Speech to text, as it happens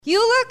You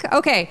look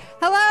okay.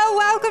 Hello,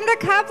 welcome to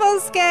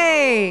Couple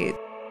Skate.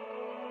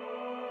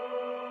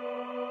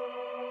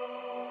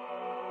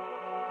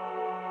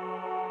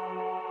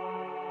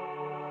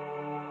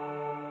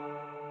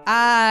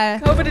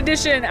 COVID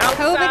edition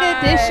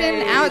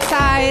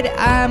outside.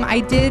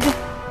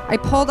 I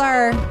pulled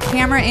our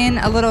camera in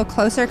a little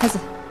closer because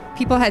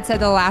people had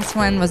said the last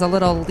one was a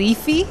little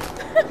leafy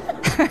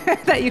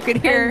that you could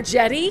hear. And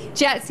jetty?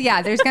 Jets,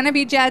 yeah. There's going to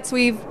be jets.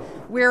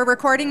 We're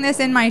recording this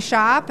in my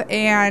shop,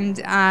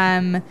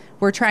 and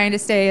we're trying to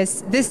stay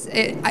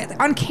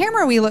on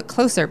camera we look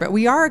closer, but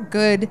we are a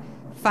good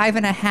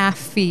 5.5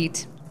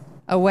 feet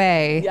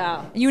away.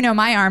 Yeah. You know,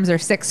 my arms are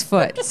 6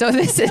 foot, so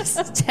this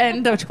is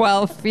 10 to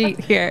 12 feet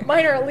here.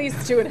 Mine are at least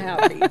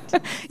 2.5 feet. So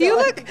you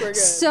look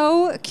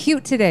so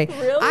cute today.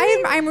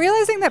 Really? I'm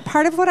realizing that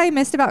part of what I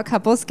missed about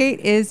Couple Skate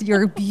is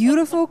your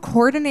beautiful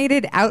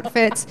coordinated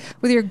outfits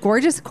with your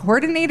gorgeous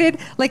coordinated,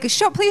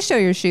 please show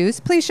your shoes.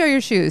 Please show your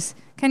shoes.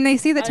 Can they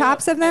see the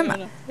tops of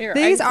them?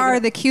 These are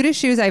the cutest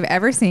shoes I've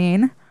ever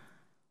seen.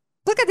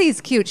 Look at these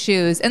cute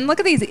shoes. And look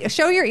at these.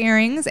 Show your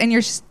earrings and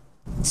your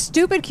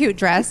stupid cute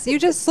dress. You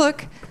just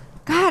look...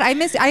 God,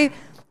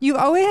 you're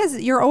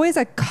always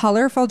a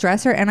colorful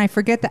dresser, and I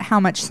forget how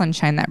much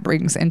sunshine that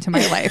brings into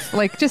my life.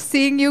 Like, just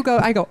seeing you go,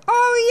 I go,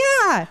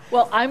 oh, yeah.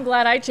 Well, I'm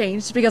glad I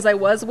changed because I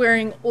was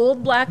wearing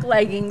old black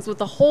leggings with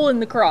a hole in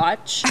the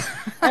crotch.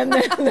 And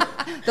then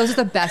those are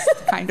the best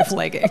kind of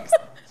leggings.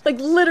 Like,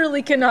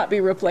 literally cannot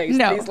be replaced,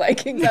 these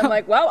leggings. I'm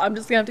like, well, I'm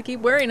just going to have to keep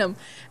wearing them.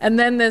 And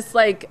then this,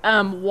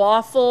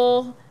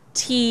 waffle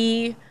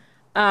tee,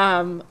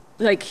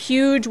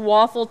 huge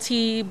waffle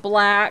tee,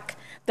 black,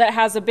 that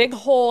has a big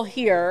hole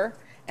here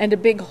and a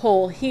big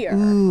hole here.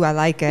 Ooh, I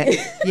like it.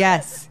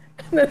 Yes.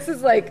 This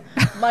is,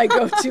 my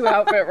go-to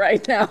outfit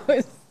right now.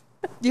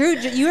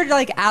 You're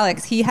like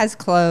Alex. He has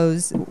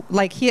clothes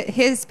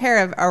his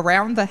pair of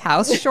around the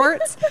house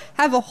shorts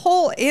have a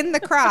hole in the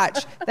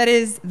crotch that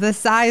is the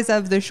size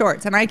of the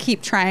shorts, and I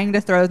keep trying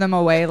to throw them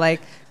away,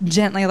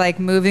 gently,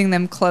 moving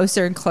them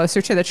closer and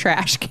closer to the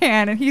trash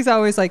can, and he's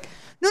always like,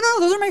 no,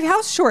 those are my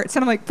house shorts,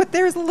 and I'm like, but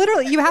there's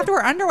literally, you have to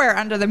wear underwear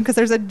under them because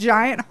there's a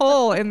giant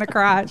hole in the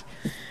crotch.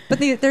 But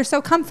they're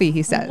so comfy,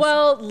 he says.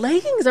 Well,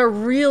 leggings are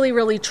really,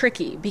 really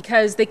tricky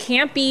because they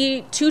can't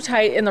be too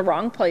tight in the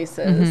wrong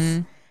places.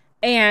 Mm-hmm.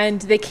 And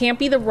they can't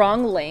be the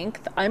wrong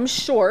length. I'm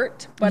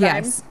short, but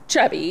I'm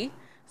chubby.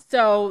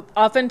 So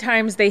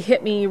oftentimes they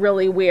hit me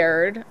really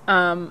weird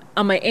on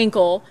my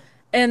ankle.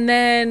 And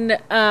then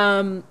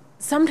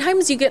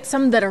sometimes you get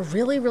some that are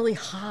really, really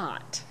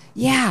hot.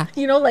 Yeah.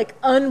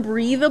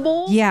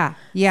 Unbreathable. Yeah.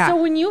 Yeah. So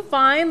when you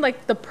find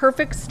the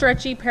perfect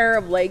stretchy pair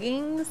of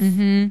leggings.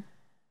 Mm-hmm.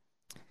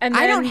 And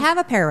then, I don't have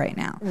a pair right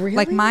now.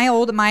 Really?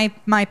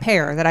 My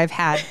pair that I've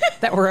had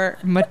that were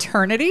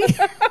maternity,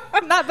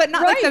 not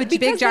right, the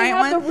big giant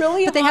one,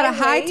 but they had a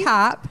high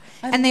top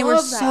and they were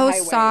so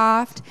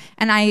soft.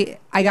 And I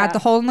got the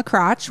hole in the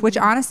crotch, which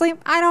honestly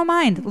I don't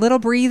mind. Little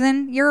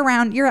breathing. You're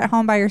at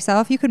home by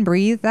yourself. You can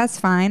breathe. That's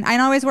fine. I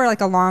always wear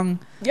a long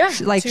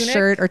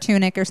shirt or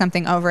tunic or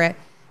something over it.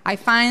 I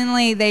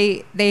finally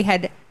they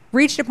had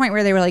reached a point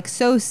where they were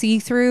so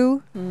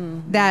see-through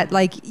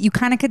that you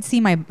kind of could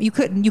see you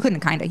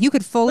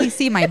could fully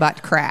see my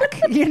butt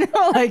crack,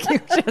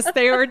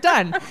 they were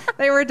done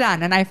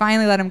and I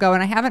finally let them go,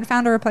 and I haven't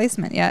found a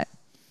replacement yet.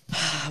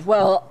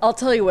 Well, I'll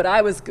tell you what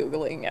I was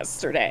Googling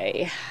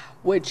yesterday,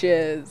 which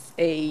is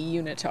a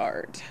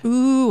unitard.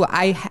 Ooh,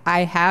 I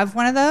have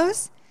one of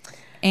those,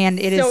 and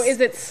so is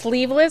it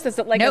sleeveless? Is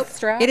it nope, a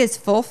strap? It is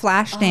full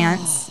flash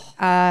dance.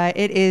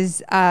 It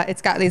is.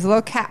 It's got these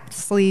low capped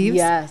sleeves.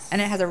 Yes.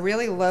 And it has a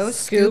really low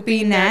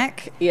scoopy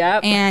neck.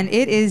 Yep. And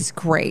it is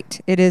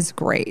great. It is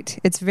great.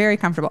 It's very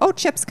comfortable. Oh,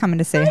 Chip's coming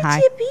to say hi. Hi,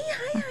 Chippy.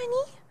 Hi,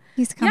 honey.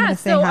 He's coming to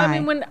say hi.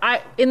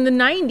 In the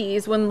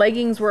 90s, when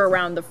leggings were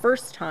around the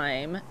first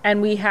time, and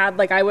we had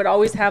I would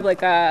always have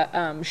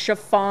a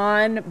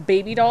chiffon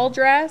baby doll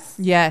dress.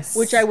 Yes.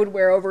 Which I would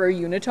wear over a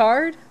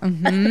unitard.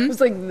 Mm-hmm. I was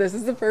like, this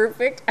is the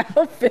perfect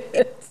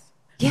outfit.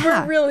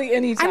 Yeah. For really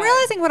any time. I'm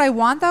realizing what I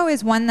want, though,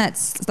 is one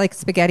that's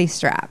spaghetti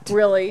strapped.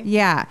 Really?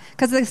 Yeah.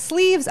 Because the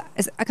sleeves,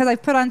 because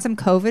I've put on some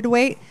COVID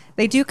weight,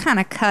 they do kind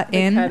of cut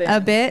in a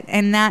bit.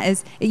 And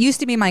it used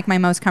to be my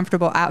most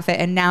comfortable outfit.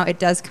 And now it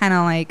does kind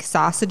of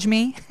sausage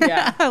me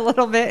a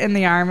little bit in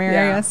the arm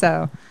area. Yeah.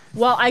 So.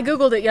 Well, I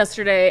Googled it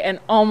yesterday and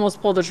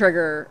almost pulled the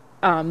trigger.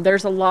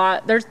 There's a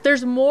lot.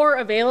 There's more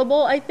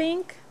available, I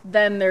think,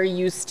 than there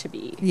used to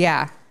be.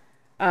 Yeah.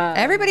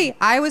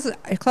 I was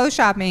clothes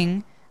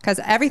shopping, because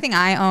everything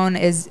I own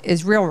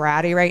is real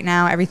ratty right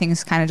now.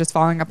 Everything's kind of just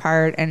falling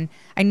apart. And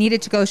I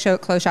needed to go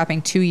clothes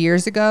shopping 2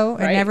 years ago.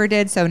 I never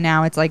did. So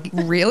now it's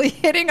really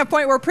hitting a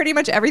point where pretty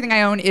much everything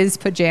I own is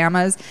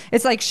pajamas.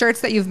 It's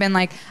shirts that you've been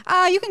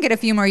you can get a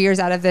few more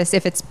years out of this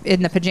if it's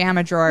in the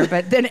pajama drawer.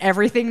 But then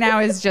everything now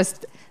is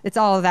it's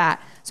all of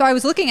that. So I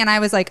was looking and I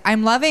was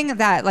I'm loving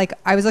that.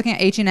 I was looking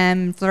at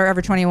H&M,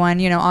 Forever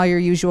 21, all your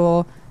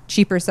usual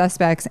cheaper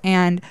suspects.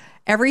 And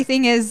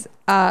everything is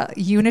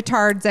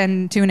unitards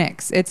and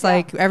tunics. It's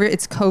like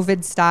it's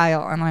COVID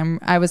style, and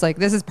I was like,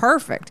 this is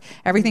perfect.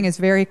 Everything is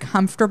very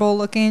comfortable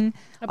looking.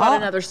 About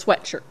another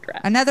sweatshirt dress.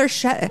 Another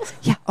shirt.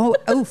 Yeah.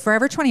 Oh,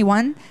 Forever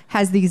 21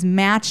 has these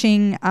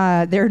matching.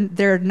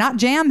 They're not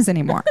jams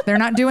anymore. They're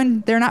not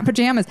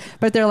pajamas,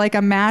 but they're like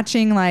a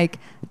matching like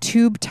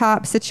tube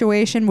top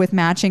situation with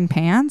matching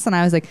pants. And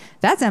I was like,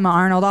 that's Emma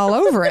Arnold all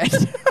over it.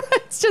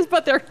 It's just,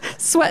 but they're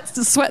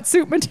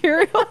sweatsuit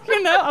material.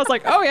 I was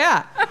like, oh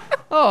yeah.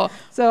 Oh,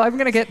 so I'm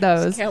gonna get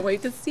those. Can't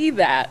wait to see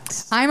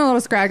that. I'm a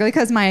little scraggly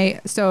because my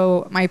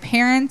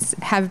parents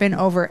have been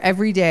over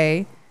every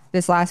day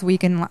this last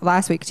week and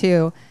last week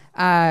too,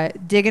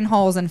 digging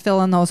holes and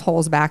filling those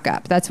holes back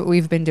up. That's what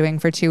we've been doing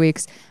for 2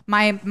 weeks.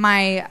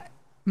 My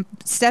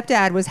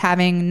stepdad was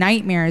having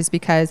nightmares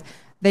because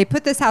they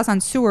put this house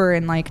on sewer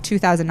in like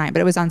 2009,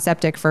 but it was on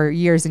septic for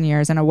years and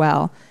years in a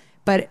well.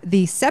 But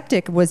the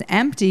septic was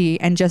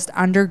empty and just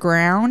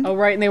underground. Oh,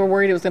 right. And they were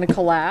worried it was going to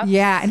collapse.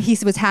 Yeah. And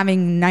he's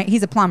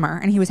a plumber,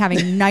 and he was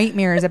having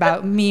nightmares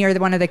about me or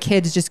one of the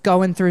kids just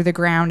going through the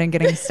ground and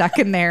getting stuck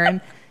in there.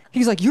 And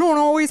he's like, you don't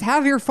always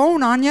have your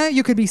phone on you.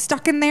 You could be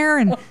stuck in there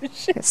and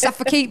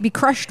suffocate, be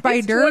crushed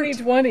by dirt.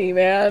 2020,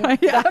 man.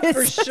 Yeah, that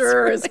for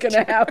sure is going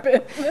to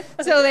happen.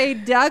 So they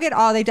dug it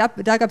all. They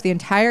dug up the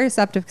entire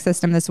septic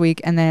system this week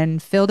and then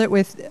filled it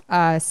with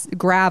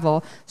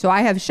gravel. So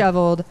I have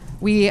shoveled.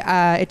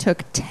 It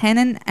took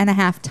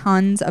 10.5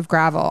 tons of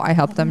gravel. I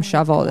helped them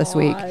shovel this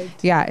week.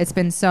 Yeah, it's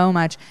been so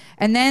much.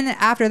 And then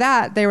after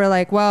that, they were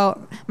like,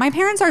 well, my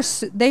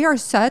parents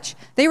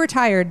they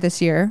retired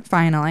this year,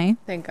 finally.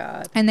 Thank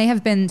God. And they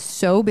have been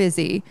so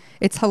busy.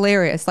 It's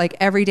hilarious. Like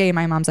every day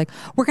my mom's like,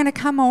 we're going to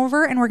come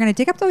over and we're going to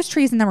dig up those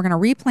trees and then we're going to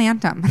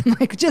replant them. I'm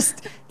like,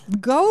 just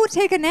go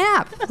take a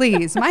nap,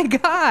 please. My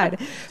God.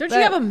 Don't you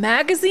have a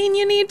magazine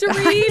you need to read?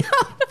 I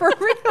know, for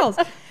reals.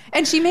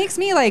 And she makes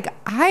me like,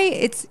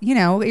 I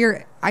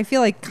feel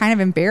like kind of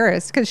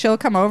embarrassed because she'll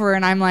come over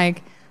and I'm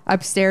like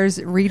upstairs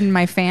reading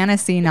my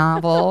fantasy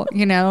novel,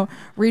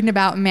 reading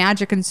about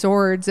magic and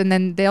swords. And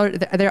then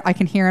I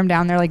can hear them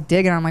down there like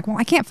digging. I'm like, well,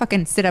 I can't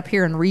fucking sit up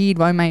here and read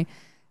while my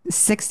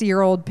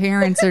 60-year-old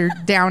parents are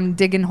down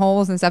digging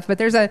holes and stuff. But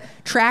there's a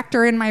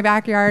tractor in my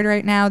backyard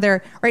right now.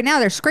 They're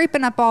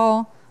scraping up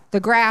all the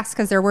grass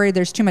because they're worried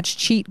there's too much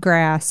cheat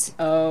grass.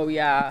 Oh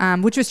yeah.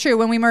 Which was true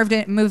when we moved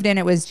in.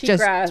 It was cheat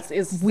just grass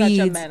is weeds.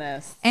 Such a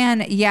menace.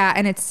 And yeah,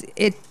 and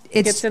it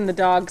gets in the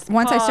dog's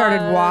once paws. I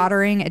started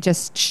watering, it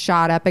just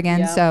shot up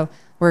again. Yep. So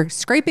we're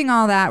scraping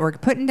all that. We're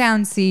putting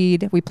down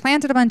seed. We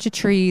planted a bunch of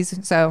trees.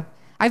 So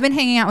I've been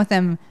hanging out with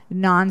them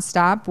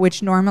nonstop,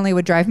 which normally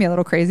would drive me a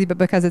little crazy, but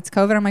because it's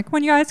COVID, I'm like,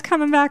 when you guys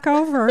coming back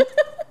over?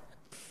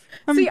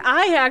 See,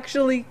 I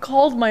actually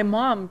called my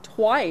mom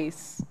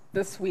twice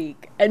this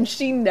week and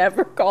she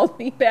never called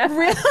me back.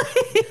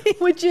 Really?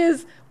 Which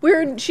is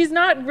weird. She's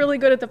not really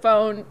good at the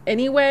phone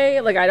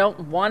anyway. Like, I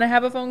don't want to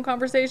have a phone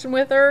conversation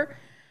with her,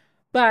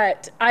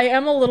 but I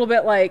am a little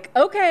bit like,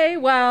 okay,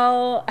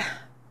 well,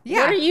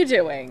 yeah. What are you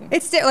doing?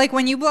 It's still like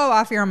when you blow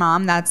off your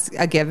mom, that's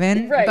a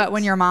given. Right. But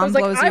when your mom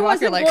blows you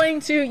off, you're like,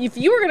 if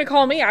you were going to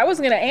call me, I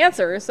wasn't going to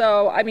answer.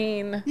 So, I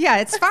mean, yeah,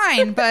 it's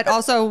fine. But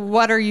also,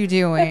 what are you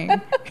doing?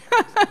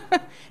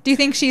 Do you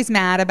think she's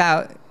mad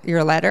about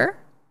your letter?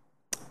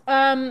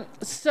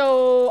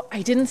 So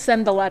I didn't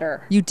send the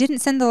letter. You didn't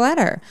send the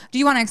letter. Do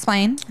you want to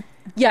explain?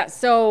 Yeah.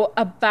 So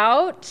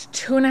about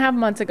 2.5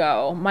 months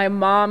ago, my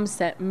mom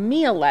sent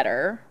me a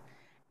letter,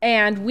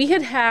 and we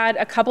had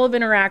a couple of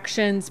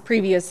interactions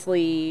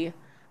previously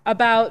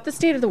about the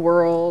state of the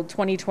world,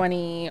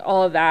 2020,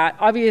 all of that.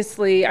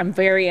 Obviously, I'm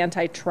very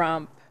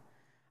anti-Trump.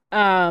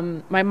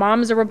 My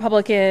mom's a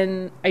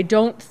Republican. I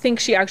don't think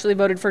she actually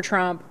voted for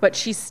Trump, but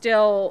she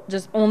still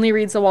just only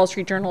reads the Wall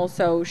Street Journal.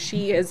 So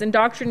she is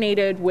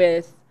indoctrinated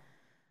with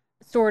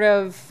sort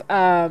of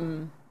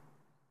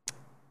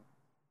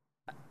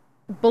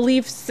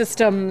belief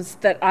systems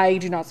that I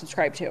do not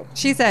subscribe to.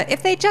 She's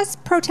if they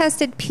just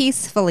protested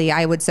peacefully,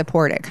 I would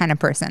support it kind of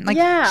person. Like,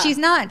 yeah. She's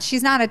not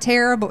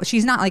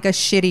like a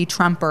shitty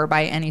Trumper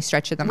by any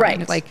stretch of the mind.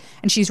 Right. Like,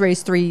 and she's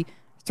raised three.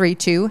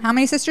 How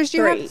many sisters do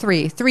you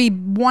have? Three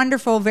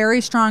wonderful,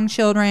 very strong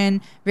children,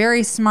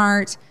 very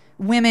smart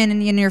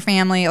women in your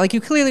family. Like,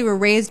 you clearly were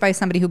raised by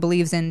somebody who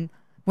believes in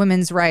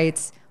women's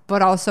rights,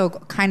 but also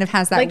kind of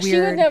has that weird. She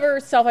would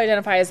never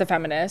self-identify as a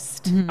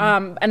feminist,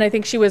 and I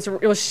think she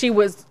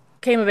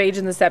came of age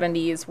in the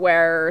 70s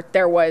where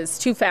there was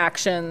two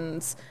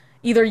factions.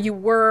 Either you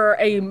were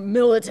a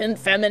militant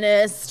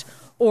feminist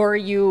or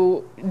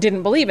you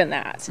didn't believe in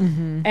that,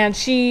 and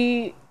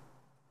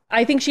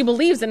I think she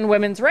believes in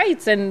women's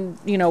rights and,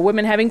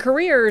 women having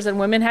careers and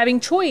women having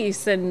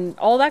choice and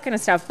all that kind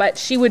of stuff. But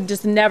she would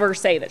just never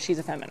say that she's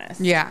a feminist.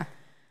 Yeah.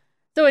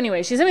 So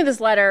anyway, she sent me this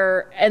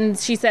letter and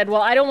she said,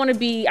 well, I don't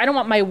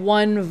want my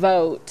one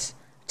vote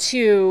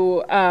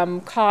to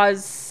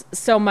cause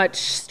so much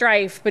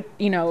strife, but,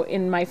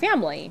 in my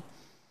family.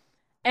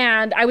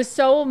 And I was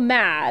so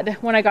mad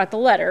when I got the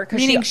letter.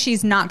 Meaning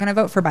she's not going to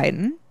vote for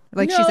Biden?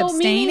 Like, no, she's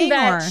abstaining? Meaning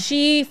that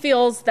she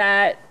feels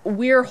that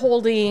we're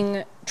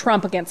holding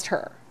Trump against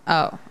her.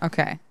 Oh,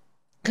 okay.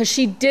 Because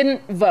she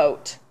didn't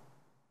vote.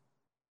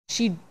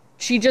 She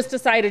just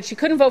decided she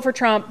couldn't vote for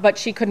Trump, but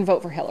she couldn't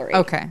vote for Hillary.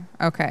 Okay.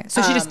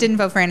 So she just didn't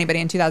vote for anybody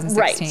in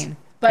 2016. Right.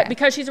 But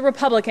because she's a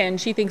Republican,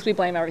 she thinks we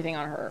blame everything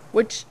on her,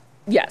 which,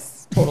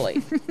 yes,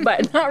 totally.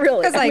 But not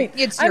really.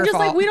 It's your I'm just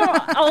fault. like, we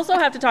don't also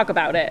have to talk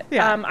about it.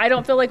 Yeah. I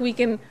don't feel like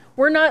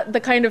we're not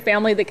the kind of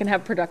family that can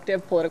have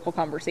productive political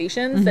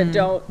conversations that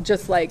don't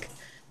just like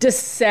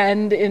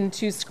descend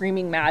into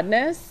screaming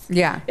madness.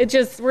 Yeah.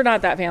 We're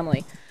not that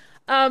family.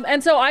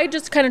 And so I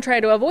just kind of try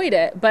to avoid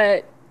it.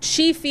 But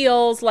she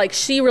feels like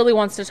she really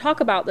wants to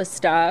talk about this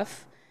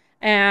stuff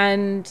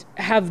and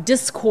have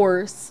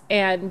discourse.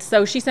 And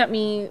so she sent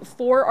me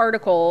 4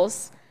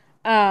 articles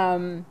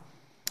from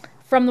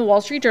the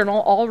Wall Street Journal,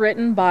 all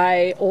written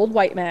by old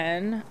white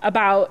men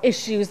about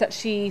issues that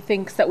she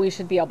thinks that we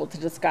should be able to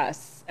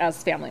discuss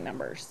as family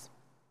members.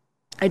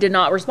 I did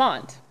not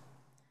respond.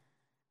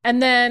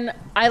 And then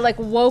I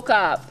woke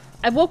up.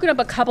 I've woken up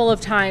a couple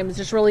of times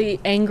just really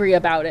angry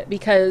about it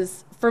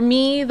because for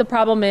me, the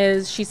problem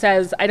is she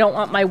says, I don't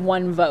want my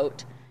one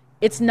vote.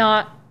 It's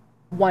not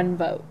one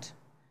vote.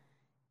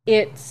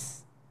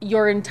 It's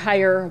your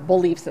entire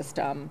belief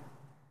system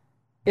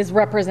is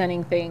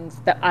representing things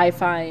that I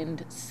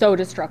find so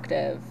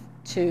destructive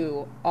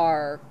to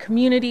our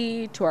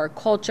community, to our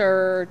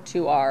culture,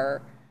 to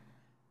our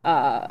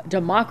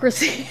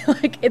democracy.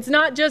 It's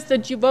not just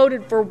that you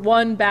voted for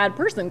one bad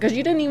person, because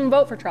you didn't even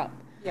vote for Trump.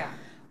 Yeah.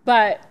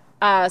 But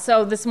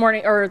so this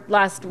morning or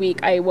last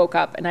week, I woke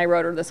up and I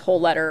wrote her this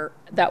whole letter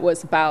that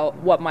was about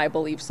what my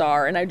beliefs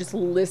are. And I just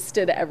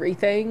listed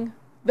everything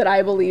that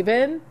I believe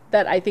in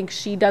that I think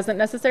she doesn't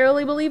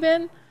necessarily believe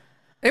in.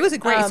 It was a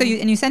great,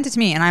 you sent it to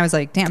me and I was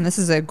like, damn, this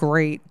is a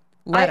great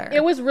letter.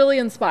 It was really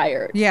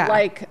inspired.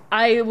 Yeah.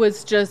 I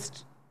was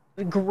just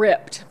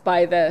gripped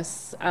by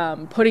this,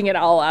 putting it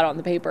all out on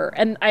the paper.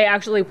 And I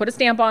actually put a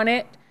stamp on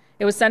it.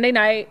 It was Sunday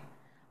night.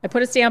 I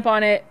put a stamp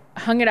on it,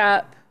 hung it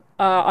up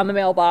on the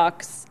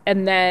mailbox.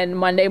 And then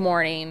Monday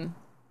morning,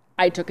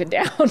 I took it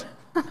down.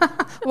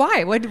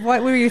 Why?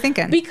 What were you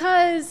thinking?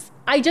 Because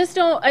I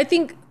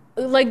think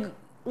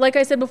like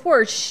I said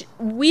before,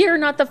 we are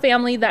not the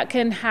family that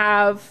can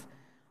have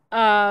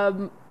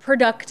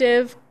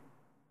productive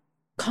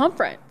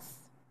conference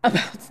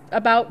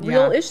about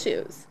real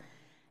issues.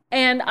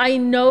 And I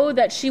know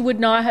that she would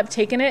not have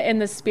taken it in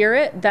the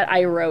spirit that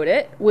I wrote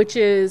it, which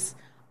is,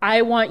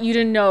 I want you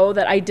to know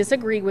that I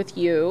disagree with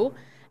you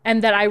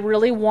and that I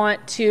really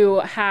want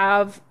to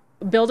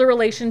build a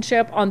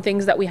relationship on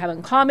things that we have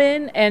in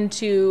common and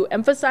to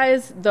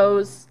emphasize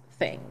those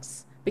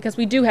things because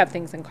we do have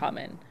things in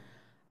common.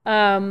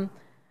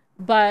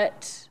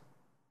 But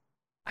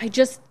I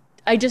just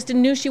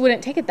knew she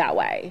wouldn't take it that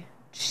way.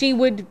 She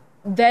would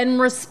then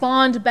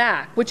respond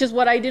back, which is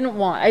what I didn't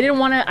want. I don't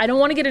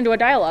want to get into a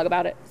dialogue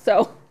about it.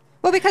 So,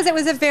 well, because it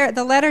was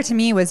the letter to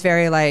me was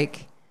very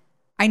like,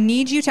 I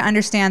need you to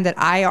understand that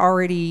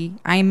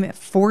I'm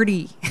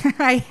 40.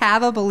 I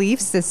have a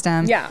belief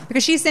system. Yeah.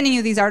 Because she's sending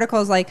you these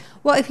articles like,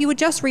 well, if you would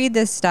just read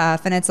this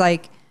stuff, and it's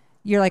like,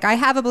 you're like, I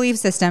have a belief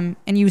system,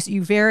 and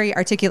you very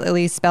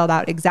articulately spelled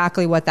out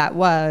exactly what that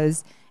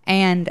was.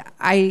 And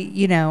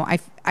I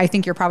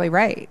think you're probably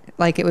right.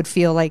 Like, it would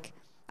feel like,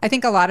 I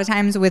think a lot of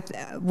times with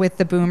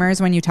the boomers,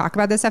 when you talk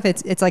about this stuff,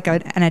 it's like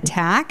an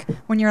attack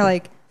when you're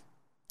like,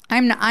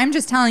 I'm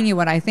just telling you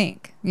what I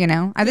think,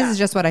 this is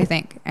just what I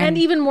think. And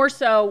even more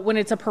so when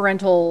it's a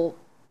parental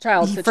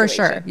child situation. For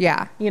sure.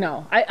 Yeah.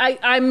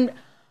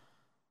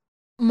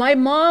 My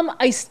mom,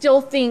 I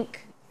still thinks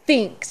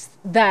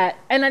that,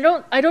 and I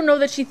don't know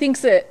that she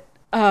thinks it,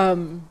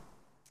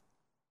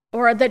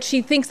 or that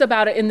she thinks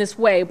about it in this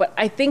way, but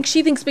I think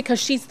she thinks because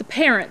she's the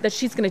parent that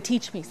she's going to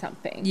teach me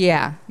something.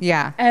 Yeah.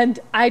 Yeah. And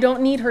I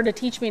don't need her to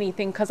teach me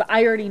anything because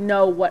I already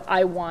know what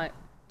I want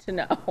to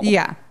know.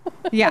 Yeah.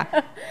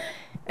 Yeah.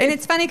 And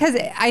it's funny because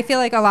I feel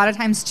like a lot of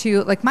times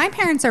too, like my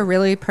parents are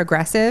really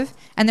progressive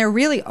and they're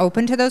really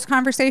open to those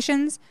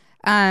conversations.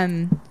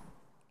 And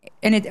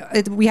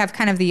we have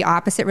kind of the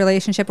opposite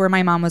relationship where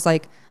my mom was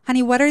like,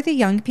 honey, what are the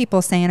young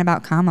people saying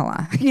about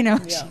Kamala? She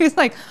was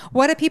like,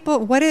 what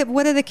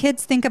do the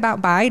kids think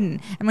about Biden?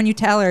 And when you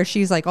tell her,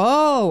 she's like,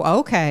 oh,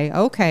 okay.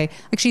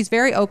 Like she's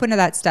very open to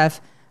that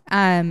stuff.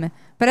 But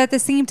at the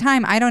same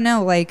time, I don't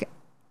know, like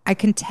I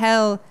can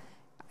tell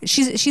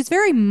she's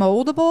very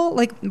moldable.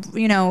 Like,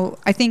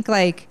 I think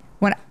like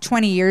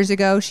 20 years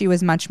ago, she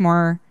was much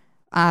more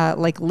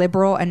like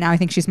liberal, and now I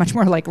think she's much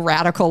more like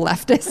radical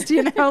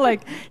leftist,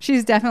 like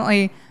she's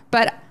definitely,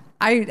 but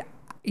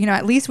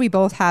at least we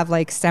both have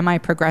like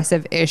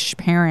semi-progressive-ish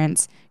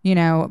parents.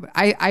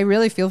 I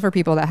really feel for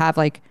people that have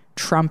like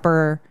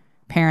Trumper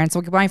parents.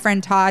 Like my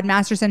friend Todd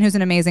Masterson, who's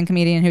an amazing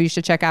comedian who you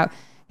should check out.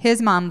 His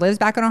mom lives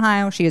back in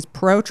Ohio. She is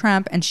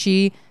pro-Trump, and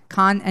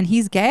and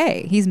he's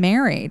gay. He's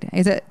married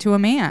to a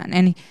man,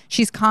 and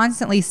she's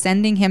constantly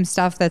sending him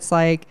stuff that's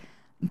like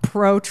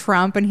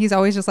pro-Trump, and he's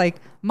always just like,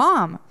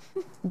 Mom,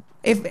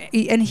 I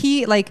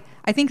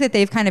think that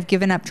they've kind of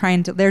given up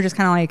they're just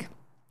kind of like,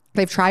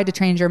 they've tried to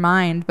change your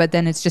mind, but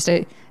then it's just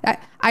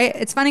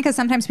it's funny because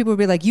sometimes people will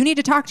be like, you need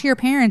to talk to your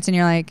parents, and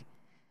you're like,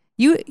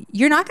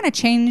 you're not going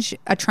to change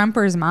a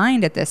Trumper's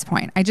mind at this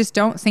point. I just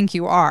don't think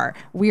you are.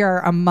 We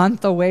are a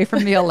month away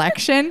from the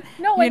election.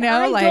 No, you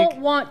know, I don't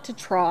want to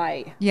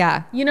try.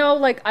 Yeah. You know,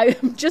 like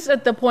I'm just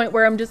at the point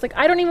where I'm just like,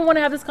 I don't even want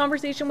to have this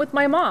conversation with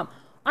my mom.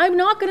 I'm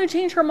not going to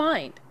change her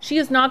mind. She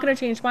is not going to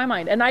change my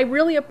mind. And I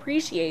really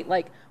appreciate,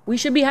 like, we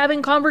should be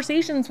having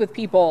conversations with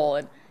people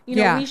and, you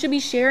know, we should be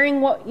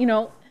sharing what, you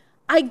know,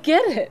 I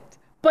get it,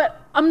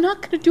 but I'm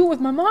not going to do it with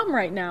my mom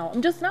right now.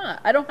 I'm just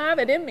not. I don't have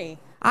it in me.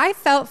 I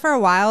felt for a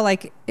while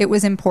like it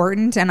was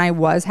important, and I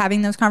was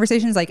having those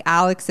conversations. Like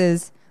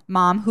Alex's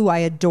mom, who I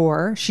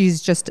adore,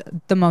 she's just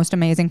the most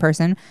amazing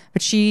person,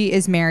 but she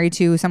is married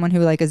to someone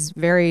who like is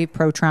very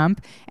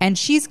pro-Trump, and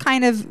she's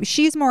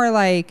more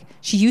like,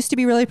 she used to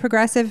be really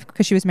progressive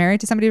because she was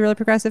married to somebody really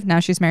progressive. Now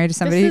she's married to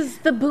somebody. This is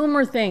the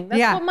boomer thing.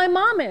 That's what my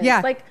mom is.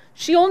 Yeah. Like,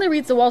 she only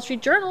reads the Wall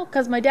Street Journal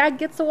because my dad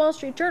gets the Wall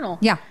Street Journal.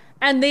 Yeah.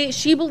 And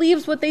she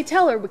believes what they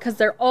tell her because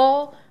they're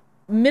all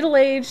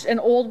middle-aged and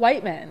old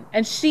white men,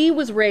 and she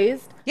was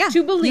raised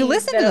to believe you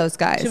listen to those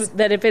guys,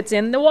 that if it's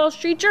in the Wall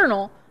Street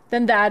Journal,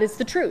 then that is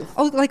the truth.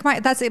 Oh, like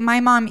my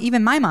mom.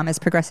 Even my mom is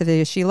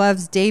progressive. She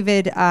loves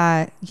David.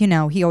 You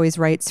know, he always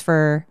writes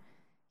for.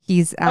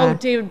 He's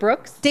David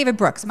Brooks. David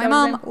Brooks. My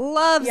mom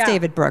loves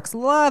David Brooks.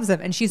 Loves him,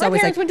 and she's always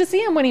like. My parents went to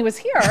see him when he was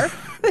here.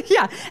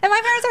 Yeah, and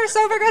my parents are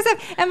so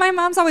progressive, and my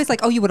mom's always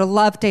like, "Oh, you would have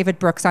loved David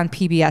Brooks on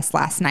PBS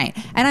last night,"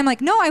 and I'm like,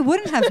 "No, I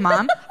wouldn't have,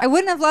 Mom. I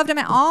wouldn't have loved him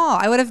at all.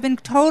 I would have been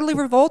totally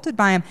revolted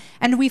by him."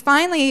 And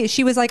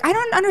she was like, "I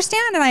don't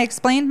understand," and I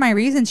explained my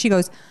reasons. She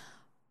goes,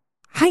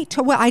 I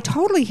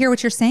totally hear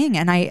what you're saying,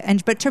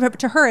 but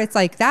to her, it's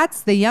like,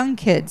 that's the young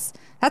kids.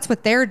 That's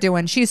what they're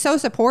doing. She's so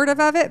supportive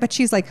of it, but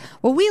she's like,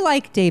 well, we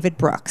like David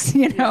Brooks,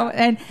 you know,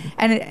 and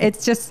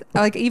it's just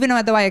like, even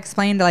though I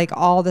explained like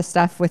all the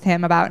stuff with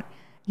him about,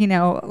 you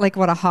know, like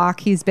what a hawk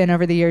he's been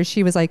over the years,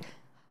 she was like,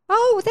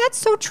 oh, that's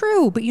so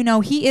true. But you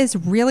know, he is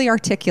really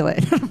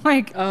articulate. I'm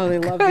like, oh, they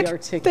love the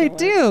articulate.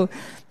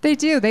 They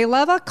do. They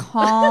love a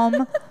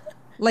calm,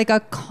 like a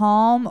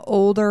calm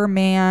older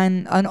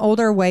man, an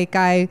older white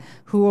guy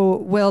who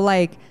will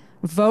like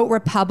vote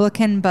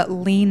Republican but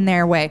lean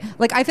their way.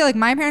 Like, I feel like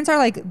my parents are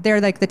like,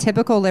 they're like the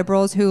typical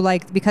liberals who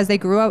like, because they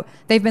grew up,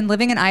 they've been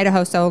living in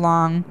Idaho so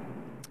long,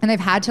 and they've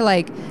had to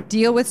like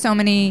deal with so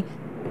many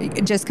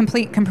just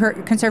complete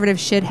conservative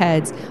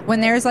shitheads.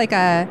 When there's like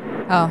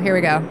here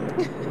we go.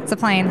 It's a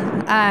plane.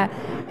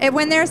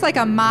 When there's like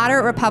a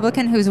moderate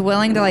Republican who's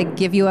willing to like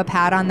give you a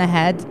pat on the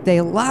head,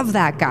 they love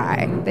that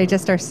guy. They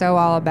just are so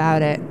all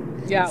about it.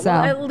 Yeah, so.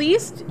 Well, at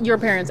least your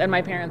parents and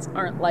my parents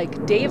aren't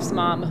like Dave's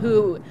mom,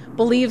 who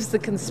believes the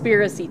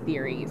conspiracy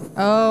theories.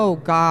 Oh,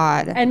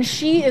 God. And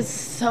she is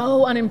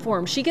so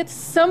uninformed. She gets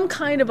some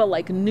kind of a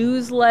like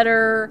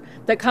newsletter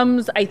that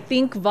comes, I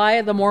think,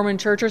 via the Mormon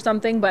Church or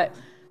something. But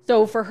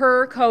so for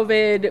her,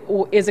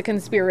 COVID is a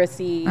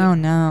conspiracy. Oh,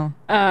 no.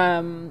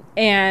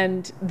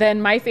 And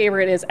then my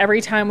favorite is every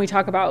time we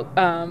talk about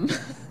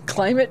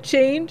climate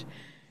change,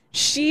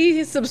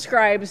 she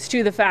subscribes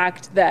to the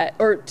fact that,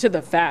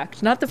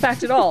 not the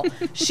fact at all.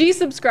 She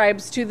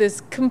subscribes to this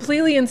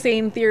completely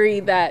insane theory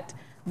that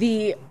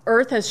the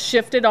Earth has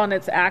shifted on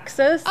its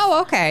axis.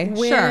 Oh, okay,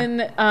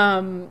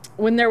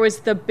 when there was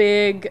the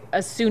big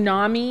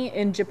tsunami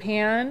in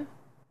Japan.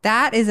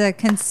 That is a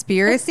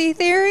conspiracy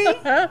theory?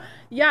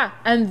 Yeah,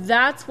 and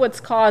that's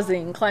what's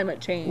causing climate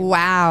change.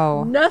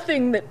 Wow.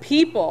 Nothing that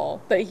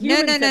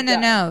humans have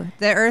done. No.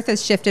 The Earth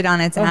has shifted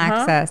on its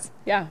axis.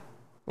 Yeah.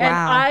 Wow.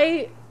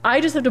 And I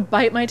just have to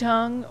bite my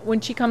tongue when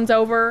she comes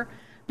over,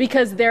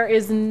 because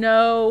there's just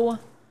no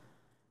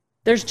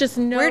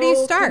Where do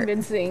you start?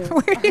 Convincing.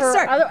 Where do you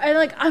start?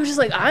 I'm just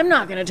like, I'm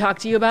not going to talk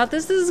to you about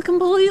this. This is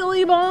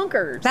completely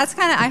bonkers. That's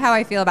kind of how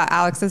I feel about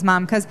Alex's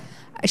mom, because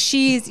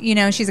she's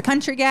a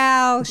country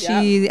gal.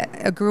 She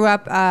grew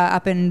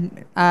up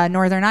in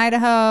northern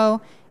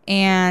Idaho,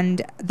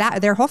 and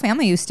that their whole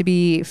family used to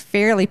be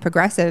fairly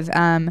progressive.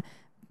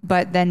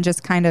 But then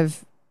just kind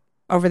of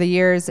over the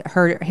years,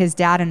 his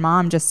dad and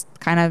mom just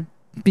kind of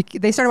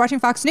they started watching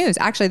Fox News.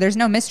 Actually, there's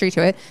no mystery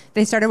to it.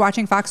 They started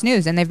watching Fox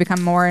News, and they've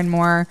become more and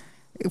more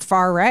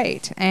far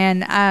right.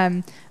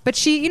 And but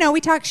she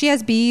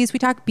has bees. We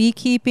talk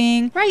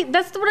beekeeping. Right.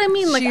 That's what I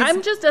mean. Like,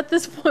 I'm just at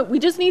this point, we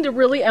just need to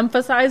really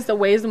emphasize the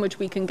ways in which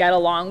we can get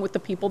along with the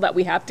people that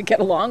we have to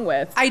get along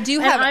with.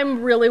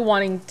 I'm really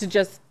wanting to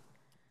just.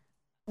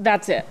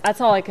 That's it.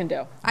 That's all I can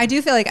do. I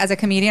do feel like as a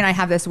comedian, I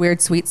have this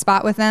weird sweet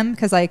spot with them,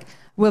 because like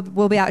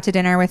we'll be out to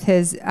dinner with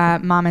his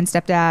mom and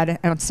stepdad.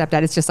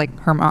 Stepdad, it's just like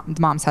her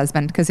mom's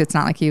husband, because it's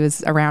not like he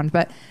was around.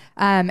 But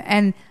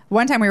and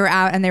one time we were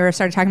out and they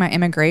started talking about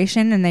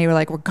immigration, and they were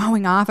like, we're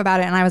going off about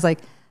it, and I was like,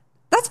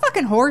 that's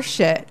fucking horse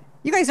shit.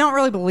 You guys don't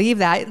really believe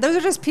that. Those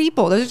are just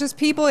people. Those are just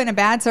people in a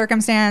bad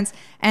circumstance.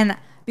 And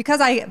because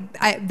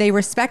they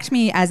respect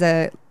me as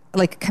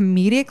like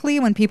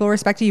comedically, when people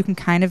respect you can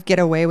kind of get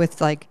away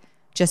with like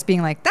just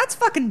being like, that's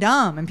fucking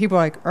dumb. And people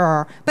are like,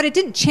 but it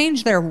didn't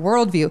change their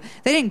worldview.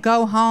 They didn't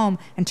go home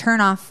and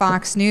turn off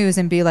Fox News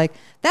and be like,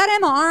 that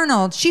Emma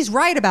Arnold, she's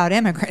right about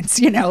immigrants.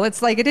 You know,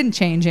 it's like, it didn't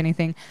change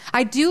anything.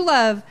 I do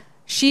love,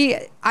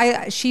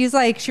 She's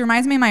like, she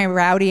reminds me of my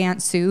rowdy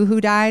Aunt Sue who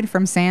died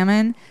from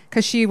salmon,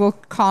 because she will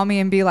call me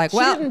and be like,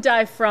 well, she didn't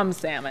die from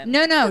salmon.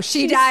 No,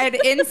 she died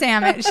in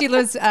salmon. She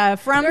was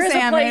from There's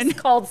salmon. A place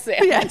called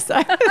salmon. Yes,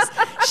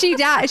 she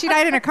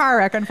died in a car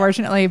wreck,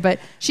 unfortunately. But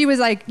she was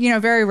like,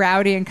 very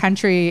rowdy and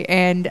country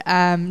and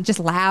just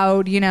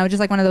loud, just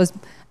like one of those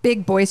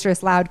big,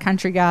 boisterous, loud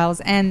country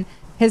gals. And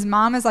his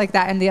mom is like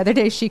that. And the other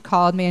day she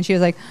called me and she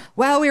was like,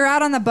 well, we were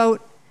out on the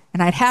boat.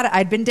 And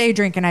I'd been day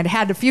drinking. I'd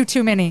had a few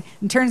too many.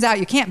 And turns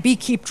out you can't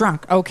keep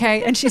drunk,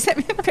 okay? And she sent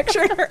me a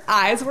picture and her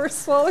eyes were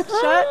swollen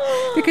shut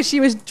because she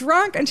was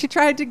drunk and she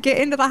tried to get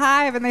into the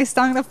hive and they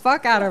stung the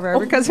fuck out of her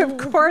because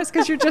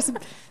you're just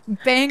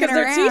banging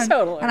around.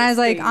 And I was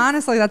like,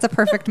 honestly, that's a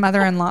perfect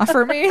mother-in-law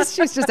for me.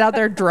 She's just out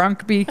there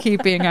drunk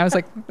beekeeping. I was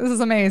like, this is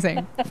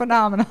amazing.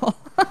 Phenomenal.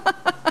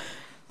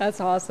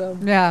 That's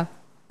awesome. Yeah.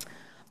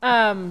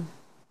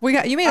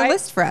 You made a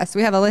list for us.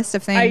 We have a list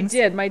of things. I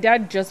did. My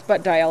dad just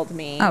butt dialed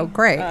me. Oh,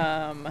 great.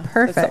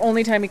 Perfect. That's the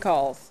only time he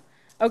calls.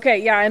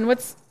 Okay, yeah. And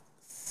what's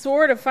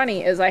sort of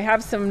funny is I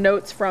have some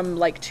notes from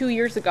like 2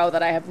 years ago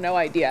that I have no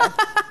idea.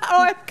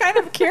 I'm kind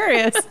of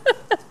curious.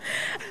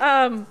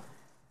 I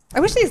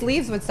wish these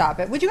leaves would stop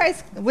it.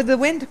 Would the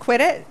wind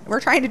quit it? We're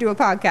trying to do a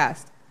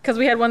podcast. Because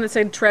we had one that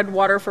said tread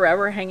water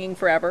forever, hanging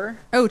forever.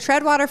 Oh,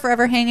 tread water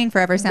forever, hanging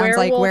forever sounds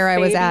like where I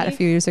was at a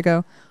few years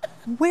ago.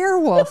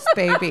 Werewolf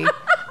baby.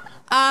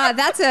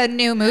 That's a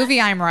new movie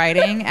I'm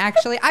writing,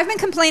 actually. I've been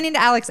complaining to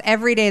Alex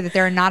every day that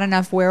there are not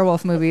enough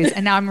werewolf movies,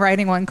 and now I'm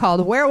writing one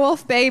called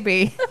Werewolf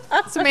Baby.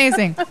 It's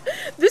amazing.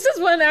 This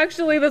is one,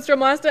 actually, that's from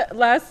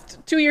last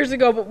 2 years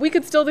ago, but we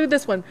could still do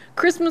this one.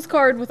 Christmas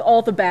card with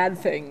all the bad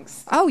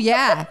things. Oh,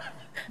 yeah.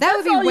 That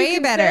would be way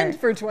better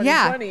for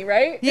 2020,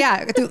 right?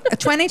 Yeah.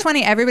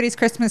 2020, everybody's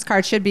Christmas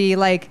card should be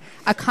like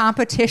a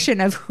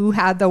competition of who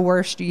had the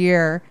worst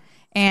year.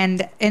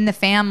 And in the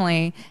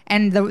family,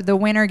 and the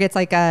winner gets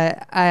like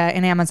an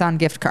Amazon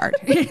gift card.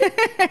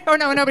 Oh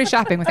no, nobody's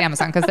shopping with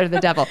Amazon because they're the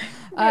devil.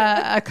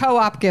 A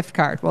co-op gift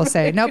card, we'll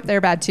say. Nope,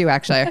 they're bad too.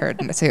 Actually, I heard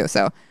too.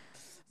 So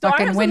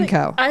fucking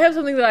Winco. I have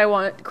something that I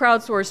want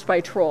crowdsourced by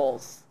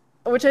trolls,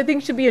 which I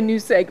think should be a new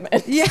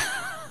segment. Yeah,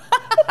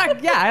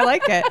 yeah, I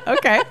like it.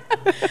 Okay.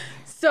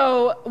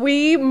 So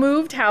we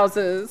moved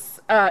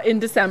houses in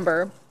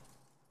December.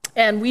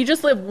 And we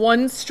just live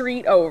one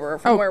street over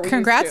from where we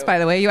congrats, used to. By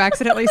the way. You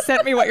accidentally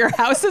sent me what your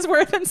house is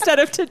worth instead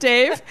of to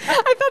Dave. I thought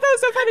that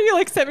was so funny.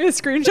 You sent me a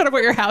screenshot of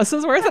what your house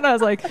is worth, and I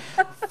was like,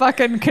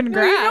 fucking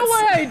congrats. You know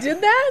why I did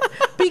that?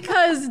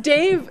 Because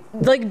Dave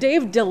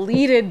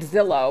deleted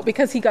Zillow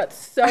because he got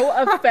so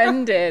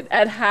offended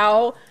at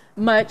how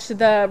much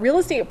the real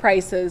estate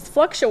prices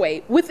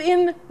fluctuate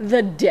within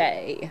the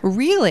day.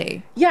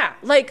 Really? Yeah,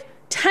 like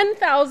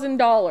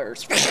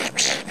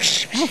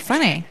 $10,000. Oh,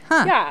 funny.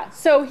 Huh. Yeah,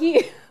 so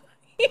he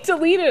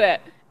deleted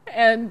it.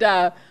 And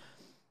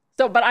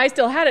but I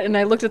still had it. And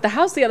I looked at the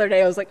house the other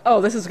day. I was like, oh,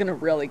 this is going to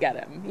really get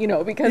him,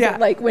 because it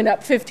like went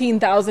up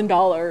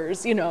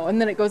 $15,000, and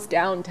then it goes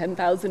down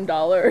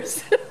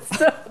 $10,000.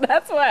 So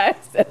that's why I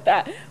said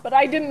that. But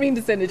I didn't mean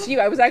to send it to you.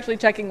 I was actually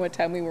checking what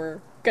time we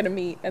were going to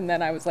meet. And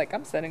then I was like,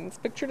 I'm sending this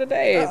picture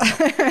today.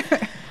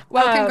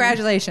 Well,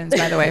 congratulations,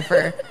 by the way,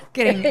 for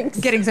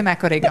getting some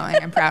equity going.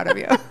 I'm proud of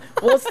you.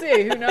 We'll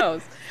see. Who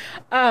knows?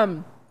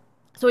 So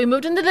we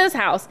moved into this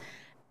house.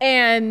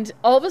 And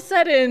all of a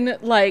sudden,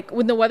 like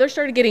when the weather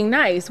started getting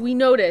nice, we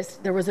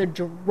noticed there was a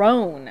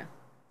drone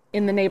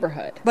in the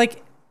neighborhood.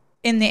 Like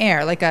in the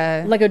air, like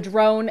a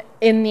drone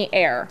in the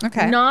air.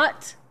 Okay.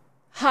 Not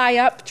high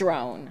up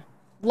drone.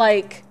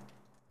 Like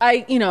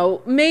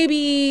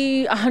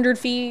maybe 100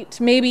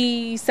 feet,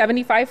 maybe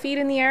 75 feet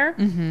in the air.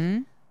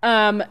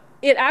 Mm-hmm.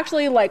 It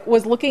actually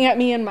was looking at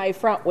me in my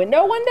front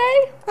window one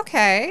day.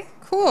 Okay.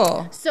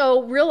 Cool.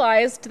 So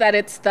realized that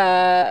it's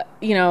the,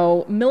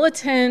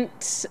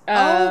 militant.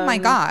 Oh my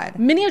God.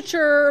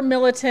 Miniature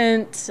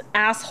militant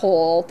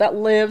asshole that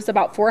lives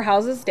about 4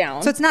 houses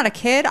down. So it's not a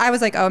kid? I was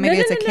like, oh, maybe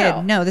it's a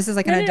kid. No, this is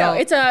like an adult.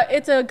 It's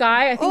a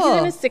guy. I think he's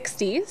in his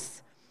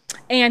 60s.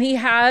 And he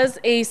has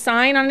a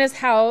sign on his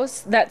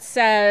house that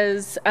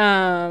says,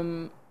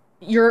 smile,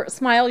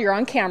 you're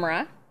on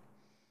camera.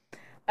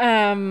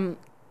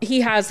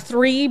 He has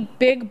 3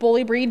 big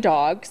bully breed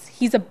dogs.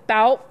 He's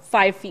about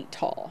 5 feet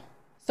tall.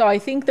 So I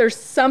think there's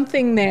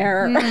something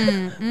there.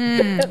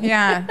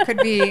 Yeah, could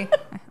be.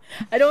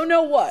 I don't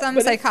know what. Some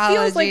but psychology. It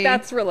feels like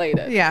that's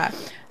related. Yeah.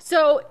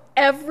 So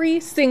every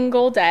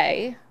single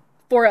day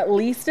for at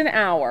least an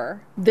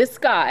hour, this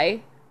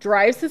guy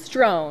drives his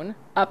drone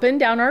up and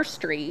down our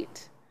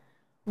street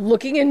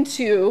looking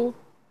into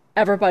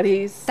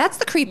everybody's That's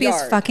the creepiest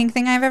yard. Fucking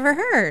thing I've ever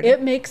heard.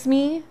 It makes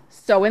me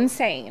so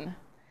insane.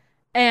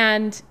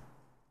 And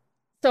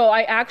so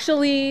I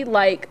actually,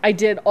 I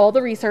did all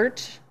the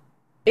research.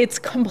 It's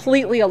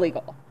completely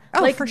illegal.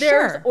 Oh, for sure.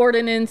 There's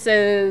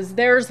ordinances,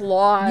 there's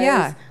laws.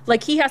 Yeah.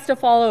 He has to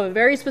follow a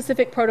very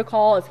specific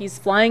protocol if he's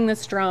flying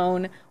this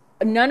drone,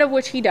 none of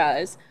which he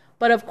does.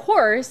 But of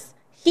course,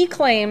 he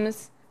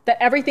claims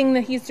that everything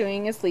that he's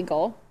doing is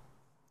legal.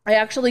 I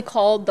actually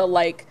called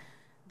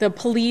the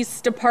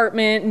police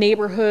department,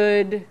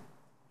 neighborhood,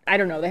 I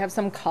don't know, they have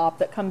some cop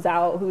that comes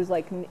out who's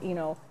like, you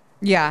know.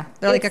 Yeah,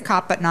 they're like a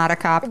cop but not a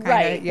cop kind of.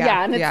 Right,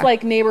 yeah, and it's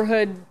like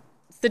neighborhood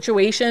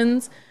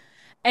situations.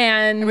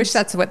 And I wish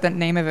that's what the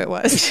name of it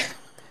was.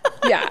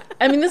 Yeah,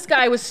 I mean, this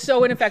guy was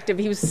so ineffective.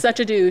 He was such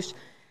a douche.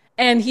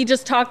 And he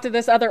just talked to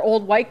this other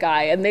old white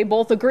guy, and they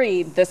both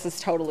agreed this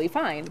is totally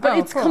fine. But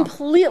it's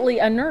completely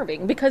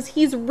unnerving because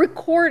he's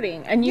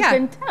recording, and you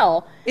can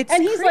tell. It's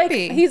and he's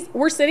creepy.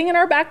 We're sitting in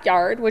our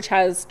backyard, which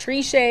has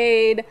tree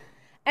shade,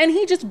 and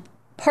he just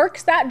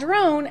parks that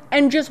drone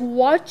and just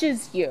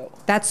watches you.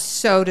 That's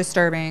so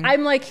disturbing.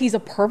 I'm like, he's a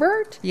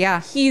pervert?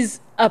 Yeah. He's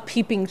a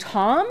peeping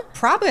Tom?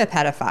 Probably a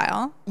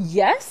pedophile.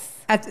 Yes.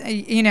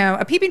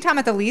 A peeping Tom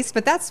at the least,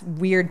 but that's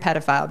weird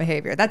pedophile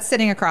behavior. That's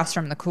sitting across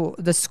from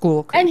the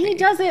school. Creepy. And he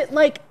does it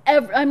like,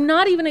 I'm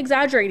not even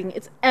exaggerating.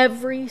 It's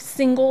every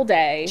single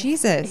day.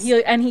 Jesus.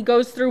 He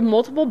goes through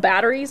multiple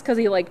batteries because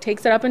he like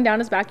takes it up and down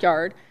his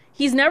backyard.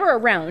 He's never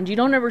around. You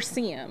don't ever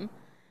see him,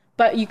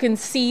 but you can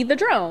see the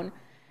drone.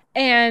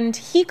 And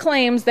he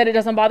claims that it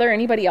doesn't bother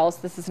anybody else.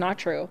 This is not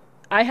true.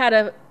 I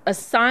had a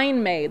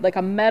sign made, like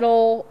a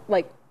metal,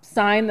 like,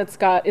 sign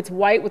it's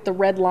white with the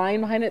red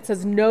line behind it. It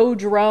says no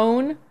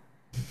drone,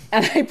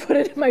 and I put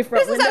it in my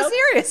front window. This is how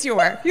serious you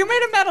were. You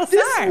made a metal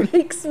sign. This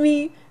makes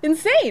me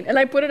insane. And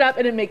I put it up,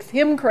 and it makes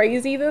him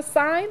crazy, this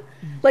sign.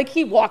 Like,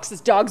 he walks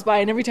his dogs by,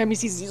 and every time he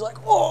sees it, he's like,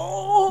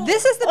 oh.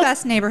 This is the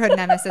best neighborhood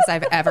nemesis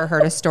I've ever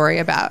heard a story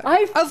about.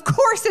 Of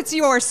course it's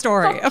your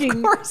story. Of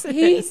course it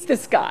is.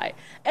 This guy.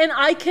 And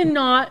I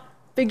cannot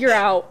figure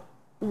out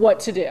what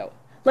to do.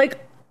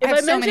 Like, if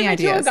I mention it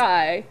to a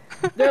guy,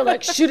 they're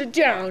like, shoot it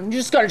down. You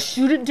just got to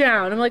shoot it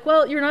down. I'm like,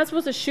 well, you're not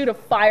supposed to shoot a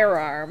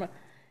firearm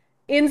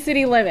in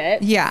city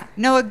limits. Yeah.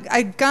 No,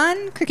 a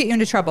gun could get you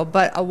into trouble,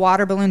 but a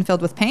water balloon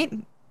filled with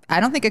paint,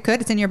 I don't think it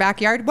could. It's in your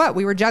backyard. What?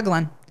 We were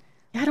juggling.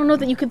 I don't know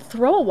that you could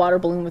throw a water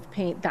balloon with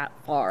paint that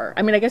far.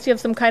 I mean, I guess you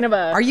have some kind of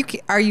a...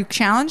 Are you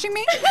challenging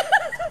me?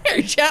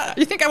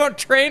 You think I won't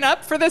train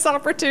up for this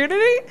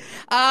opportunity?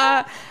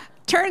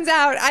 Turns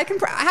out I can.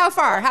 How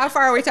far? How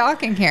far are we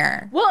talking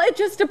here? Well, it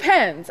just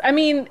depends. I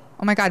mean,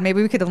 oh my God,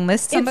 maybe we could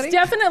enlist somebody. It's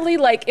definitely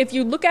like if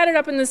you look at it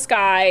up in the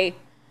sky,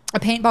 a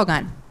paintball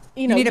gun.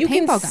 You know, you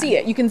can see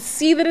it. You can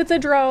see that it's a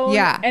drone.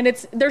 Yeah, and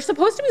they're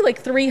supposed to be like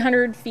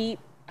 300 feet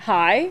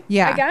high.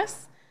 Yeah, I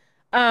guess.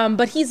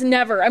 But he's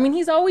never. I mean,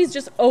 he's always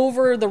just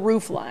over the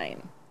roof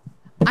line.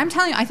 I'm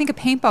telling you, I think a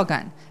paintball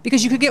gun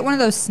because you could get one of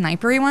those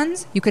snipery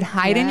ones. You could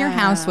hide in your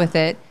house with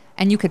it.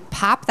 And you could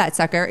pop that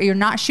sucker. You're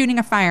not shooting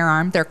a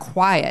firearm. They're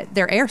quiet.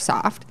 They're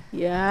airsoft.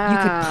 Yeah. You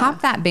could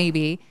pop that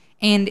baby,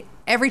 and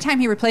every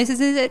time he replaces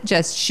it,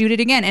 just shoot it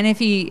again. And if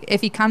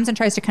he comes and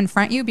tries to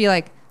confront you, be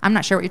like, I'm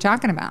not sure what you're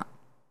talking about.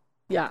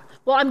 Yeah.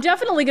 Well, I'm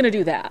definitely going to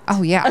do that.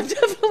 Oh, yeah. I'm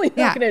definitely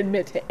not going to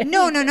admit to it.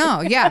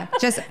 No. Yeah.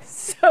 Just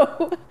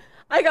So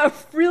I got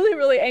really,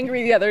 really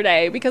angry the other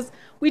day because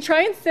we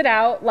try and sit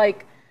out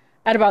like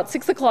at about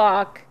 6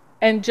 o'clock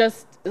and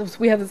just...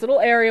 We have this little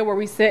area where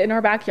we sit in our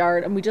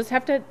backyard and we just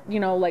have to,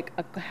 like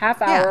a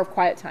half hour of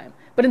quiet time.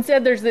 But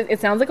instead it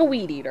sounds like a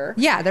weed eater.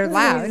 Yeah, they're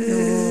loud.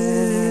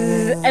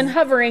 And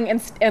hovering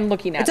and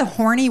looking at It's a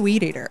horny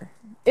weed eater.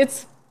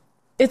 It's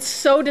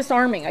so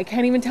disarming. I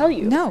can't even tell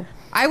you. No,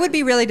 I would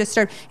be really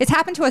disturbed. It's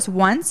happened to us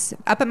once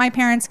up at my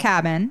parents'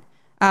 cabin,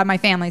 my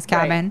family's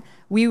cabin. Right.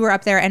 We were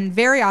up there, and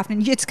very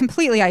often it's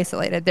completely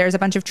isolated. There's a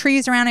bunch of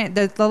trees around it.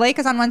 The lake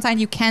is on one side.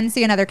 You can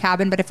see another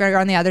cabin, but if you're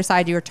on the other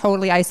side, you're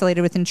totally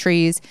isolated within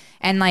trees.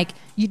 And like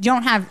you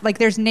don't have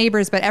there's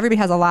neighbors, but everybody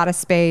has a lot of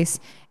space.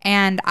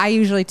 And I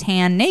usually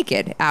tan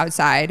naked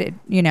outside,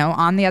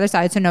 on the other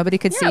side, so nobody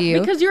could see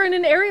you. Because you're in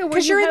an area where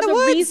you have a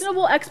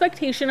reasonable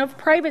expectation of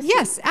privacy.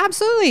 Yes,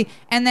 absolutely.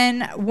 And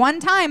then one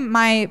time,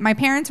 my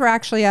parents were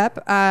actually up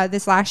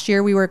this last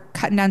year. We were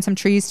cutting down some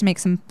trees to make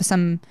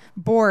some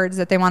boards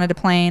that they wanted to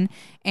plane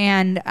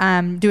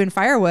and doing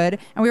firewood.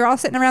 And we were all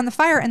sitting around the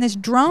fire, and this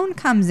drone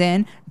comes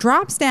in,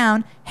 drops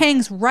down,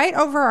 hangs right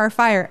over our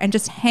fire, and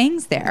just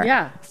hangs there.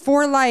 Yeah.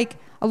 For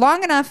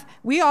long enough,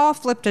 we all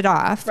flipped it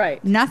off.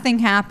 Right. Nothing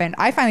happened.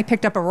 I finally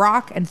picked up a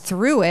rock and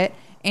threw it.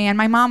 And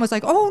my mom was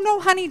like, oh, no,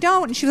 honey,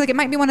 don't. And she was like, it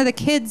might be one of the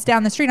kids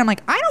down the street. I'm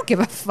like, I don't give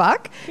a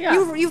fuck.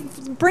 Yeah. You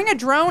bring a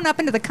drone up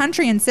into the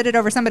country and sit it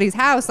over somebody's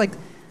house. Like,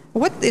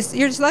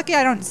 you're just lucky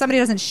somebody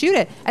doesn't shoot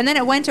it. And then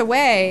it went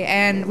away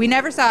and we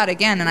never saw it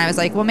again. And I was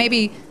like, well,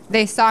 maybe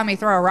they saw me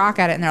throw a rock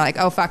at it and they're like,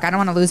 oh, fuck, I don't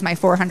want to lose my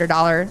 $400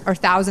 or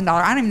 $1,000.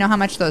 I don't even know how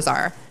much those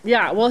are.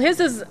 Yeah. Well, his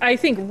is, I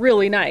think,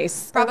 really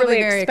nice. Probably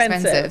really very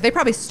expensive. They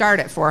probably start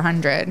at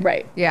 $400.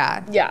 Right.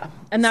 Yeah. Yeah.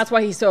 And that's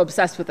why he's so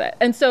obsessed with it.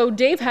 And so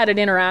Dave had an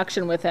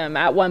interaction with him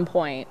at one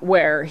point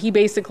where he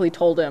basically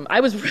told him, I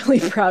was really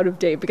proud of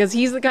Dave because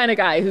he's the kind of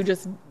guy who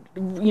just,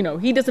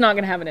 he does not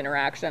going to have an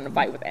interaction and a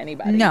fight with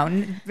anybody. No,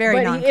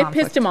 very non-conflict. It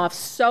pissed him off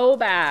so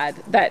bad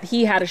that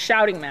he had a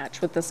shouting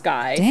match with this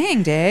guy.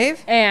 Dang,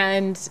 Dave.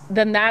 And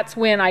then that's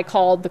when I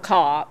called the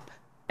cop,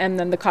 and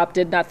then the cop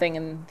did nothing,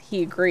 and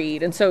he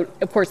agreed. And so,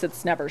 of course,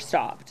 it's never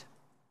stopped.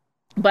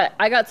 But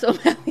I got so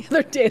mad the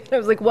other day that I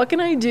was like, what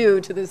can I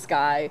do to this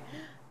guy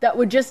that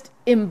would just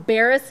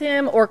embarrass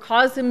him or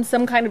cause him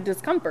some kind of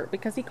discomfort,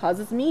 because he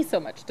causes me so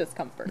much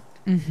discomfort.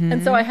 Mm-hmm.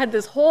 And so I had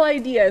this whole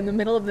idea in the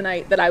middle of the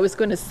night that I was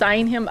going to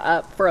sign him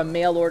up for a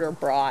mail order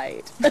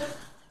bride.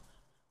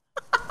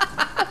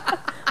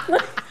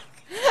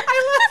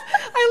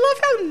 I love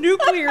how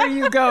nuclear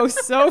you go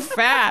so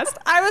fast.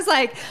 I was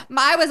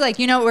like,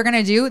 you know what we're going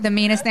to do? The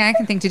meanest thing I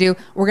can think to do,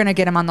 we're going to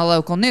get him on the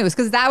local news,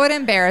 because that would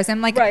embarrass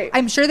him. Like, right.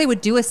 I'm sure they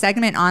would do a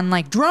segment on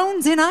like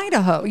drones in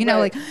Idaho. You know,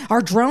 right. Like,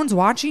 are drones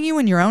watching you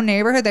in your own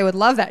neighborhood? They would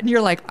love that. And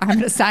you're like, I'm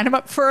going to sign him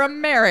up for a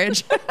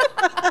marriage.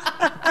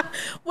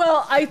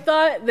 Well, I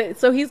thought that,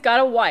 so he's got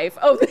a wife.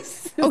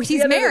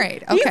 He's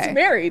married. Okay. He's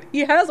married.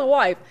 He has a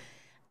wife.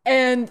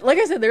 And like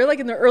I said, they're like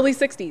in their early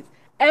 60s.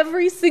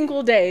 Every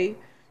single day,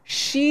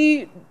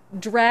 she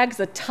drags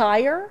a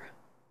tire.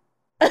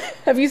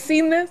 Have you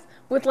seen this?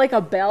 With like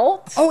a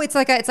belt. Oh, it's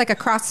like a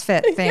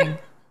CrossFit thing. Yeah.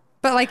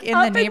 But like in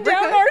the neighborhood.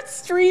 Up and down our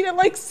street at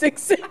like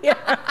 6 a.m.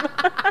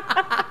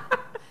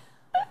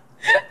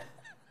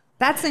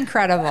 That's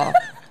incredible.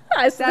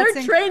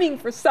 They're training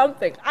for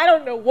something. I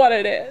don't know what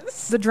it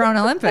is. The Drone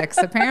Olympics,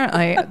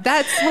 apparently.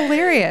 That's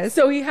hilarious.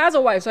 So he has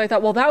a wife. So I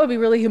thought, well, that would be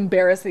really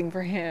embarrassing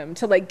for him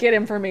to like get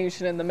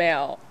information in the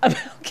mail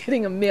about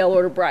getting a mail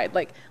order bride.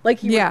 Like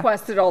he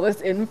requested all this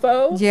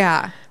info.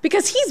 Yeah.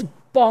 Because he's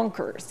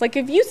bonkers. Like,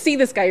 if you see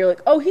this guy, you're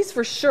like, oh, he's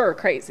for sure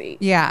crazy.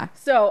 Yeah.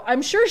 So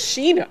I'm sure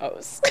she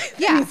knows that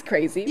he's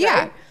crazy. Yeah.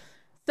 Right?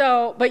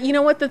 So, but you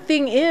know what the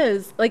thing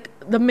is, like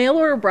the mail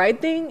order bride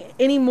thing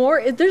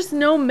anymore, there's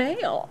no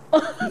mail.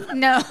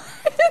 No.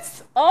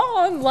 It's all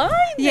online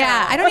now.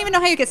 Yeah. I don't even know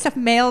how you get stuff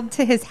mailed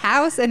to his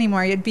house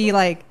anymore. You'd be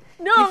like,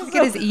 you just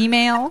get his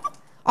email.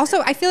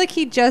 Also, I feel like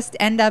he'd just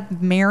end up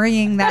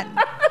marrying that.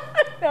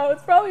 No,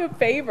 it's probably a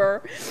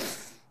favor.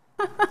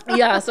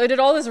 Yeah, so I did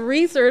all this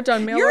research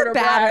on mail order brides.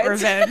 You're bad at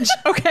revenge,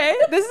 okay?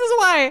 This is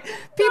why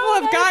people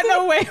have gotten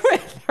away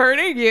with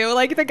hurting you.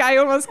 Like the guy who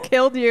almost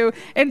killed you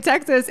in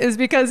Texas is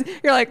because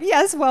you're like,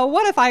 yes, well,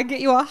 what if I get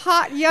you a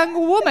hot young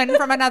woman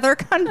from another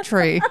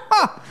country?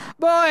 Oh,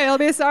 boy, I'll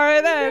be sorry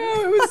then.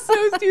 No, it was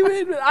so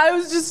stupid. I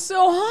was just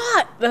so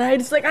hot that I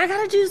just like, I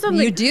gotta do something.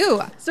 You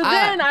do. So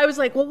then I was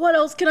like, well, what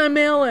else can I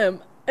mail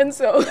him? And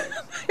so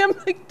I'm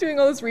like doing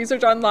all this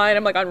research online.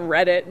 I'm like on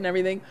Reddit and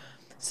everything.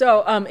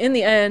 So in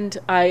the end,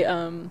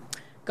 I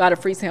got a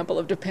free sample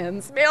of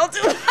Depends mailed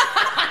to him.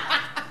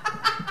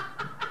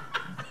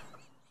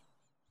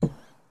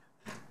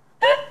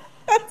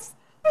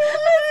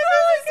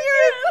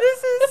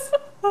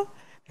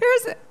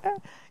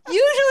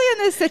 Usually in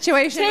this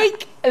situation,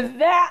 take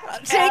that.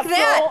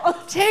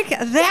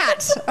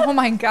 Oh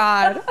my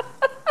God.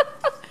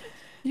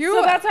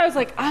 So that's how I was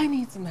like, I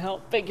need some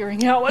help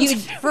figuring out what to do.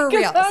 For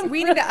real.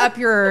 We need to up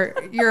your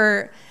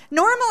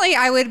normally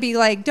I would be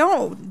like,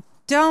 don't,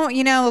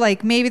 you know,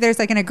 like maybe there's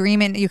like an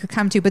agreement you could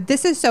come to, but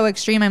this is so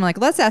extreme. I'm like,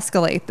 let's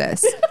escalate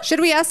this.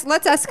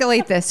 Let's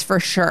escalate this for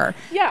sure.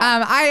 Yeah.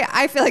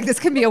 I feel like this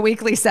can be a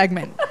weekly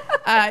segment.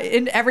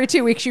 In every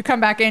 2 weeks you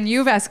come back in,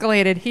 you've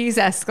escalated, he's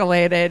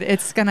escalated.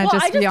 It's going to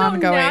just be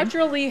ongoing. I just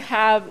don't naturally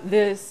have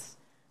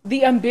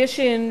the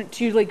ambition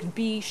to like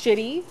be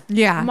shitty.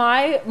 Yeah.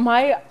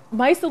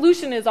 My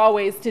solution is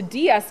always to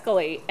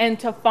de-escalate and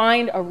to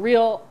find a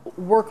real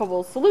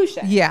workable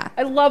solution. Yeah.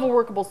 I love a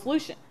workable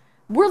solution.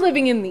 We're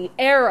living in the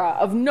era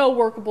of no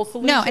workable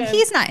solution. No, and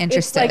he's not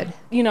interested. It's like,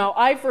 you know,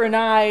 eye for an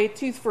eye,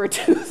 tooth for a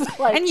tooth.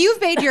 Like, and you've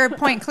made your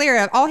point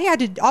clear. All he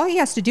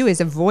has to do is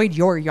avoid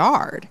your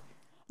yard.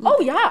 Oh,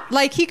 yeah.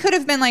 Like, he could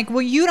have been like,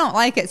 well, you don't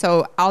like it,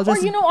 so I'll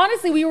just... Or, you know,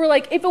 honestly, we were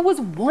like, if it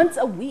was once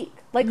a week,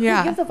 like, who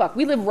gives a fuck?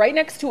 We live right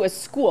next to a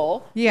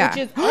school, which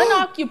is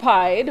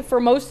unoccupied for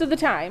most of the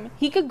time.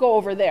 He could go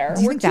over there.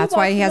 Do you think that's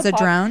why he has a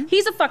drone?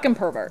 He's a fucking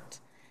pervert.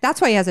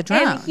 That's why he has a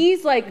drone. And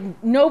he's like,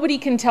 nobody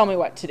can tell me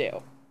what to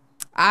do.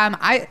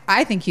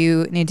 I think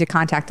you need to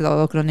contact the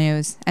local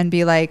news and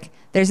be like,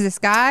 there's this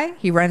guy,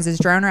 he runs his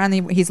drone around,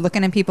 he's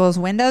looking in people's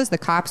windows, the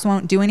cops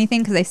won't do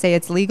anything because they say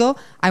it's legal.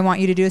 I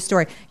want you to do a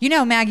story. You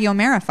know, Maggie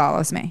O'Mara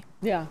follows me.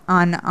 Yeah.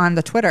 On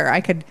the Twitter.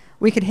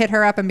 We could hit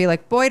her up and be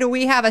like, boy, do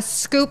we have a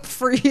scoop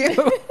for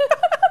you.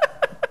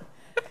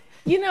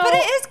 You know, but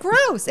it is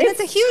gross, and it's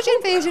a huge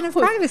invasion of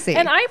privacy.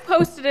 And I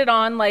posted it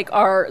on like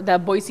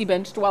the Boise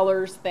Bench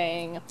Dwellers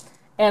thing,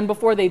 and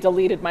before they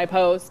deleted my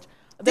post.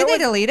 Did they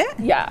delete it?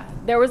 Yeah.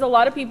 There was a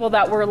lot of people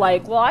that were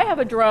like, well, I have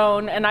a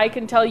drone and I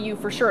can tell you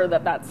for sure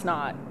that that's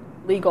not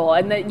legal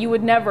and that you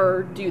would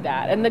never do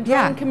that. And the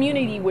drone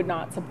community would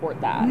not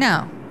support that.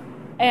 No.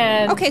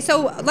 And okay,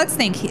 so let's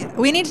think.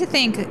 We need to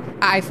think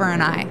eye for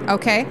an eye,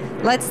 okay?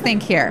 Let's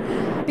think here.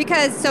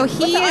 Because so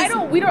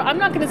I'm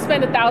not going to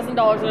spend $1,000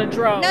 on a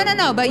drone.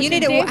 No, but you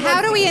need to, how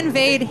do we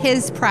invade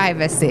his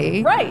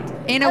privacy? Right.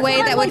 In a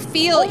way that would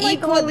feel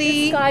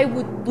equally... God, this guy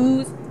would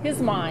lose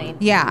his mind.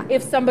 Yeah.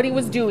 If somebody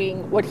was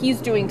doing what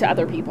he's doing to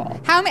other people.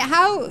 How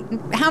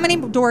many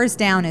doors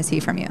down is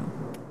he from you?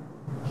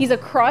 He's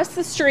across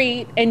the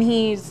street and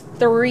he's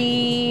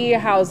 3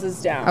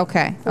 houses down.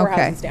 Okay. 4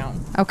 houses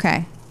down.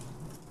 Okay.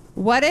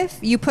 What if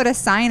you put a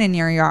sign in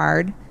your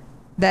yard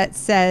that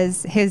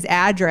says his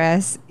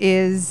address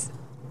is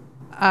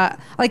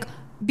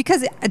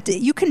because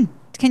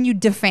can you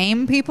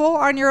defame people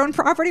on your own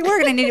property?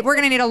 We're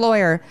gonna need a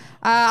lawyer.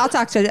 I'll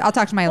talk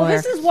to my lawyer.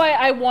 This is why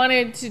I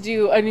wanted to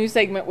do a new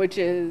segment, which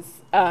is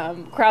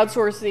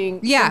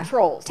crowdsourcing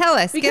controls. Tell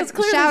us. Because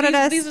shout at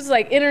us. These was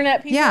like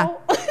internet people. Yeah.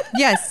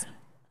 Yes.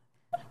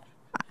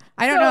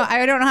 I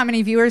don't know how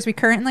many viewers we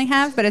currently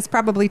have, but it's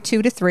probably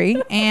 2 to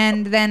 3.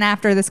 And then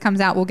after this comes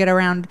out, we'll get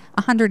around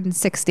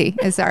 160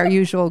 is our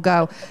usual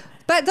go.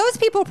 But those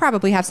people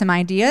probably have some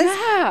ideas.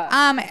 Yeah.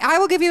 I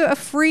will give you a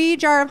free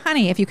jar of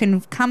honey if you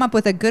can come up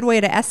with a good way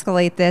to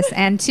escalate this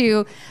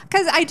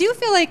because I do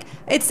feel like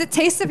it's a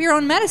taste of your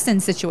own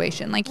medicine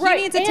situation. Like he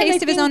needs a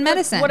taste of his own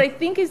medicine. What I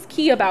think is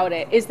key about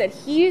it is that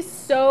he's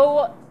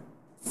so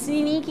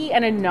sneaky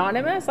and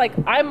anonymous. Like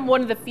I'm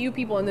one of the few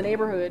people in the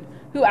neighborhood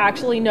who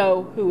actually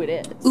know who it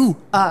is. Ooh,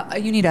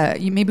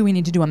 maybe we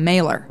need to do a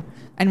mailer.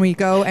 And we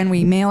go and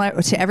we mail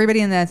it to everybody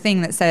in the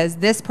thing that says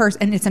this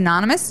person, and it's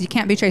anonymous. You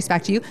can't be traced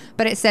back to you,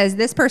 but it says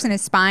this person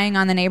is spying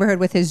on the neighborhood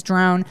with his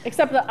drone.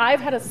 Except that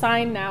I've had a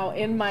sign now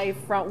in my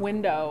front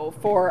window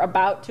for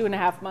about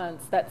 2.5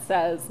 months that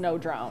says no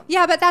drone.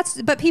 Yeah,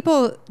 but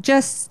people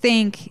just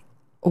think,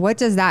 what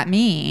does that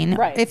mean?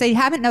 Right. If they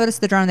haven't noticed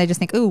the drone, they just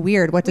think, ooh,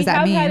 weird. What does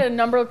that mean? We have had a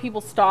number of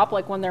people stop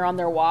like when they're on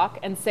their walk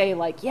and say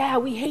like, yeah,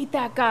 we hate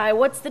that guy.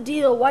 What's the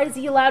deal? Why is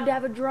he allowed to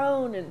have a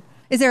drone? And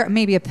is there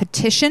maybe a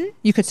petition?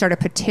 You could start a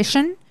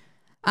petition.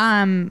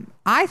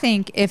 I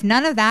think if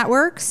none of that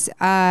works,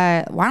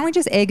 why don't we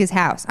just egg his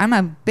house? I'm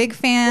a big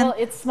fan. Well,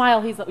 it's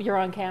Smile. You're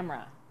on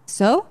camera.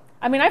 So?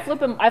 I mean, I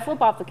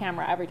flip off the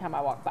camera every time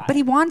I walk by. But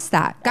he wants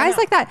that. Guys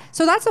like that.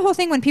 So that's the whole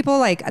thing when people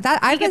like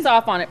that. He gets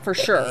off on it for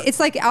sure. It's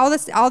like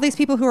all these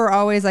people who are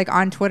always like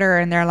on Twitter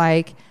and they're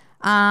like,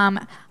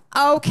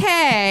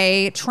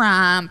 okay,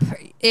 Trump.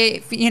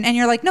 And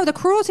you're like, no, the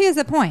cruelty is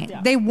the point.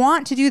 Yeah. They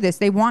want to do this.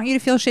 They want you to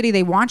feel shitty.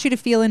 They want you to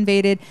feel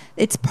invaded.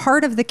 It's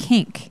part of the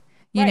kink.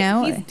 You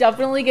know? He's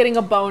definitely getting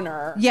a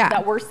boner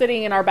that we're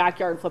sitting in our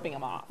backyard flipping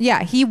him off.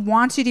 Yeah, he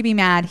wants you to be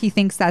mad. He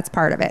thinks that's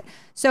part of it.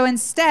 So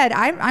instead,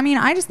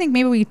 I just think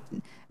maybe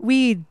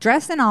we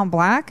dress in all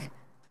black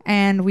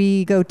and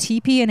we go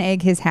TP and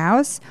egg his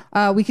house.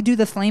 We could do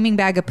the flaming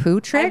bag of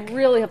poo trick. I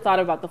really have thought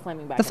about the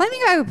flaming bag. The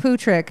flaming bag of poo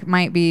trick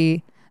might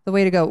be the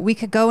way to go. We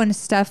could go and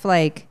stuff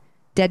like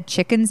dead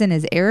chickens in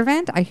his air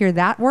vent. I hear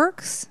that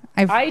works.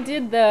 I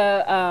did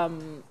the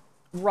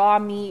raw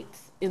meat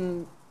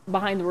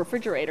behind the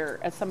refrigerator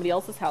at somebody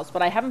else's house,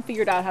 but I haven't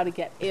figured out how to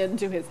get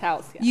into his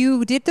house yet.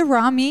 You did the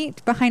raw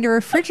meat behind a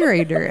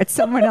refrigerator at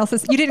someone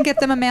else's. You didn't get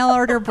them a mail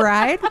order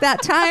bride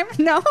that time?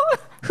 No?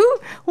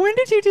 When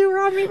did you do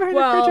raw meat behind a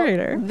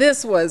refrigerator?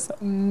 This was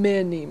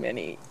many,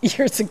 many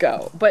years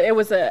ago, but it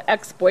was an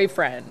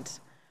ex-boyfriend.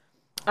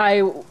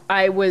 I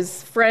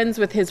was friends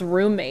with his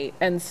roommate,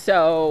 and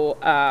so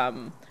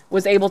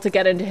was able to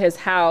get into his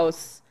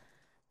house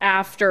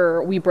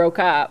after we broke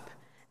up.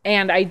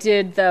 And I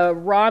did the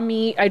raw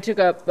meat. I took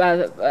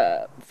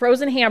a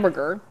frozen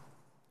hamburger,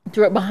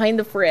 threw it behind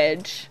the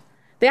fridge.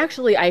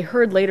 I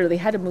heard later they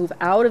had to move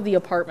out of the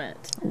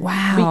apartment.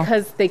 Wow.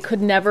 Because they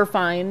could never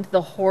find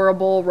the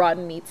horrible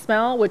rotten meat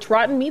smell, which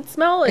rotten meat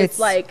smell is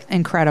like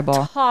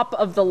incredible. Top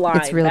of the line.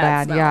 It's real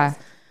bad, smells. Yeah.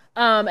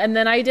 And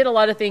then I did a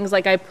lot of things,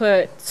 like I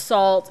put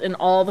salt in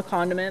all the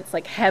condiments,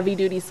 like heavy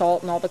duty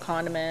salt in all the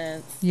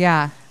condiments.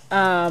 Yeah.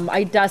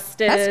 I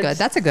dusted. That's good.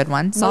 That's a good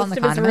one. Salt in the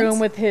condiments. Most of his room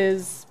with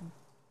his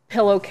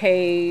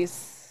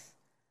pillowcase.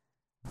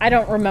 I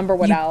don't remember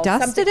what else. You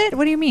dusted it?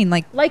 What do you mean?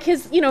 Like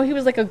his, he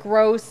was like a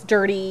gross,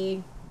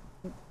 dirty.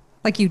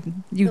 Like you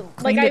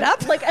cleaned it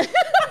up?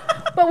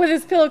 But with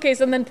his pillowcase,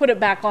 and then put it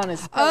back on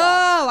his pillow.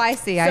 Oh, I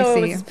see.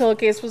 His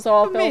pillowcase was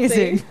all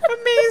amazing. Filthy.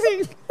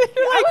 Amazing.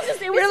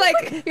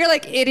 You're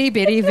like itty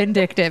bitty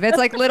vindictive. It's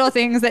like little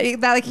things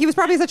that like he was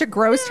probably such a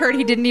gross turd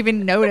he didn't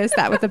even notice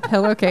that with the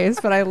pillowcase.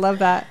 But I love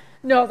that.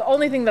 No, the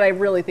only thing that I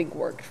really think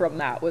worked from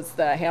that was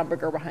the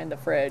hamburger behind the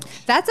fridge.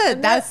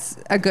 That's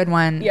a good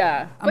one.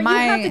 Yeah, but you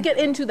have to get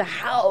into the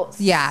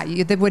house. Yeah,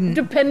 they wouldn't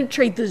to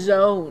penetrate the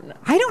zone.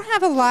 I don't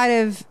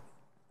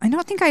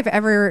think I've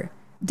ever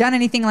done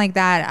anything like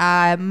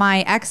that.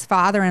 My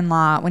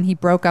ex-father-in-law, when he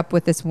broke up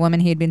with this woman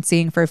he had been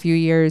seeing for a few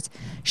years,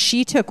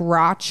 she took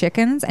raw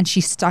chickens and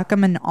she stuck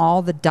them in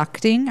all the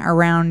ducting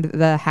around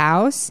the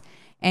house.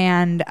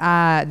 And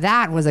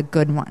that was a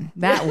good one.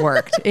 That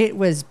worked. It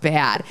was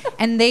bad.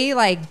 And they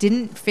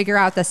didn't figure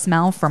out the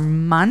smell for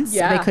months.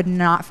 Yeah. They could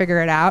not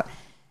figure it out.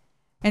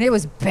 And it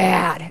was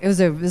bad. It was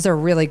a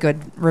really good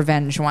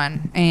revenge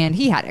one. And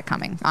he had it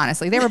coming,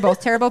 honestly. They were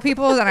both terrible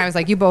people. And I was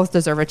like, you both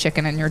deserve a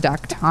chicken in your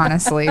duct,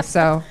 honestly.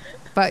 So,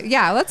 but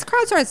yeah, let's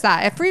crowdsource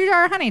that. A free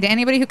jar of honey to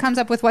anybody who comes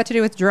up with what to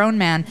do with Drone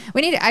Man.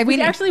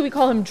 We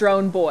call him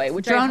Drone Boy,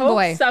 which I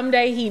hope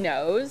someday he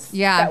knows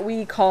that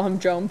we call him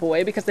Drone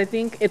Boy, because I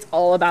think it's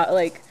all about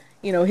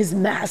his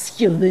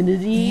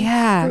masculinity,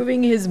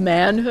 proving his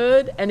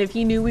manhood. And if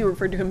he knew we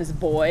referred to him as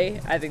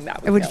boy, I think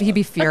that would he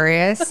be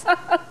furious?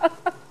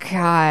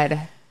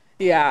 God.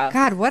 Yeah.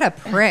 God, what a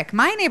prick.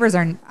 My neighbors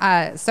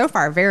are so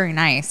far very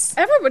nice.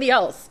 Everybody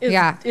else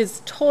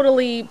is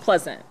totally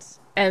pleasant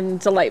and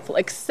delightful,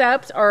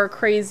 except our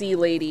crazy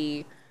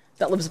lady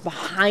that lives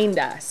behind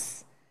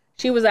us.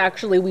 She was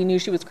actually, we knew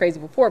she was crazy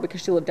before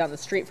because she lived down the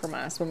street from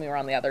us when we were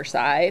on the other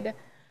side.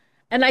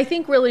 And I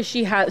think really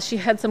she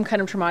had some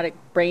kind of traumatic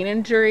brain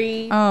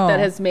injury that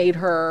has made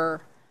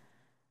her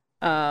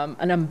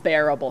an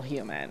unbearable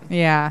human.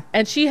 Yeah.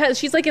 And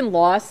she's like in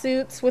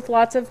lawsuits with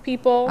lots of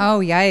people. Oh,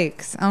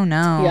 yikes. Oh,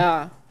 no.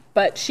 Yeah.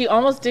 But she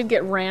almost did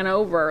get ran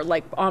over,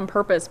 like on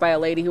purpose, by a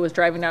lady who was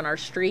driving down our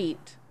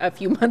street a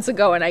few months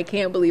ago. And I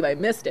can't believe I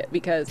missed it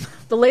because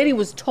the lady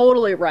was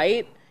totally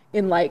right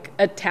in like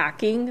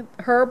attacking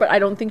her, but I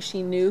don't think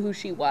she knew who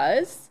she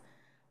was.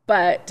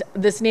 But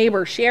this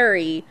neighbor,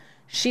 Sherry,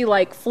 she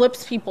like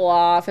flips people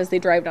off as they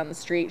drive down the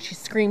street. She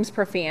screams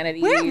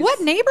profanities.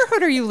 What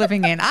neighborhood are you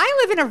living in?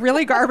 I live in a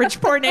really garbage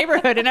poor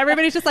neighborhood and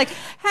everybody's just like,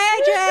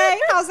 hey Jay,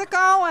 how's it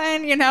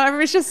going? You know,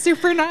 everybody's just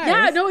super nice.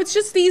 Yeah, no, it's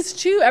just these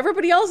two.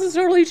 Everybody else is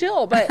totally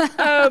chill. But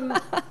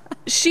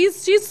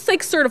she's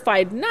like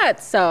certified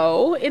nuts,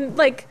 so in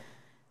like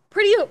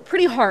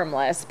pretty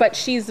harmless, but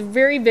she's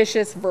very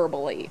vicious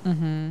verbally.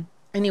 Mm-hmm.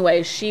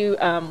 Anyway, she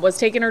was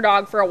taking her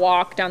dog for a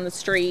walk down the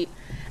street.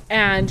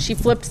 And she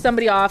flipped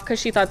somebody off because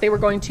she thought they were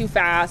going too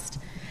fast.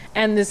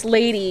 And this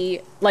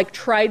lady, like,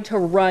 tried to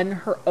run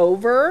her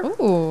over.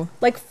 Ooh.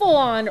 Like, full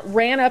on,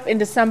 ran up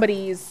into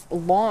somebody's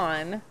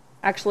lawn.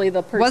 Actually,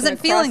 the person wasn't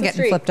feeling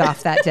getting flipped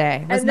off that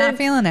day. Was not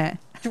feeling it.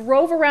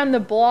 Drove around the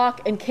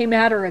block and came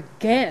at her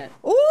again.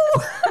 Ooh.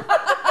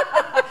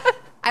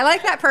 I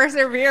like that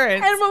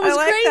perseverance. And what was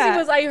crazy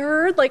was I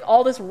heard, like,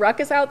 all this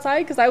ruckus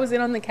outside because I was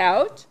in on the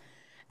couch.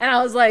 And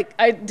I was like,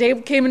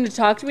 Dave came in to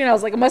talk to me, and I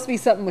was like, it must be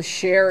something with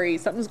Sherry.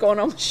 Something's going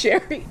on with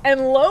Sherry.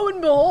 And lo and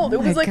behold, it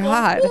was like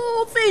a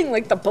whole thing.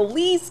 Like the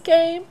police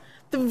came.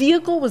 The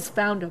vehicle was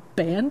found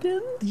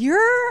abandoned. Your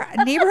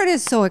neighborhood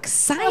is so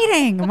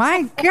exciting.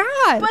 My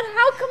God. But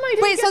how come I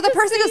didn't Wait, so the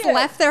person just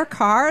left their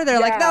car? They're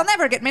like, they'll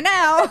never get me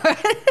now.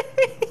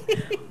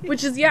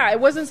 Which is, it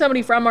wasn't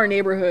somebody from our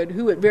neighborhood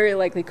who it very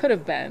likely could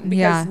have been.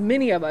 Because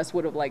many of us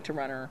would have liked to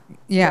run her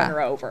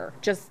over.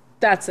 Just,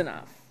 that's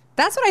enough.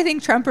 That's what I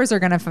think Trumpers are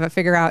going to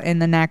figure out in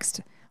the next,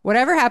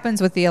 whatever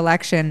happens with the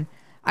election.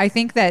 I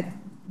think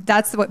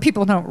that's what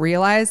people don't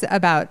realize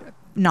about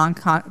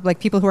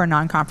people who are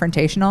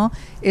non-confrontational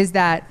is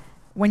that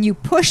when you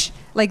push,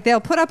 like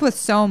they'll put up with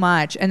so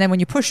much, and then when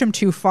you push them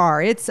too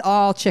far, it's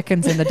all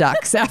chickens and the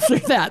ducks after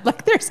that.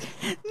 Like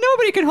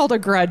nobody can hold a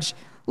grudge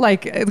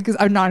like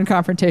a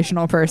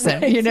non-confrontational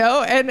person, right. You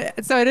know? And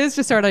so it is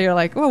just sort of, you're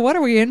like, well, what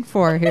are we in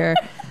for here?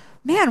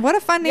 Man, what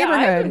a fun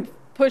neighborhood.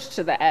 Pushed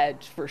to the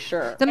edge for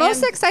sure. The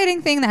most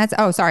exciting thing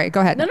sorry, go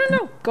ahead.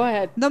 No, go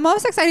ahead. The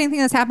most exciting thing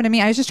that's happened to me,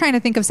 I was just trying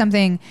to think of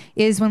something,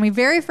 is when we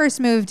very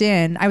first moved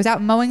in, I was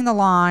out mowing the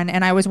lawn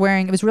and it was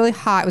really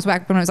hot. It was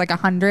back when it was like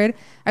 100.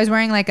 I was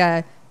wearing like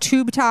a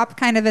tube top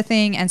kind of a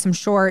thing and some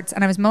shorts,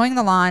 and I was mowing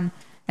the lawn,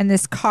 and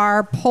this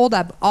car pulled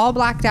up, all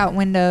blacked out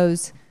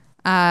windows,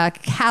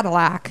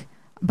 Cadillac,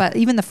 but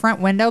even the front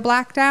window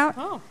blacked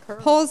out.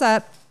 Pulls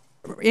up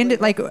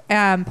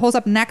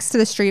next to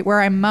the street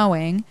where I'm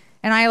mowing.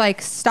 And I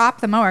like stop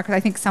the mower because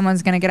I think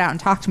someone's going to get out and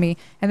talk to me.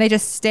 And they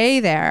just stay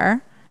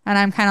there. And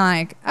I'm kind of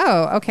like,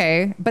 oh,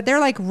 okay. But they're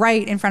like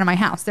right in front of my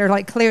house. They're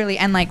like clearly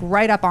and like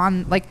right up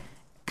on, like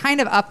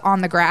kind of up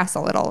on the grass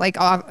a little, like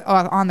off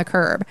on the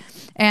curb.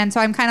 And so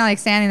I'm kind of like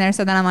standing there.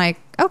 So then I'm like,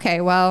 okay,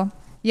 well,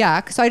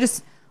 yuck. So I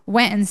just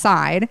went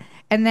inside.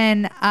 And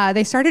then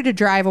they started to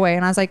drive away.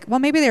 And I was like, well,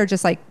 maybe they were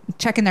just like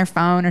checking their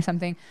phone or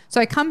something. So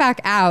I come back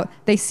out.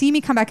 They see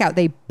me come back out.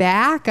 They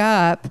back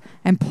up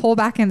and pull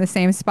back in the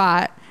same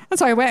spot. And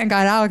so I went and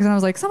got Alex, and I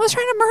was like, someone's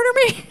trying to murder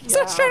me.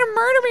 Someone's trying to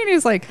murder me. And he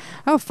was like,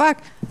 oh,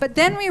 fuck. But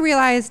then we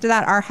realized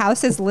that our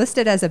house is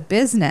listed as a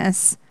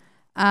business.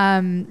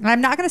 And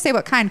I'm not going to say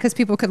what kind because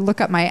people could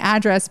look up my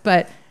address,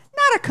 but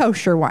not a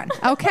kosher one,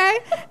 okay?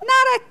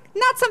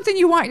 Not something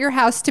you want your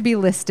house to be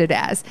listed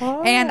as.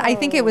 Oh. And I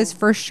think it was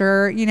for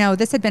sure,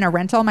 this had been a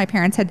rental.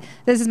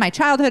 This is my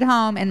childhood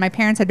home, and my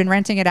parents had been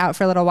renting it out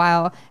for a little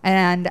while.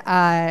 And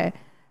I'm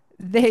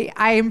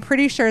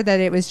pretty sure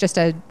that it was just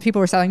people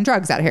were selling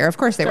drugs out here. Of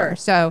course they were.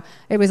 So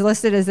it was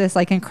listed as this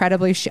like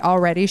incredibly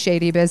already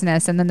shady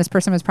business. And then this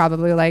person was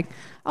probably like,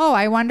 oh,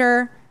 I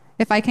wonder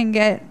if I can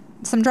get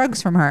some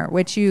drugs from her,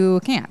 which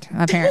you can't,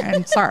 apparently.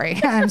 I'm sorry.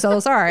 I'm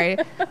so sorry.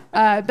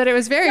 But it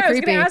was very creepy. I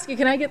was going to ask you,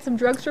 can I get some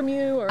drugs from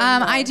you? Or no?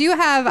 I do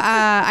have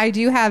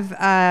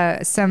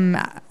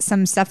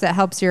some stuff that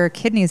helps your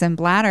kidneys and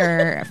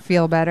bladder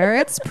feel better.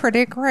 It's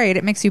pretty great.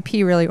 It makes you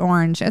pee really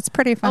orange. It's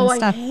pretty fun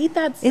stuff. I hate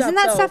that stuff. Isn't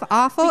that stuff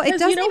awful? Because it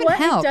doesn't even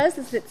help. What it does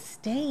is it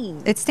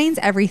stains. It stains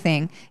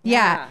everything.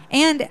 Yeah.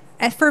 And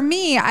for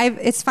me,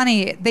 it's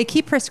funny. They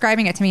keep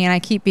prescribing it to me, and I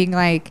keep being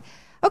like,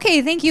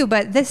 okay, thank you,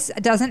 but this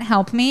doesn't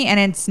help me, and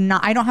it's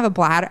not. I don't have a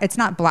bladder. It's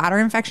not bladder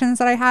infections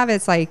that I have.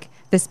 It's like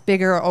this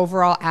bigger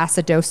overall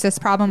acidosis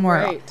problem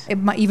where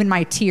even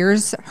my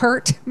tears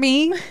hurt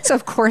me. So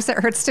of course it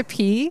hurts to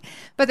pee.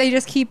 But they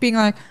just keep being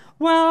like,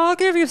 well, I'll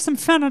give you some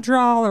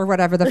Benadryl or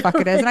whatever the fuck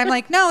it is, and I'm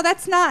like, no,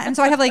 that's not. And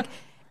so I have like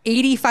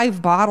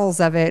 85 bottles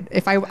of it.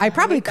 If I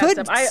probably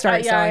could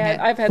start selling it.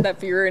 I've had that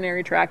for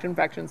urinary tract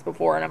infections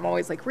before, and I'm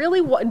always like,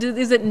 really? What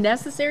is it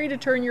necessary to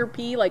turn your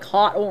pee like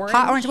hot orange?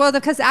 Hot orange. Well,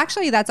 because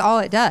actually that's all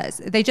it does.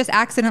 They just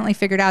accidentally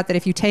figured out that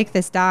if you take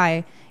this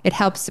dye, it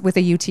helps with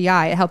a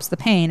UTI. It helps the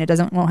pain. It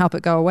won't help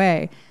it go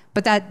away.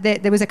 But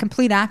there was a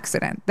complete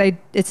accident.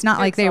 It's not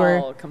like they were.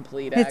 It's all a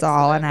complete accident. It's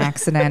all an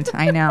accident.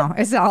 I know.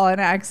 It's all an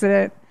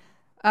accident.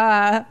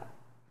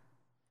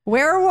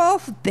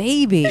 Werewolf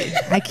Baby.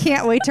 I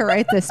can't wait to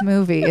write this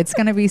movie. It's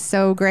going to be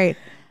so great.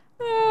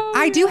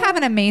 I do have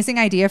an amazing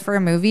idea for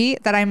a movie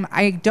that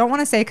I don't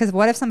want to say because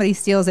what if somebody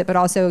steals it, but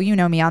also, you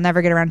know me, I'll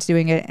never get around to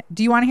doing it.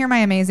 Do you want to hear my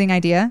amazing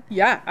idea?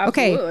 Yeah,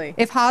 absolutely. Okay,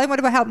 if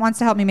Hollywood wants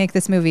to help me make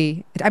this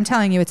movie, I'm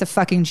telling you, it's a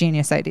fucking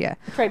genius idea.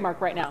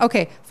 Trademark right now.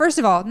 Okay, first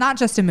of all, not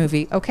just a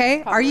movie,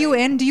 okay? Probably. Are you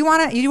in? Do you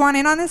want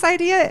in on this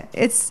idea?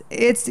 It's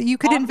you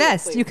could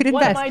invest. You could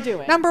invest. What am I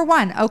doing? Number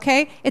one,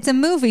 okay? It's a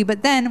movie,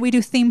 but then we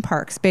do theme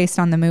parks based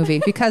on the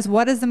movie because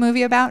what is the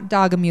movie about?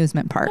 Dog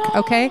amusement park,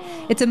 okay?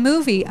 It's a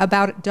movie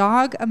about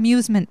dog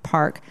amusement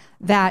park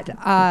that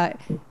I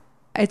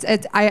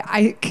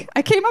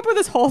came up with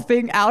this whole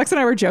thing. Alex and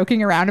I were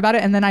joking around about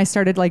it, and then I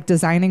started like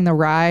designing the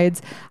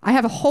rides. I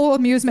have a whole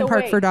amusement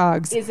park for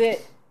dogs. Is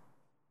it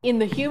in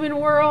the human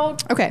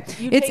world? Okay,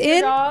 it's in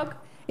the dog.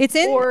 It's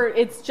in, or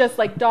it's just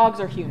like dogs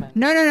are human.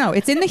 No.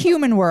 It's in the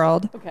human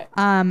world. Okay.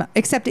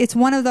 Except it's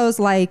one of those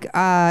like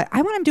I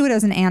want to do it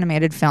as an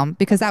animated film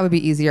because that would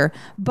be easier.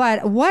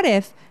 But what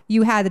if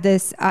you had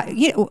this?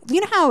 You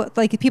know how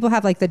like people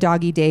have like the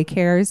doggy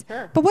daycares.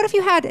 Sure. But what if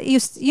you had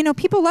you know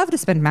people love to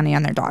spend money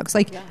on their dogs.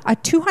 Like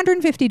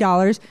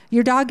 $250,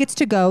 your dog gets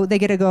to go. They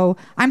get to go.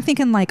 I'm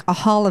thinking like a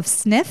hall of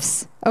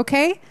sniffs.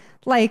 Okay.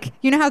 Like,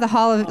 you know how the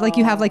hall of, like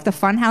you have like the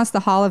fun house, the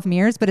hall of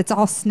mirrors, but it's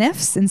all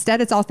sniffs. Instead,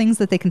 it's all things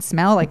that they can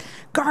smell, like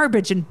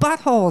garbage and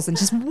buttholes and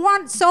just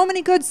want so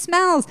many good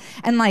smells.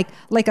 And like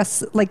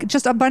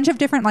just a bunch of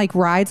different like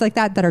rides like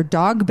that are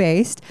dog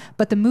based.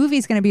 But the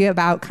movie's going to be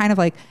about kind of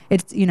like,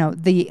 it's, you know,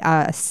 the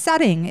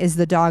setting is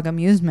the dog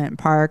amusement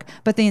park,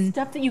 but then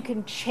stuff that you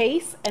can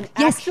chase and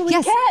actually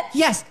catch.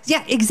 Yes.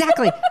 Yeah,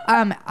 exactly.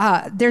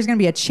 There's going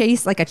to be a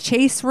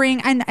chase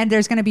ring and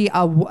there's going to be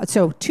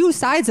so two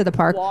sides of the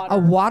park, a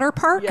water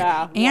park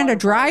and a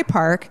dry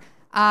park.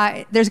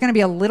 There's going to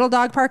be a little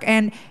dog park,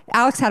 and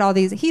Alex had all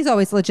these. He's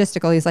always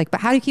logistical. He's like,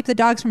 but how do you keep the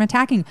dogs from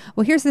attacking?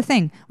 Well, here's the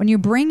thing. When you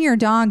bring your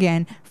dog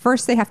in,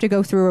 first they have to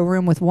go through a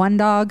room with one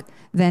dog,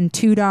 then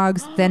 2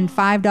 dogs, then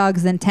 5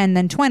 dogs, then 10,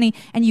 then 20.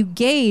 And you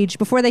gauge,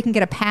 before they can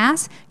get a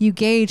pass, you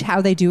gauge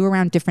how they do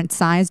around different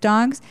size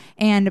dogs.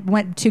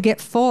 And to get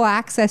full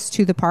access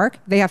to the park,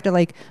 they have to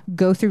like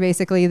go through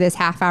basically this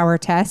half-hour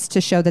test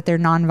to show that they're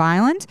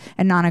non-violent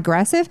and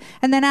non-aggressive.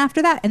 And then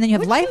after that, and then you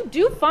have you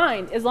do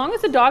find, as long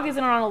as the dog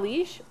isn't on a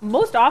leash,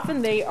 most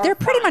often they're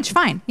pretty much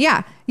fine.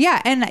 Yeah.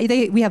 And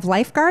we have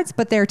lifeguards,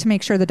 but they're to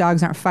make sure the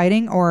dogs aren't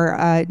fighting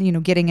or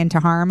getting into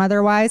harm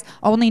otherwise.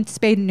 Only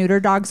spayed and neuter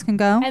dogs can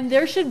go. And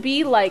there should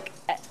be like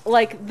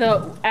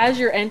as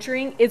you're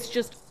entering, it's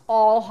just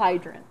all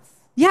hydrants.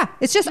 Yeah,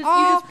 it's just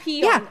all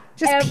you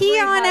just pee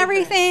on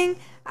everything.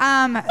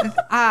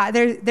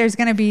 There's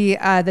going to be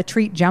the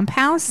treat jump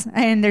house,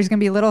 and there's going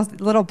to be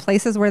little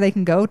places where they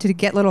can go to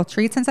get little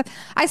treats and stuff.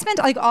 I spent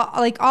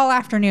all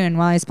afternoon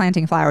while I was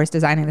planting flowers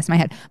designing this in my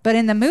head. But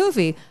in the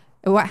movie,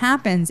 what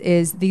happens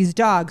is these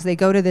dogs, they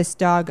go to this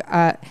dog.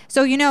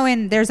 So,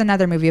 there's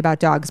another movie about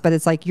dogs, but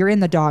it's like you're in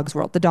the dog's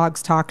world. The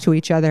dogs talk to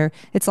each other.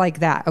 It's like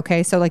that.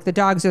 Okay. So like the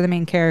dogs are the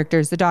main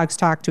characters. The dogs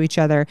talk to each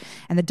other,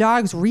 and the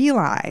dogs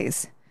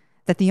realize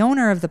that the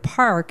owner of the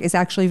park is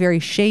actually very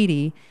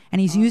shady, and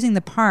he's using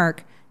the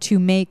park to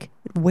make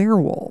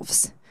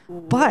werewolves.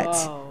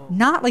 But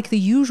not like the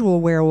usual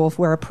werewolf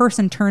where a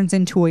person turns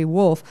into a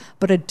wolf,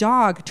 but a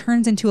dog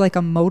turns into like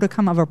a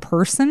modicum of a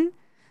person.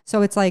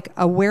 So it's like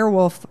a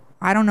werewolf.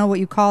 I don't know what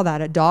you call that.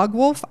 A dog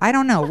wolf? I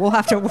don't know. We'll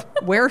have to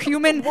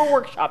werehuman.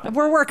 We're workshopping.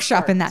 We're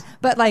workshopping that.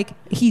 But like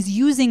he's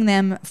using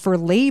them for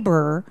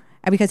labor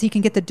because he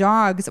can get the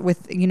dogs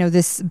with,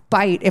 this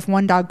bite. If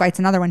one dog bites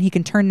another one, he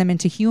can turn them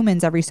into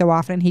humans every so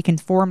often. He can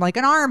form like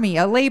an army,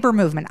 a labor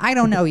movement. I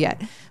don't know yet.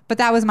 But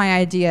that was my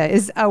idea,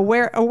 is a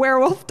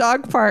werewolf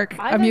dog park,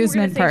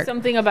 amusement park. Say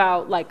something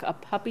about like a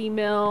puppy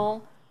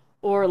mill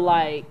or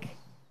like,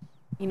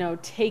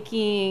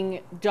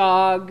 taking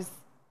dogs,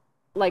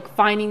 like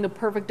finding the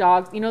perfect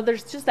dogs.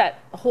 There's just that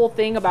whole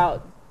thing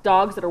about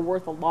dogs that are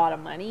worth a lot of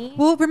money.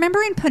 Well,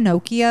 remember in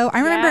Pinocchio, I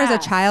remember as a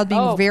child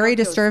being very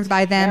disturbed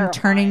by them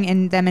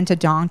turning them into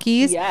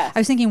donkeys. Yes. I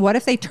was thinking, what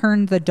if they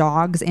turned the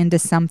dogs into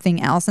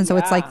something else? And so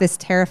it's like this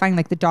terrifying,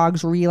 like the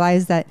dogs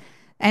realize that.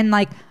 And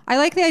like, I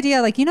like the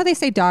idea, like, they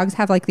say dogs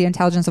have like the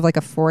intelligence of like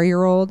a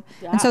 4-year-old.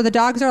 Yeah. And so the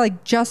dogs are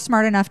like just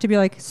smart enough to be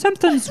like,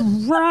 something's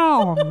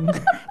wrong.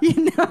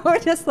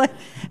 Just like,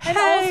 hey. And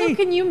also,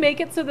 can you make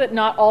it so that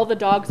not all the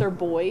dogs are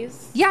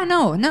boys? Yeah,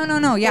 no.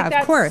 Yeah,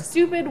 like of course.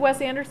 Stupid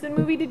Wes Anderson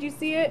movie. Did you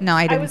see it? No,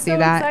 I didn't see that.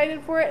 I was so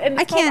excited for it.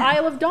 And it's called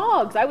Isle of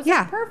Dogs. I was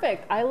like,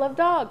 perfect. I love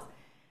dogs.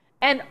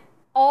 And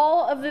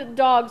all of the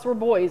dogs were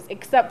boys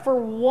except for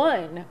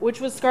one, which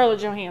was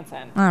Scarlett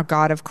Johansson. Oh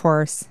God, of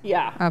course.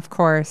 Yeah. Of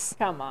course.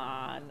 Come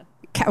on.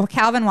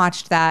 Calvin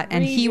watched that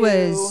and he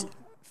was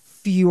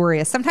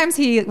furious. Sometimes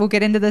he will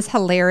get into this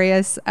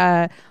hilarious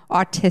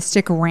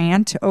autistic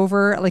rant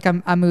over like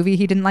a movie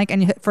he didn't like,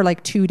 and for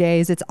like 2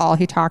 days it's all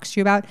he talks to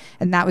you about,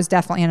 and that was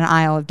definitely an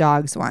Isle of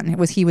Dogs one.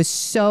 He was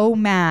so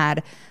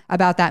mad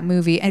about that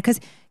movie, and because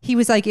he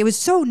was like, it was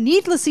so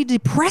needlessly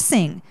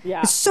depressing. Yeah.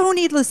 It was so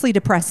needlessly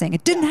depressing.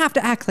 It didn't have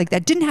to act like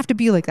that. Didn't have to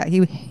be like that.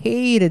 He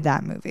hated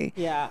that movie.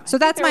 Yeah. So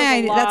that's my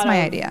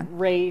idea.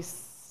 Race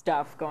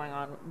stuff going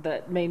on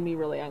that made me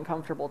really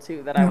uncomfortable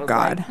too. That I was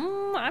like,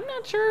 I'm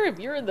not sure if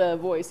you're the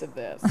voice of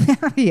this.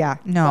 Yeah.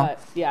 No. But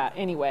yeah.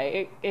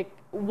 Anyway,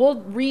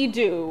 we'll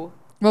redo.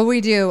 Well,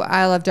 we do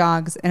Isle of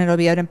Dogs, and it'll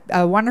be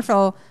a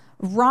wonderful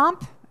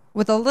romp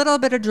with a little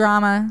bit of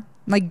drama,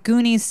 like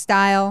Goonies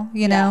style,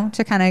 you know,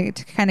 to kind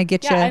of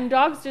get you. Yeah, and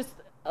dogs just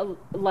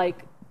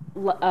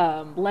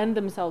lend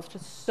themselves to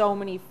so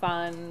many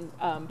fun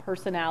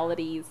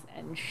personalities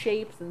and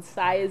shapes and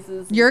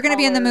sizes. You're going to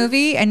be in the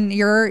movie, and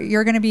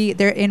you're going to be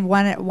there in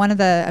one of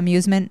the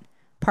amusement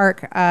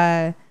park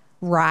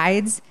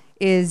rides.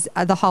 Is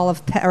the hall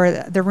of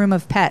or the room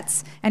of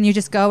pets, and you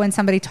just go and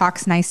somebody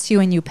talks nice to you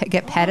and you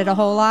get petted a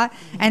whole lot,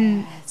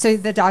 and so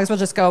the dogs will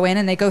just go in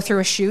and they go through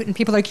a chute and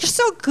people are like, you're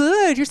so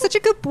good, you're such a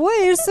good boy,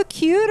 you're so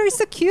cute, you're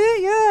so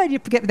cute, yeah. And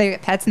they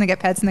get pets and they get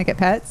pets and they get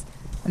pets,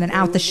 and then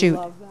out the chute.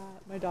 Love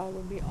that. My dog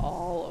would be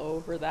all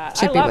over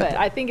that. I love it.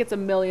 I think it's $1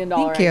 million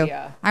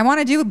idea. I want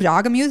to do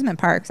dog amusement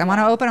parks. I want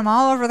to open them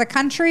all over the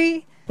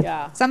country.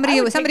 Yeah. Somebody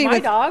with my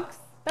dogs.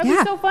 That'd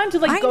be so fun to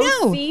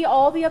go see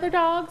all the other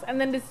dogs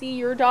and then to see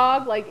your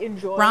dog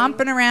enjoy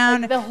romping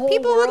around. The whole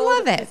people would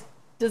love it.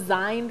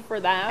 Designed for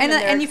them.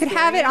 And you could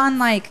have it on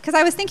because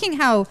I was thinking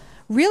how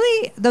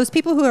really those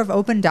people who have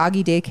opened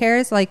doggy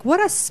daycares, what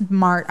a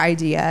smart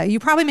idea. You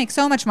probably make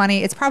so much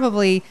money. It's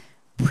probably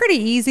pretty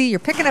easy. You're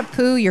picking up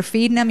poo, you're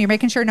feeding them, you're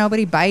making sure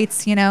nobody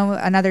bites,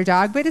 another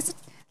dog, but it's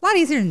a lot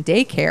easier than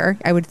daycare,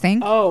 I would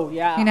think. Oh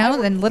yeah.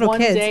 Than little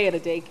kids. One day at a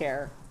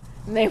daycare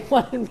and they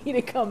wanted me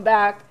to come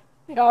back.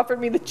 They offered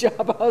me the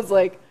job. I was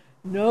like,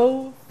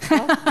 no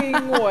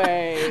fucking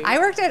way. I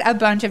worked at a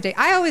bunch of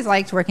I always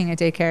liked working at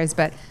daycares,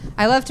 but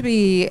I love to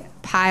be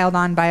piled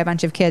on by a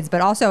bunch of kids.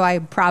 But also, I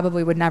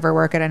probably would never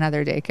work at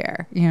another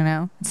daycare.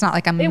 It's not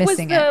like I'm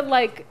missing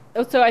it.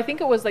 So I think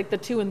it was the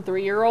 2 and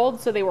 3 year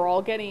olds. So they were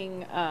all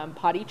getting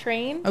potty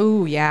trained.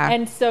 Oh yeah.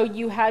 And so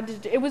you had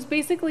to. It was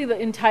basically the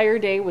entire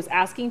day was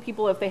asking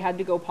people if they had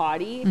to go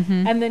potty,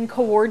 and then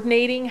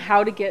coordinating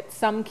how to get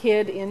some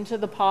kid into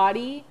the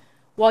potty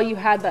while you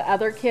had the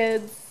other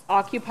kids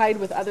occupied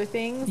with other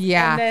things.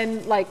 Yeah.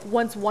 And then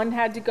once one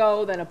had to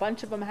go, then a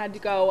bunch of them had to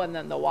go, and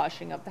then the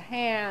washing of the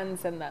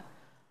hands and the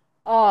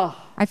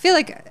I feel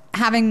like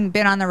having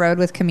been on the road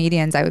with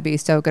comedians, I would be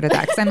so good at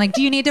that. Because I'm like,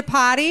 do you need to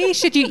potty?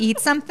 Should you eat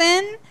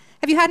something?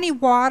 Have you had any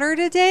water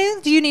today?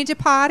 Do you need to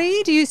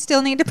potty? Do you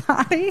still need to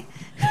potty?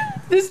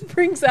 This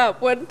brings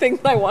up one thing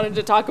that I wanted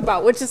to talk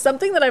about, which is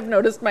something that I've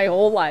noticed my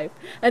whole life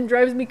and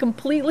drives me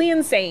completely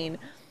insane.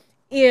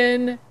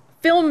 In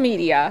film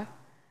media,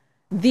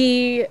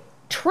 the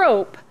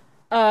trope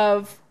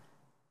of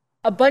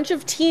a bunch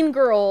of teen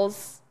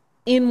girls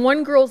in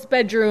one girl's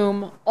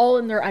bedroom all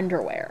in their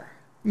underwear.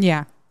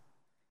 Yeah.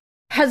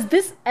 Has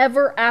this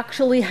ever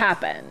actually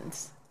happened?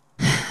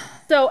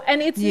 So,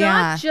 and it's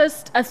not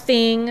just a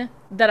thing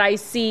that I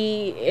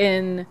see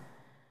in,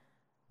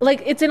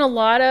 it's in a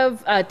lot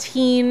of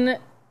teen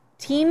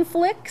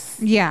flicks.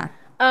 Yeah.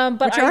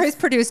 Which are always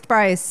produced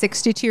by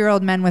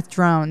 62-year-old men with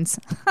drones.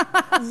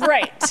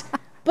 Right.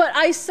 But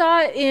I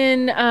saw it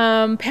in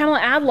Pamela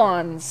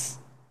Adlon's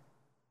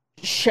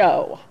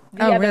show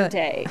the other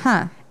day.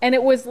 Huh. And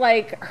it was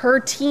her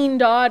teen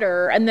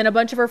daughter and then a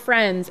bunch of her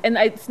friends. And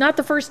it's not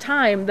the first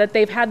time that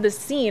they've had this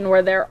scene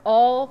where they're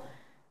all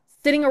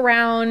sitting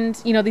around,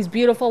 these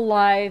beautiful,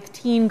 lithe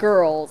teen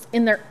girls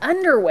in their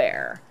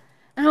underwear.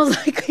 And I was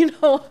like,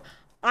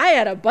 I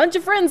had a bunch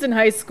of friends in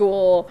high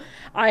school.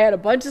 I had a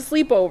bunch of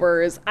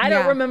sleepovers. I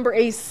don't remember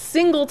a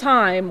single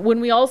time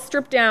when we all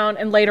stripped down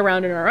and laid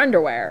around in our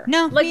underwear.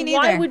 No, me neither.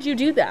 Why would you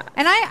do that?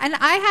 And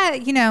I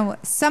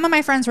had, some of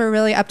my friends were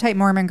really uptight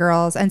Mormon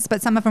girls,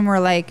 but some of them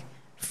were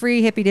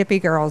free hippy dippy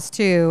girls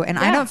too. And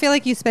I don't feel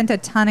like you spent a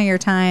ton of your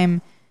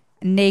time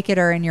naked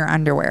or in your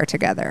underwear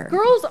together.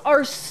 Girls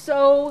are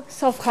so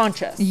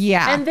self-conscious.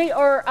 Yeah. And they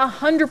are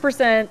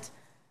 100%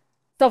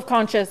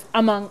 self-conscious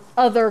among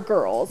other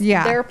girls,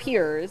 their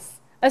peers,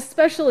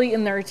 especially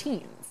in their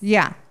teens.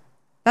 Yeah,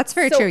 that's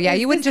very true. Yeah,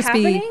 you wouldn't just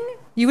be.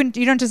 You're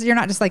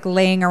not just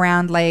laying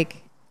around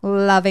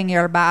loving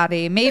your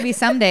body. Maybe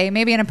someday,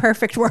 maybe in a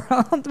perfect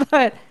world,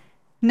 but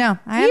no.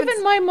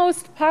 Even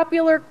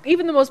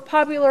the most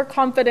popular,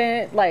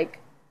 confident,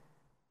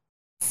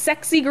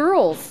 sexy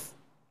girls,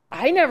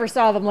 I never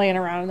saw them laying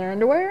around in their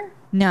underwear.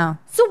 No.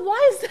 So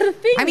why is that a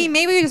thing? I mean,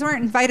 maybe we just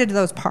weren't invited to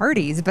those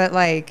parties, but no.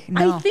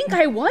 I think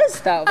I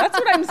was, though. That's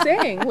what I'm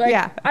saying.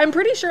 I'm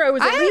pretty sure I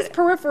was at least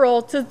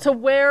peripheral to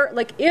where,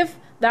 if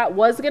that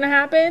was going to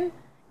happen,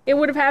 it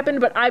would have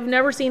happened, but I've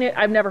never seen it.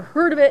 I've never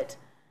heard of it.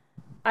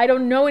 I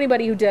don't know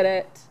anybody who did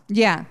it.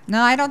 Yeah.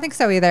 No, I don't think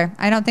so either.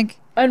 I don't think.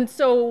 And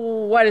so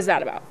what is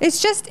that about?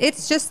 It's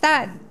just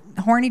that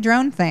horny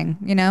drone thing,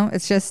 you know?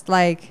 It's just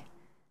like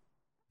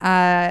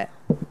that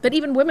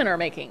even women are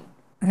making.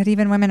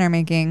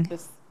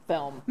 This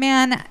film.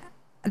 Man,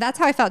 that's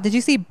how I felt. Did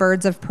you see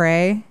Birds of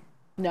Prey?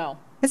 No.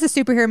 It's a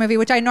superhero movie,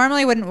 which I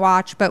normally wouldn't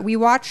watch, but we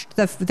watched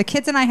the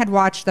kids and I had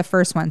watched the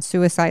first one,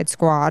 Suicide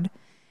Squad,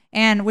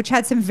 and which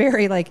had some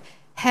very like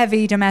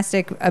heavy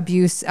domestic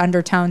abuse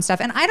undertone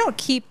stuff. And I don't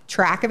keep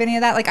track of any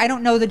of that. Like, I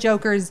don't know the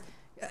Joker's,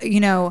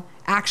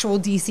 actual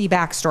DC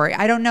backstory.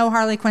 I don't know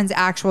Harley Quinn's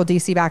actual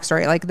DC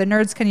backstory. Like, the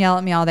nerds can yell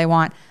at me all they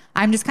want.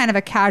 I'm just kind of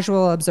a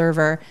casual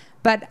observer.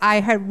 But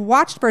I had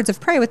watched Birds of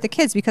Prey with the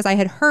kids because I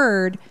had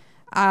heard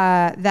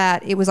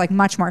that it was like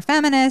much more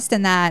feminist,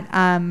 and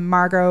that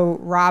Margot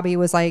Robbie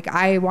was like,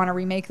 I want to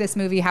remake this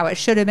movie how it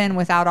should have been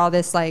without all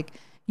this like,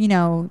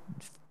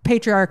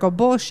 patriarchal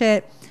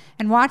bullshit.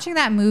 And watching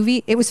that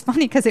movie, it was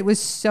funny because it was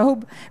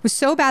so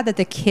bad that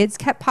the kids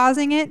kept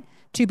pausing it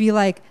to be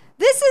like,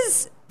 this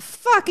is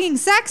fucking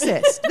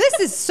sexist. This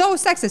is so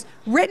sexist.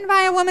 Written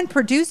by a woman,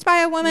 produced by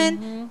a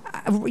woman,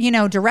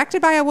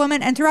 directed by a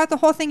woman. And throughout the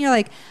whole thing, you're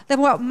like,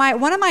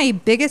 one of my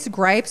biggest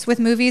gripes with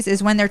movies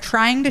is when they're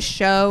trying to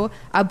show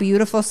a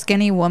beautiful,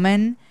 skinny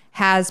woman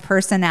has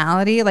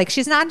personality. Like,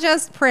 she's not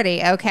just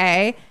pretty,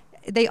 okay?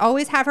 They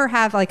always have her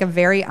have like a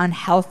very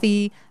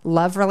unhealthy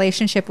love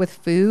relationship with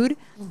food.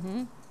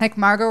 Mm-hmm. Like,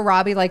 Margot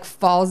Robbie like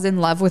falls in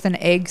love with an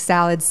egg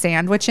salad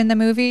sandwich in the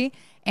movie.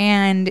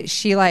 And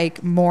she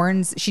like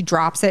mourns, she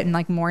drops it and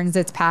like mourns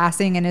its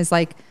passing and is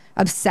like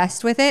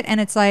obsessed with it. And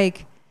it's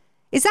like,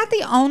 is that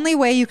the only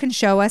way you can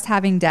show us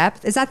having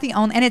depth? Is that the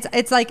only, and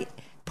it's like,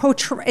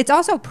 it's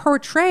also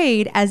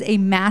portrayed as a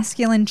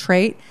masculine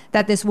trait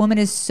that this woman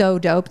is so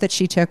dope that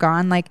she took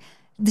on. Like,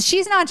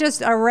 she's not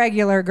just a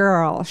regular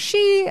girl.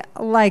 She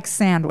likes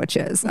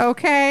sandwiches,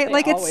 okay?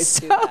 Like, it's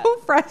so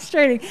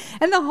frustrating.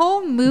 And the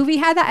whole movie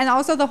had that. And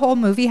also the whole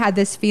movie had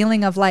this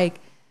feeling of like,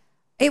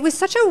 it was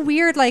such a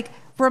weird like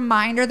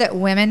reminder that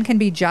women can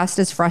be just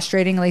as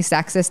frustratingly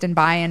sexist and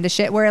buy into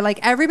shit, where like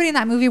everybody in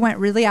that movie went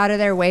really out of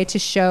their way to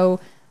show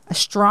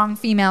strong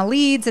female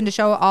leads and to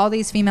show all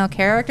these female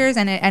characters,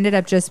 and it ended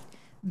up just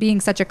being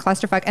such a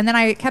clusterfuck. And then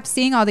I kept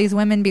seeing all these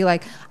women be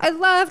like, I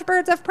loved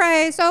Birds of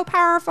Prey, so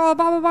powerful,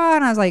 blah, blah, blah.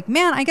 And I was like,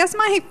 man, I guess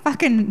my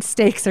fucking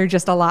stakes are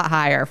just a lot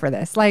higher for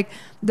this. Like,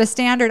 the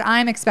standard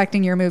I'm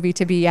expecting your movie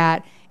to be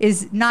at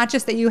is not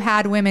just that you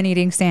had women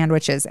eating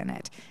sandwiches in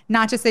it.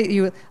 Not just that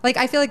you, like,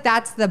 I feel like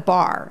that's the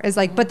bar, is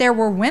like, but there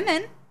were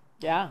women.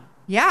 Yeah.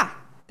 Yeah.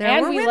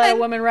 And we let a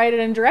woman write it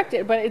and direct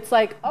it. But it's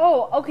like,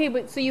 oh, okay,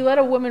 but so you let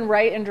a woman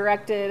write and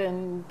direct it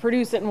and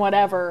produce it and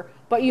whatever,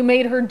 but you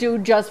made her do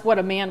just what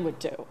a man would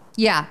do.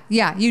 Yeah,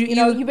 yeah.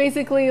 You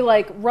basically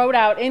like wrote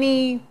out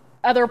any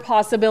other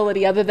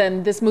possibility other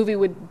than this movie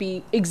would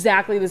be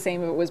exactly the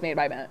same if it was made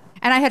by men.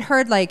 And I had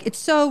heard like, it's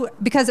so,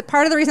 because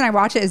part of the reason I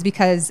watch it is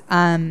because,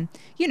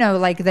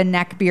 like the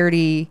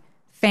neckbeardy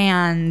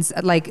fans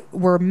like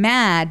were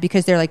mad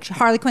because they're like,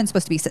 Harley Quinn's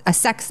supposed to be a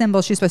sex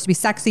symbol. She's supposed to be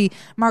sexy.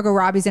 Margot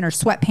Robbie's in her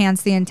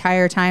sweatpants the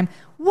entire time.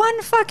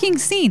 One fucking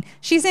scene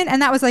she's in, and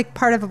that was like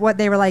part of what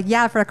they were like,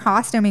 yeah, for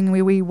costuming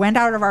we went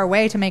out of our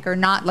way to make her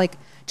not like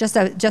just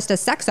a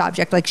sex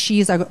object. Like,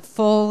 she's a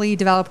fully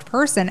developed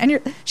person, and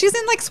she's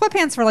in like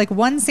sweatpants for like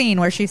one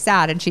scene where she's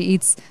sad and she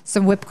eats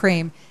some whipped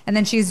cream, and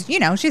then she's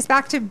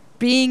back to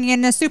being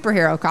in a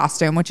superhero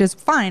costume, which is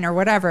fine or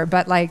whatever.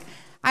 But like,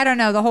 I don't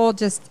know,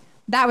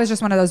 that was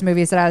just one of those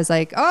movies that I was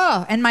like,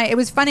 oh. And it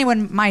was funny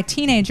when my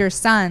teenager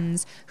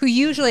sons, who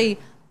usually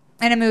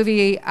in a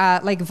movie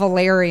like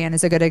Valerian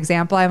is a good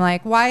example, I'm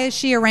like, why is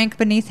she a rank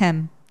beneath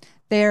him?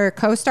 They're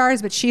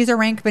co-stars, but she's a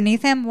rank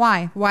beneath him.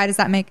 Why does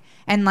that make?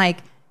 And like,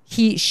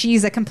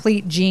 she's a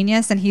complete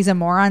genius and he's a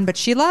moron, but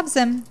she loves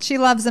him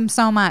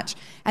so much.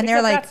 And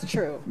they're like, that's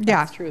true.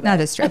 Yeah, that's true,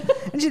 that is true.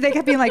 And they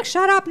kept being like,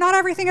 shut up, not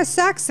everything is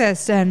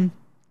sexist. And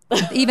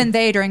even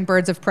they during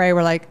Birds of Prey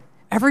were like,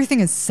 everything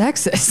is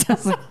sexist. I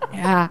was like,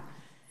 yeah.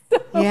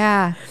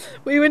 Yeah.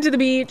 We went to the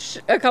beach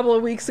a couple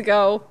of weeks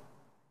ago,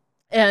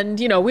 and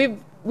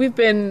we've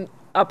been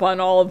up on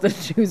all of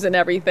the news and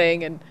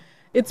everything, and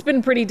it's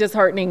been pretty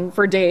disheartening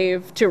for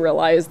Dave to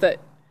realize that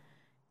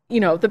the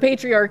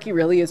patriarchy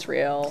really is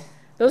real.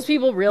 Those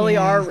people really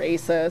are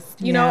racist.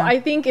 You know,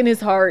 I think in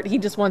his heart he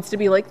just wants to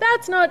be like,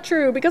 that's not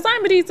true because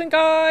I'm a decent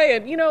guy,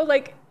 and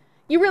like,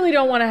 you really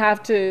don't want to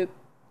have to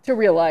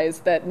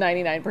realize that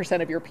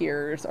 99% of your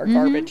peers are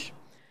garbage.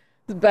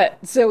 But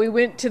so we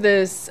went to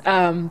this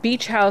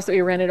beach house that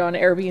we rented on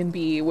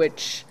Airbnb,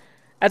 which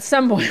at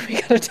some point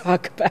we got to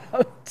talk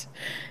about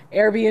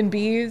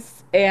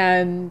Airbnbs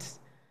and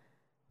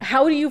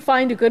how do you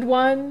find a good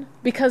one?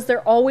 Because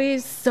they're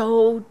always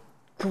so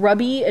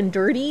grubby and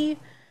dirty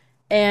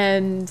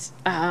and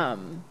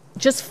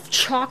just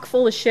chock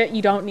full of shit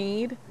you don't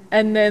need.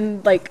 And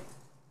then like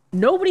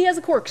nobody has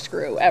a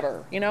corkscrew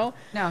ever, No.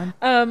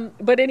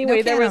 But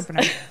anyway, there was,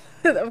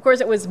 of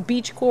course, it was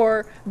beach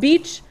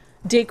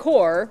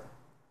decor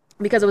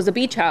because it was a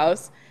beach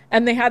house,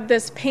 And they had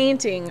this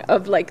painting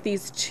of like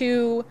these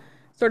two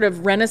sort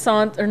of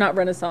Renaissance, or not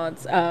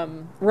Renaissance,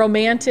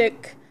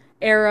 romantic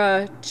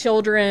era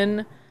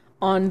children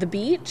on the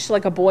beach,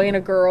 like a boy and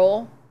a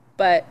girl,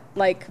 but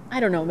like, I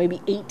don't know, maybe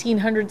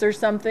 1800s or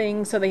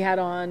something. So they had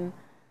on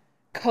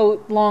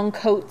long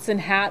coats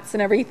and hats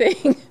and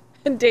everything.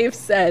 And Dave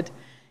said,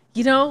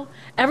 you know,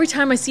 every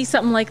time I see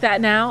something like that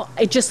now,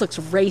 it just looks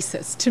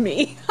racist to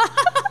me.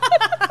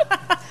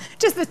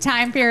 Just the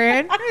time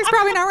period. He's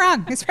probably not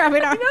wrong. He's probably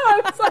not wrong.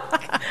 I was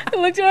like,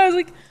 I looked at it, I was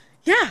like,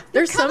 yeah,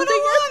 there's something.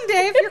 Along,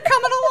 Dave. You're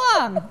coming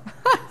along.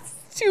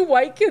 Two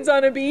white kids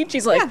on a beach.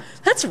 He's like,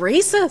 that's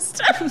racist.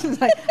 Like, I'm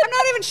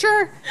not even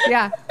sure.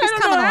 Yeah, he's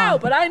coming along. How,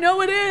 but I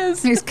know it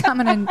is. He's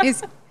coming in.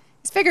 He's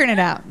figuring it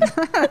out.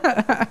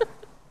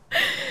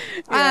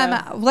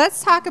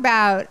 Let's talk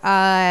about.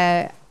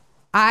 I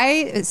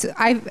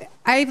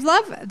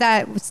love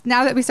that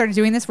now that we started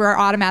doing this, we're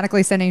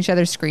automatically sending each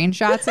other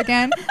screenshots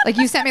again. Like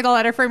you sent me the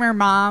letter from your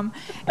mom,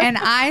 and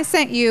I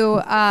sent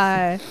you.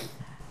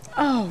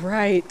 Oh,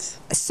 right.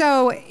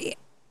 So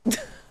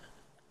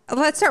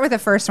let's start with the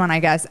first one, I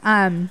guess.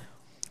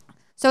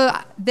 So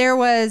there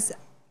was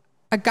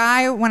a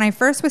guy when I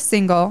first was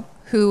single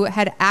who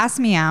had asked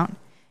me out.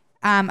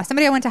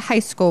 Somebody I went to high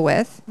school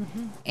with,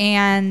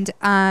 and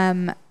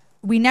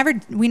we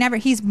never.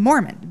 He's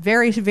Mormon,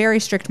 very very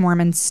strict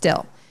Mormon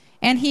still.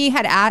 And he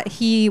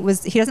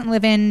doesn't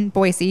live in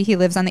Boise. He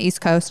lives on the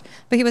East Coast.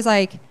 But he was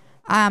like,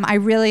 I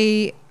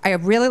really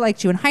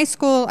liked you in high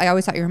school. I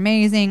always thought you were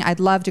amazing. I'd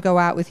love to go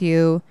out with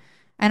you.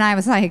 And I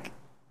was like,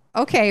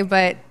 okay,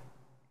 but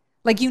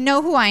like, you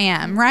know who I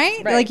am,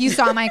 right? Like you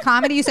saw my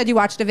comedy. You said you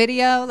watched a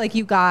video. Like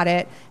you got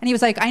it. And he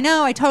was like, I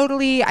know,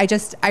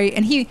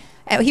 and he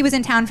was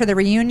in town for the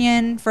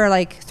reunion for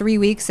like 3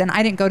 weeks. And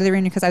I didn't go to the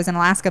reunion because I was in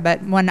Alaska.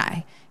 But when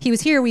he was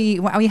here, we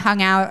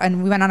hung out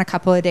and we went on a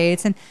couple of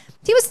dates. And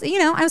he was,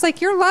 I was like,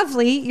 you're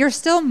lovely. You're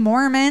still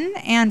Mormon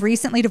and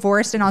recently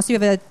divorced. And also you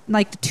have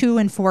a 2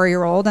 and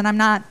 4-year-old. And I'm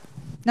not,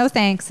 no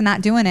thanks, I'm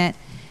not doing it.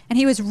 And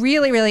he was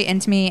really, really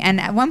into me. And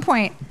at one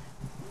point,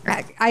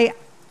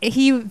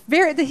 he was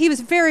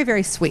very,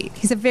 very sweet.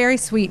 He's a very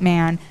sweet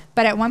man.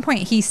 But at one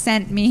point he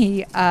sent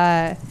me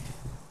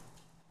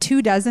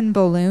 2 dozen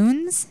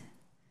balloons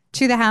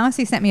to the house.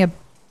 He sent me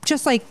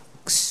just like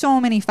so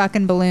many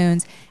fucking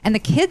balloons. And the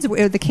kids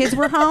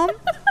were home.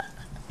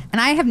 And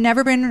I have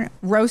never been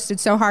roasted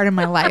so hard in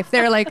my life.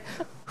 They're like,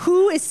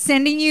 who is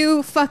sending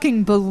you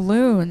fucking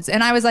balloons?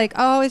 And I was like,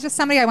 oh, it's just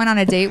somebody I went on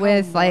a date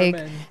with. Like,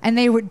 and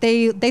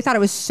they thought it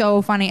was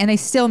so funny, and they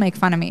still make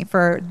fun of me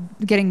for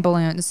getting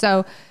balloons.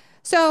 So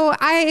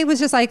I was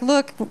just like,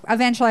 look,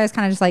 eventually I was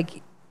kind of just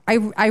like,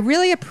 I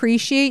really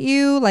appreciate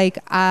you. Like,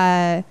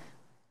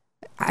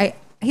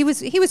 he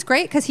was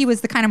great because he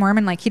was the kind of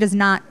Mormon, like, he does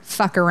not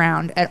fuck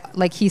around.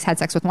 Like, he's had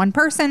sex with one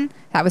person.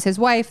 That was his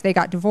wife. They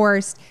got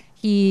divorced.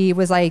 He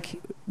was like,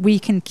 we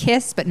can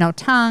kiss, but no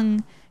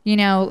tongue,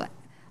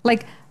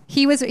 like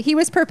he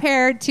was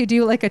prepared to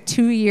do like a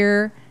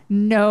 2-year,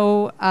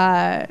 no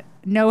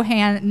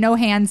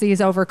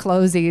handsies over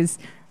closies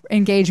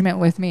engagement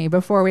with me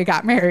before we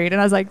got married. And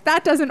I was like,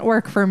 that doesn't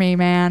work for me,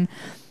 man.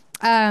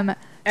 And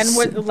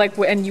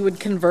you would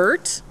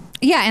convert?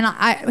 Yeah.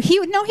 And he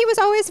was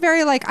always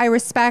very like, I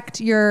respect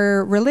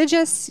your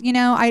religious,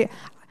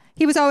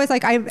 he was always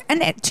like,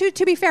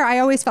 to be fair, I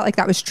always felt like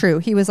that was true.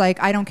 He was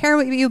like, I don't care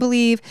what you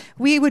believe.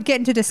 We would get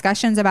into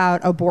discussions about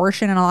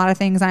abortion and a lot of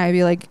things. And I'd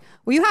be like,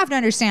 well, you have to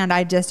understand,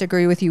 I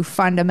disagree with you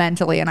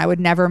fundamentally. And I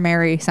would never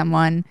marry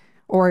someone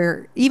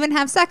or even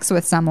have sex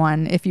with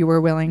someone if you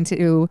were willing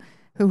to,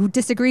 who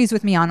disagrees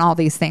with me on all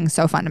these things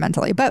so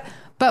fundamentally. But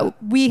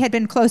we had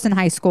been close in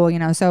high school,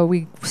 so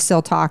we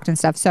still talked and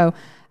stuff. So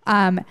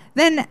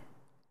then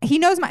he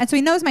knows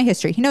my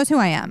history. He knows who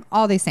I am,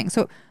 all these things.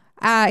 So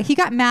he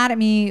got mad at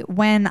me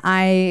when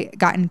I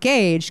got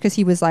engaged because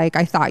he was like,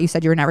 I thought you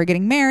said you were never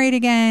getting married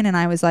again. And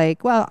I was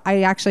like, well,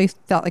 I actually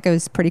felt like it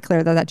was pretty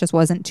clear that just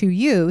wasn't to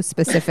you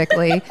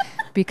specifically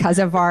because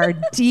of our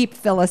deep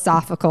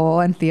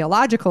philosophical and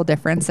theological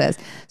differences.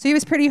 So he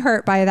was pretty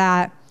hurt by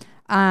that.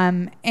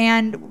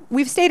 And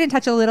we've stayed in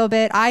touch a little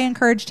bit. I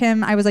encouraged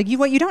him. I was like,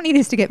 what you don't need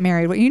is to get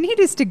married. What you need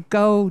is to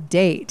go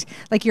date.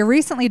 Like, you're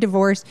recently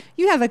divorced.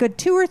 You have a good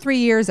 2 or 3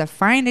 years of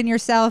finding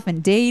yourself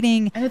and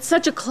dating. And it's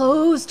such a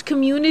closed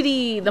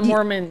community, the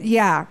Mormons.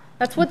 Yeah.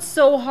 That's what's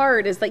so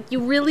hard is like, you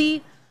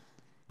really,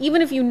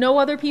 even if you know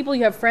other people,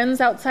 you have friends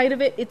outside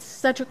of it, it's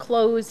such a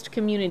closed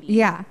community.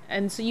 Yeah.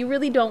 And so you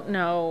really don't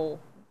know.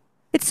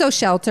 It's so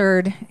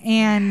sheltered.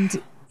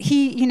 And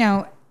he,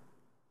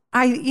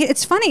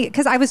 it's funny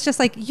because I was just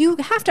like, you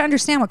have to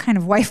understand what kind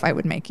of wife I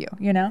would make you,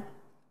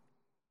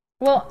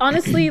 Well,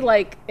 honestly,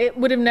 like, it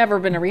would have never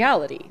been a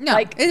reality. No,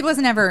 like, it was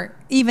never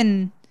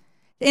even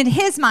in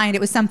his mind. It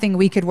was something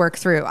we could work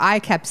through. I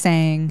kept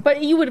saying,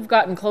 but you would have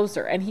gotten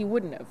closer, and he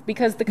wouldn't have,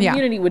 because the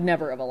community would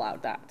never have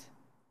allowed that.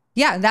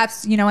 Yeah,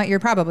 that's, what, you're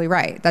probably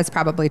right. That's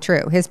probably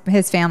true.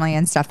 His family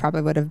and stuff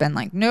probably would have been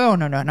like, no.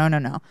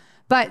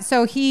 But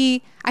so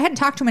I hadn't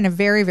talked to him in a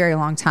very, very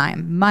long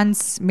time,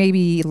 months,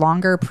 maybe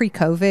longer,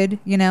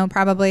 pre-COVID,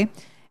 probably.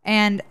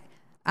 And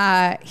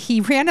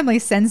he randomly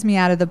sends me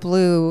out of the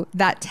blue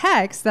that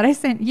text that I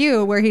sent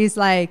you where he's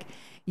like,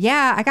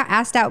 yeah, I got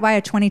asked out by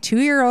a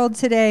 22-year-old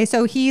today.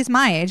 So he's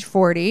my age,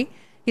 40.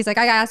 He's like,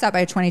 I got asked out by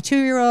a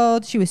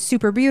 22-year-old. She was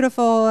super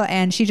beautiful.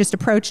 And she just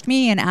approached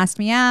me and asked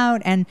me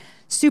out and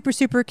super,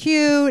 super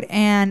cute.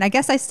 And I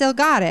guess I still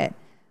got it.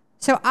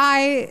 So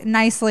I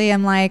nicely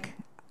am like,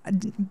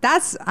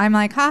 I'm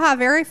like, haha,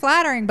 very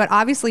flattering, but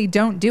obviously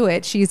don't do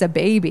it. She's a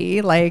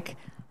baby. Like,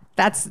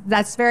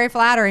 that's very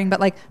flattering.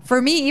 But like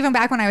for me, even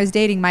back when I was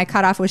dating, my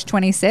cutoff was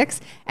 26,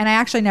 and I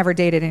actually never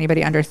dated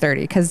anybody under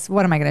 30 because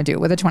what am I going to do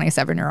with a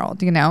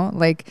 27-year-old? You know,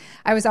 like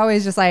I was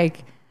always just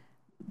like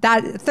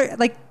that.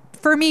 Like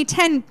for me,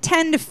 10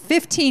 to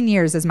 15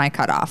 years is my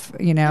cutoff.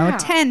 You know, yeah.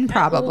 10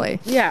 probably.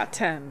 Yeah,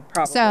 10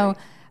 probably. So,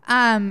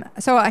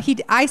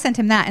 I sent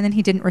him that, and then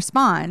he didn't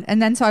respond,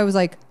 and then so I was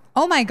like,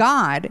 oh my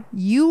God,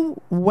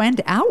 you went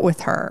out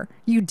with her.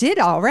 You did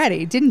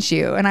already, didn't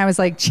you? And I was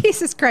like,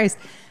 Jesus Christ.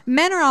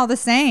 Men are all the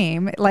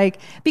same. Like,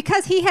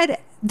 because he had,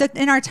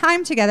 in our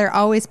time together,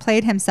 always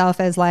played himself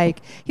as like,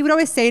 he would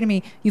always say to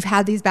me, you've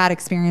had these bad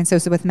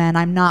experiences with men.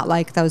 I'm not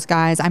like those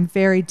guys. I'm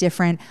very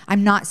different.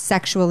 I'm not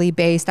sexually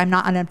based. I'm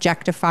not an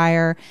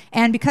objectifier.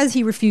 And because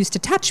he refused to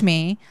touch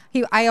me,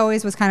 I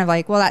always was kind of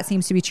like, well, that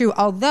seems to be true.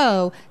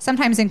 Although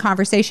sometimes in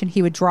conversation,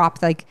 he would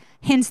drop like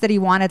hints that he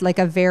wanted like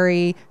a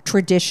very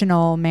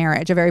traditional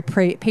marriage, a very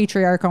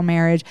patriarchal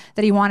marriage,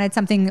 that he wanted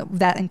something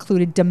that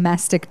included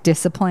domestic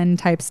discipline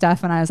type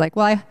stuff. And I was like,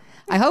 well,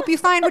 I hope you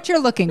find what you're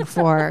looking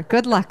for.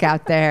 Good luck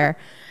out there.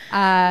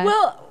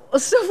 Well,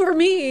 so for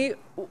me,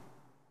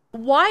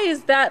 why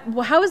is that?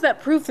 How is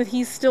that proof that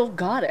he's still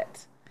got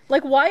it?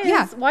 Like, why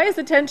is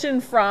attention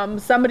from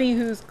somebody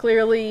who's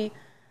clearly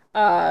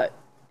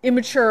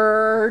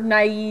immature,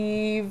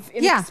 naive,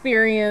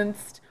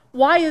 inexperienced? Yeah.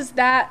 Why is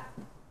that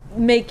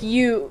make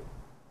you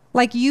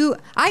like you?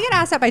 I get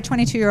asked out by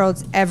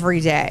 22-year-olds every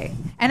day,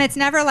 and it's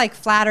never like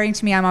flattering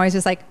to me. I'm always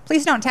just like,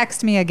 please don't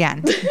text me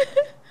again.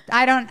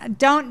 I don't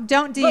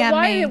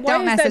DM me.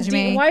 Don't message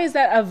me. Why is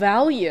that a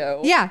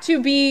value? Yeah.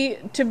 To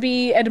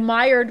be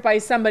admired by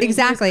somebody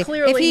exactly. who's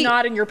clearly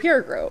not in your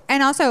peer group.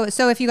 And also,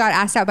 so if you got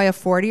asked out by a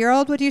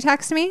 40-year-old, would you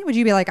text me? Would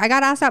you be like, I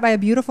got asked out by a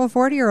beautiful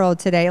 40-year-old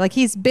today? Like,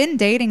 he's been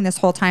dating this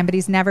whole time, but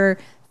he's never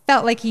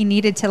felt like he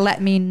needed to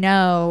let me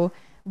know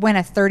when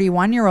a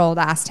 31-year-old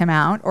asked him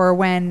out, or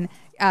when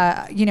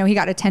he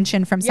got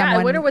attention from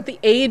someone. I wonder what the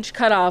age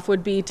cutoff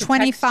would be to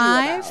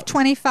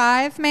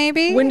 25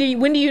 maybe. When do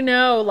you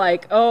know,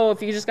 like, oh,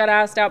 if you just got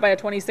asked out by a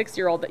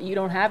 26-year-old that you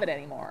don't have it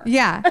anymore?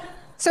 Yeah.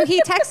 So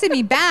he texted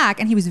me back,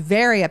 and he was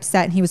very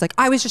upset, and he was like,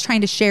 I was just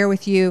trying to share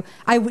with you.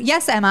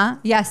 Yes, Emma.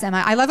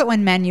 I love it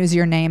when men use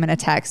your name in a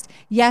text.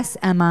 Yes,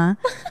 Emma.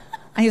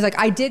 And he was like,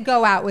 I did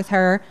go out with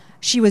her.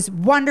 She was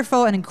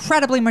wonderful and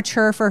incredibly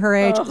mature for her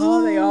age.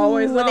 Oh, they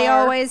always are. They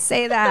always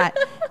say that.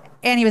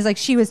 And he was like,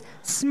 she was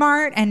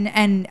smart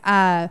and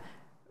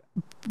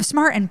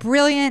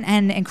brilliant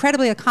and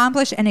incredibly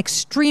accomplished and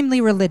extremely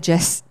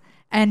religious.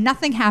 And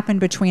nothing happened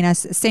between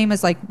us, same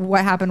as like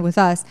what happened with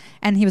us.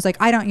 And he was like,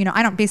 I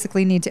don't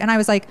basically need to. And I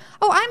was like,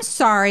 oh, I'm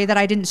sorry that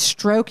I didn't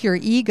stroke your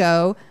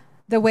ego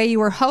the way you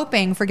were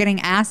hoping for getting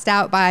asked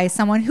out by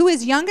someone who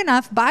is young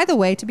enough, by the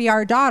way, to be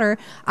our daughter.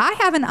 I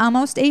have an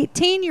almost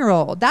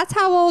 18-year-old. That's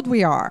how old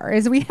we are,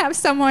 is we have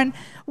someone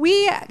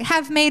we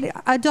have made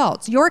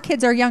adults. Your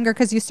kids are younger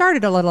because you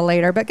started a little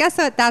later, but guess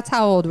what? That's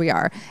how old we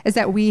are, is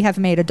that we have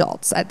made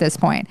adults at this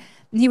point.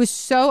 And he was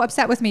so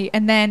upset with me.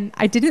 And then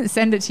I didn't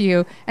send it to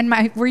you. And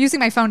we're using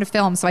my phone to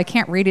film, so I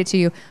can't read it to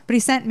you. But he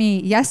sent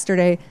me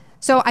yesterday.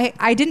 So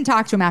I didn't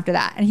talk to him after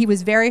that. And he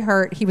was very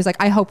hurt. He was like,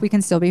 I hope we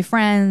can still be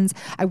friends.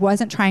 I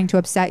wasn't trying to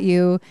upset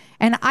you.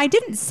 And I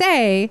didn't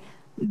say,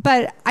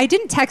 but I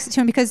didn't text it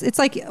to him because it's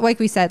like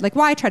we said, like,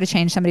 why try to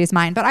change somebody's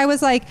mind? But I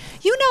was like,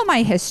 you know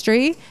my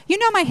history. You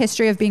know my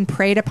history of being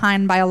preyed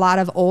upon by a lot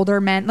of older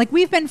men. Like,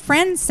 we've been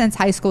friends since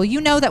high school.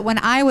 You know that when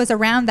I was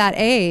around that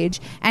age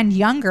and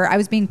younger, I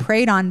was being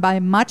preyed on by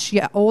much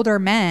older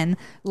men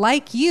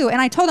like you.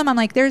 And I told him, I'm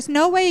like, there's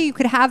no way you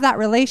could have that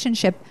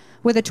relationship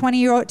with a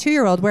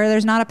 22-year-old where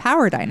there's not a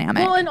power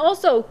dynamic. Well, and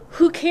also,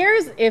 who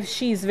cares if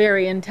she's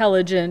very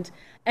intelligent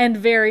and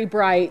very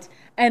bright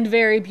and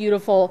very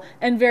beautiful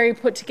and very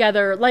put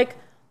together? Like,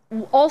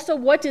 also,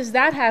 what does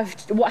that have?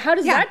 How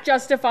does that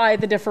justify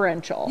the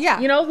differential? Yeah.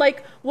 You know,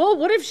 like, well,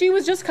 what if she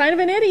was just kind of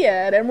an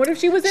idiot? And what if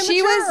she was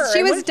immature?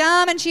 She was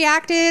dumb and she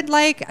acted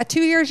like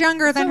 2 years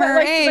younger than her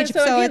age.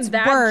 So again, it's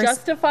that worse.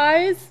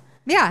 Justifies,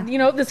 you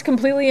know, this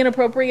completely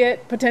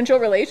inappropriate potential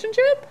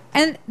relationship.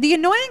 And the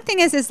annoying thing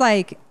is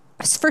like,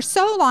 for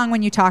so long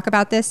when you talk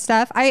about this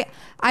stuff,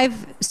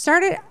 I've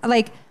started,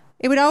 like,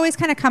 it would always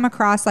kind of come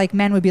across like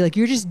men would be like,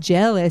 you're just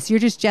jealous.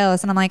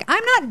 And I'm like,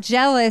 I'm not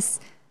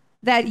jealous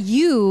that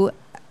you,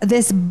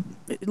 this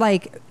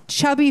like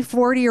chubby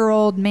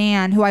 40-year-old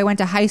man who I went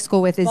to high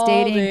school with is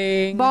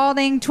dating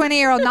balding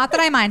 20-year-old. Not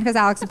that I mind because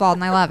Alex is bald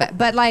and I love it,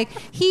 but like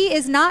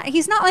he's not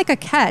like a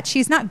catch.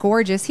 He's not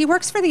gorgeous. He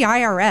works for the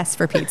IRS,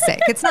 for Pete's sake.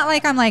 It's not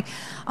like I'm like,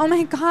 oh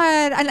my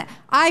God, and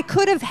I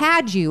could have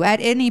had you at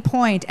any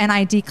point and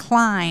I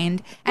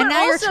declined. And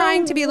now you're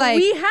trying to be like,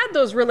 we had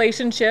those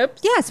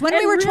relationships. Yes, when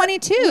we were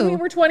 22. When we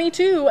were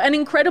 22 and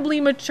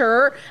incredibly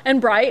mature and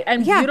bright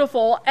and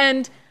beautiful.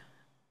 And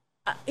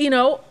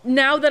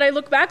now that I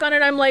look back on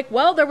it, I'm like,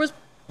 well, there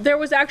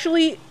was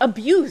actually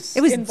abuse.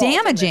 It was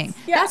damaging.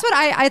 Yeah. That's what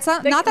it's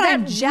not that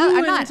I'm jealous.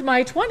 I'm not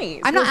my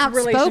 20s. I'm not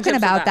outspoken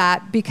about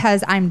that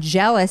because I'm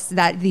jealous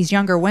that these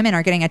younger women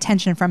are getting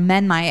attention from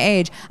men my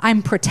age.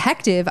 I'm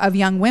protective of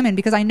young women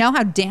because I know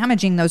how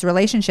damaging those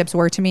relationships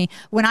were to me.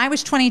 When I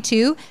was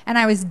 22 and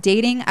I was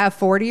dating a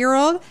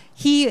 40-year-old,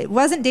 he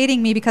wasn't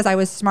dating me because I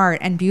was smart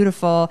and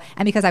beautiful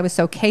and because I was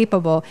so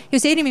capable. He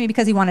was dating me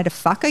because he wanted to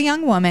fuck a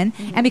young woman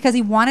and because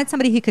he wanted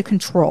somebody he could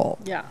control.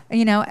 Yeah.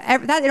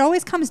 That it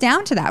always comes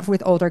down to that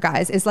with older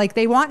guys is like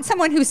they want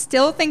someone who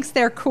still thinks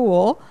they're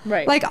cool.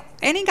 Right. Like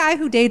any guy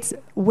who dates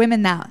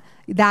women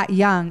that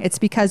young, it's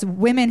because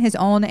women his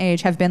own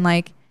age have been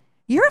like,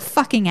 you're a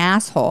fucking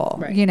asshole,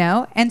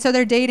 right. And so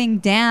they're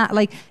dating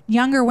like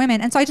younger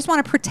women. And so I just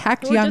want to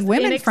protect young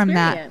women from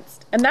that.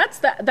 And that's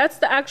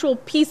the actual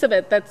piece of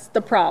it. That's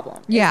the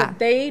problem. Yeah. That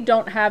they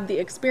don't have the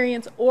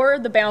experience or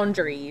the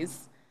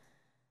boundaries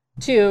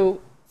to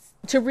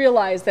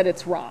realize that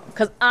it's wrong.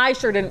 Because I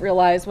sure didn't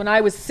realize when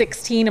I was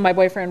 16 and my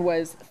boyfriend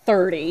was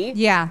 30.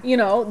 Yeah.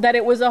 That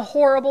it was a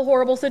horrible,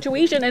 horrible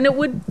situation, and it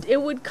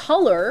would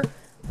color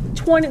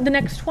the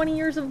next 20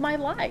 years of my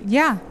life.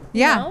 Yeah.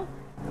 Yeah.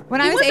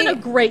 When he wasn't a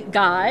great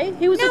guy.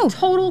 He was a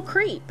total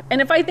creep.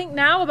 And if I think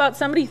now about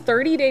somebody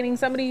 30 dating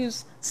somebody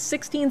who's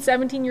 16,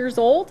 17 years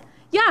old,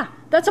 yeah,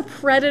 that's a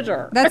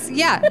predator. That's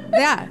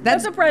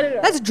That's a predator.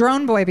 That's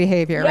drone boy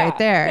behavior right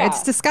there. Yeah.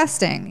 It's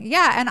disgusting.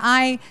 Yeah, and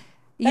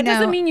that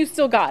doesn't mean you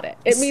still got it.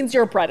 It means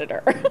you're a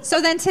predator.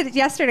 So then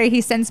yesterday he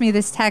sends me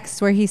this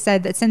text where he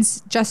said that since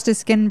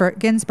Justice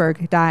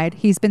Ginsburg died,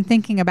 he's been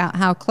thinking about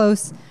how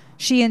close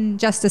she and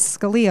Justice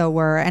Scalia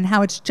were and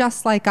how it's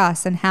just like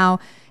us and how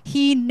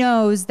he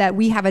knows that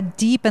we have a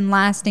deep and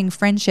lasting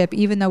friendship,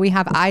 even though we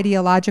have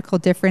ideological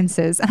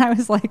differences. And I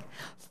was like,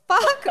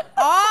 fuck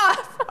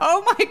off.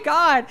 Oh my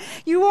God.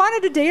 You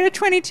wanted to date a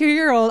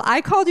 22-year-old.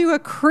 I called you a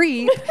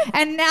creep.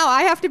 And now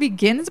I have to be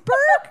Ginsburg?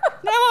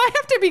 Now I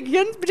have to be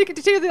Ginsburg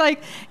to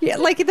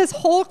like this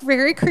whole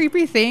very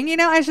creepy thing.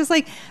 I was just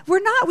like, we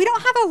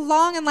don't have a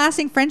long and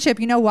lasting friendship.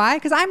 You know why?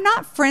 Because I'm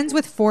not friends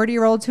with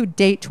 40-year-olds who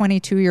date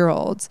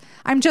 22-year-olds.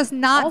 I'm just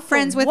not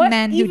friends with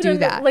men who do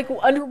that. Like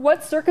under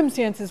what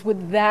circumstances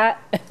would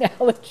that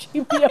analogy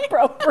be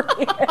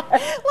appropriate?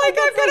 I'm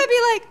going to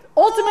be like,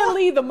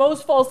 ultimately the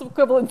most false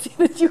equivalency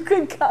that you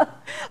could come.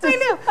 I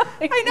know.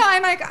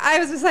 I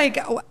was just like,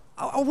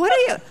 what are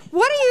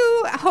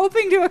you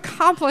hoping to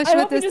accomplish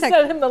with this? I just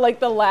sent him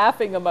the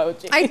laughing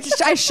emoji.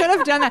 I should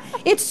have done that.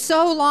 It's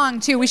so long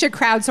too. We should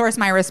crowdsource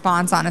my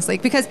response, honestly,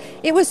 because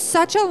it was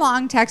such a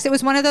long text. It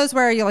was one of those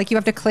where you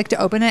have to click to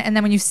open it, and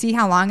then when you see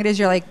how long it is,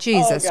 you're like,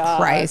 Jesus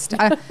Christ.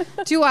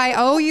 Do I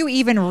owe you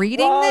even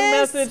reading Wrong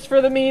this? Message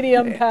for the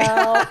medium,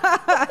 pal.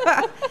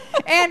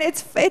 And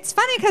it's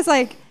funny because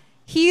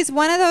he's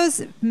one of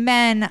those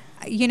men,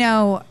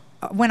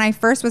 when I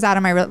first was out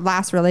of my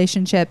last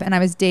relationship and I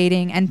was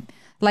dating and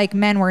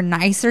men were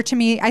nicer to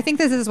me. I think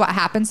this is what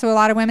happens to a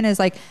lot of women is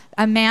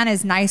a man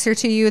is nicer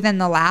to you than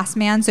the last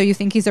man. So you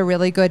think he's a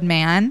really good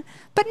man,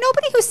 but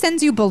nobody who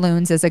sends you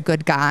balloons is a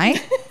good guy.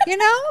 We're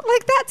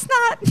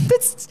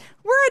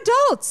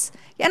adults.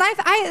 And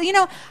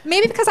I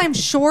maybe because I'm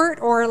short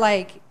or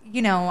I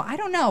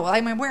don't know.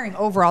 I'm wearing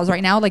overalls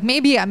right now.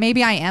 Maybe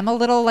I am a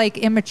little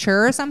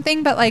immature or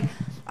something, but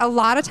a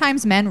lot of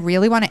times men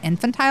really want to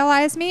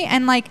infantilize me.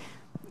 And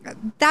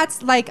that's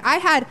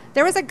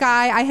there was a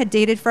guy I had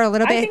dated for a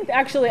little bit. I think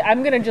actually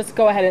I'm going to just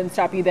go ahead and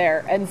stop you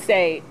there and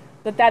say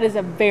that is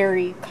a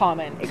very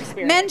common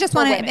experience. Men just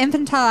want to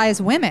infantilize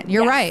women.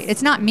 You're right.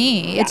 It's not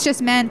me. Yeah. It's just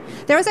men.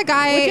 There was a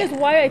guy. Which is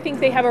why I think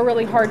they have a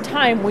really hard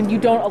time when you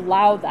don't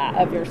allow that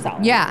of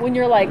yourself. Yeah. When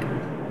you're like,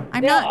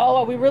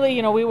 we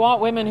really, we want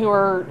women who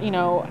are,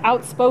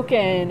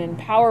 outspoken and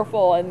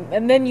powerful.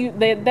 And then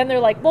they're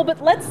like, well,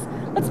 but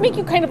let's make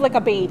you kind of like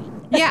a baby.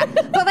 Yeah,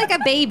 but like a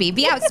baby.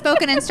 Be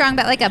outspoken and strong,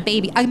 but like a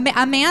baby. A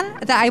man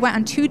that I went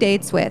on 2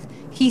 dates with,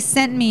 he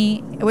sent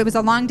me, it was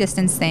a long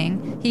distance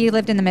thing. He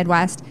lived in the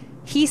Midwest.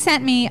 He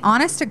sent me,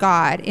 honest to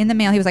God, in the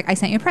mail. He was like, I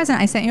sent you a present.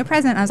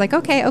 And I was like,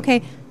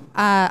 okay.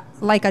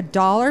 Like a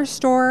dollar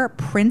store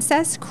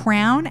princess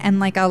crown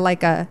and like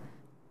a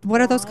what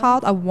are those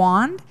called? A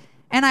wand.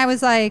 And I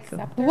was like,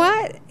 scepter?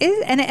 What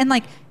is, and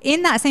like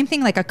in that same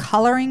thing, like a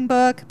coloring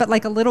book, but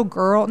like a little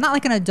girl, not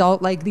like an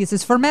adult, like this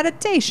is for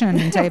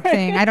meditation type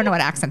thing. I don't know what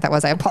accent that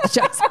was. I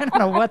apologize. I don't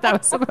know what that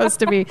was supposed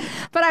to be,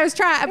 but I was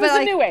trying, it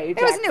was new age.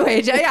 It was new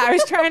age. Yeah. I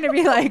was trying to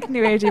be like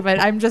new agey, but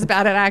I'm just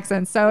bad at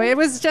accents. So it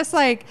was just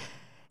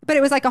but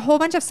it was like a whole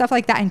bunch of stuff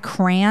like that and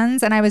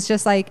crayons. And I was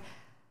just like,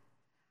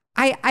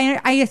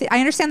 I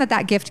understand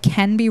that gift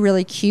can be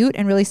really cute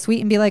and really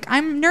sweet and be like,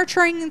 I'm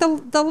nurturing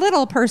the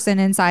little person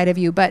inside of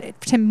you. But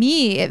to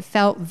me, it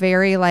felt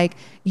very like,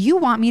 you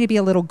want me to be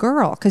a little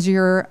girl because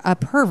you're a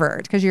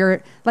pervert, because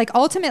you're like,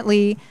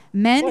 ultimately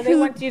men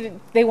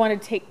they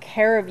want to take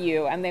care of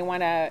you, and they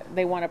want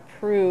to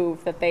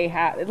prove that they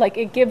have, like,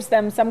 it gives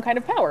them some kind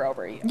of power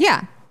over you.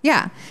 Yeah.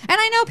 Yeah. And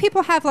I know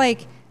people have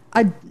like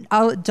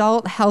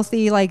adult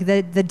healthy, like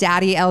the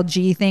daddy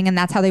LG thing, and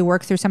that's how they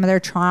work through some of their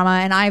trauma.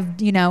 And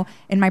I've,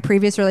 in my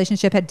previous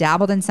relationship had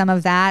dabbled in some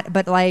of that,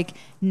 but like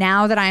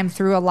now that I'm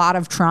through a lot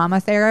of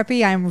trauma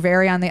therapy, I'm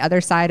very on the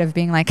other side of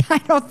being like, I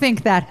don't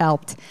think that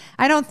helped.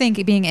 I don't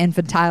think being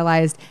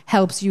infantilized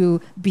helps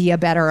you be a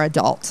better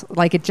adult.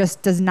 Like, it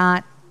just does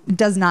not,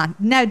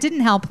 no, it didn't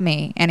help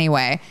me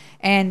anyway.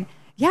 And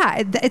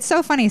yeah, it's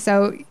so funny.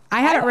 So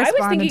I hadn't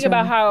responded.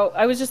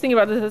 I was just thinking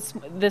about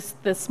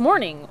this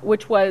morning,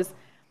 which was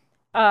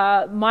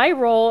my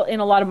role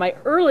in a lot of my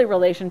early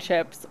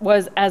relationships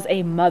was as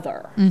a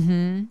mother.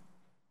 Mm-hmm.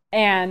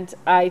 And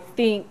I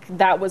think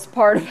that was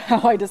part of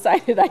how I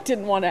decided I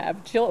didn't want to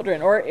have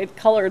children, or it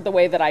colored the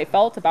way that I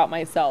felt about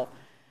myself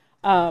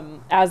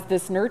as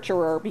this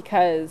nurturer,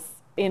 because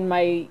in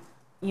my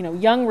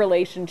young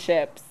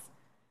relationships,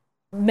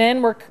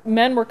 men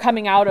were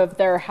coming out of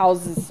their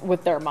houses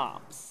with their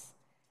moms.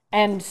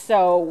 And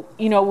so,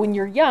 when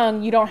you're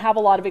young, you don't have a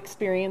lot of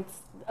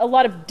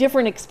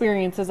different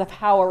experiences of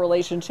how a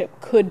relationship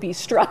could be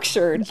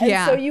structured.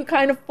 Yeah. And so you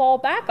kind of fall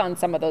back on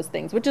some of those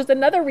things, which is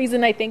another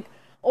reason I think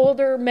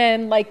older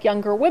men like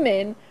younger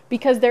women,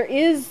 because there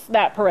is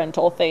that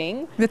parental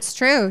thing. That's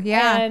true.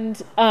 Yeah.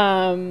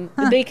 And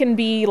they can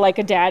be like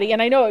a daddy.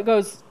 And I know it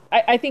goes,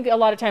 I think a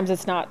lot of times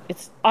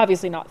it's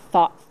obviously not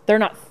thought, they're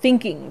not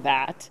thinking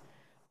that.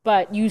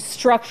 But you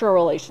structure a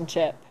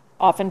relationship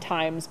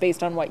oftentimes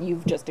based on what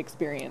you've just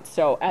experienced.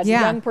 So as a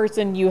young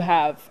person, you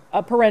have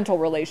a parental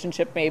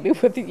relationship maybe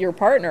with your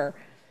partner.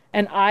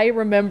 And I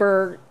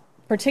remember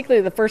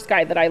particularly the first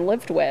guy that I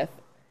lived with,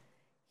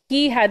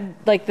 he had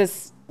like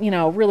this,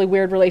 really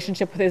weird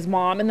relationship with his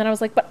mom. And then I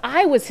was like, but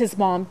I was his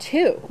mom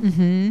too.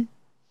 Mm-hmm.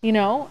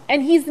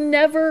 And he's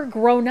never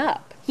grown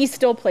up. He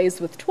still plays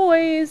with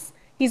toys.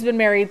 He's been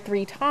married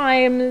 3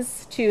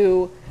 times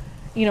to,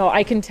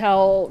 I can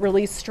tell,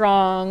 really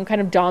strong,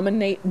 kind of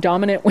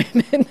dominant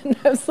women. And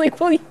I was like,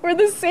 well, you were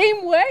the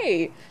same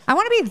way. I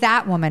want to be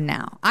that woman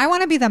now. I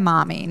want to be the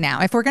mommy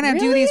now. If we're going to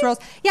do these roles.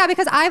 Yeah,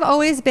 because I've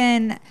always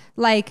been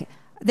like,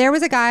 there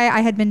was a guy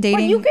I had been dating.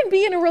 But you can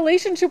be in a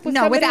relationship with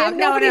somebody and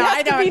nobody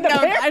has to be the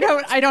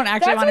parent. I don't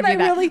actually want to be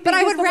that. Really but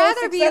I would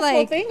rather be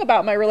like, thing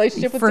about my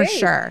relationship with for Dave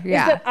sure.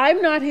 Yeah. Is that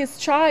I'm not his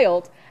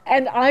child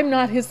and I'm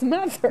not his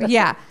mother.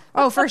 Yeah.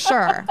 Oh, for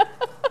sure.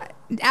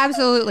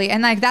 Absolutely.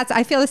 And like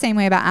I feel the same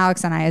way about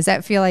Alex and I, is that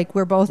I feel like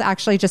we're both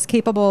actually just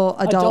capable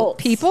adult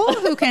people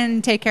who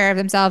can take care of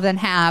themselves and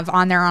have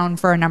on their own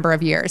for a number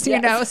of years,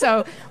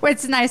 so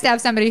it's nice to have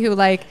somebody who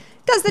like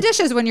does the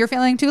dishes when you're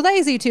feeling too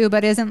lazy to,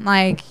 but isn't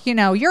like,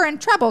 you're in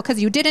trouble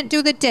because you didn't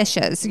do the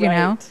dishes, you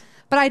know?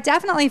 But I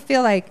definitely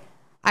feel like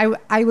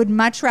I would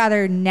much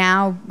rather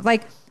now,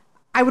 like,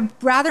 I would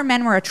rather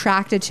men were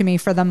attracted to me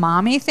for the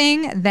mommy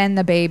thing than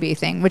the baby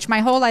thing, which my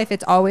whole life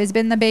it's always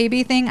been the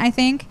baby thing, I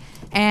think.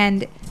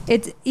 And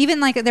it's even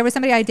like there was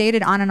somebody I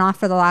dated on and off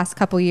for the last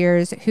couple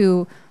years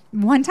who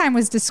one time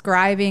was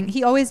describing,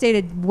 he always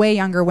dated way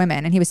younger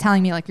women. And he was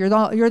telling me like, you're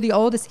the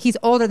oldest. He's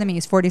older than me.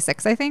 He's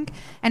 46, I think.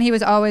 And he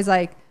was always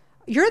like,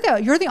 you're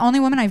the only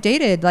woman I've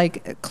dated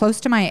like close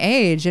to my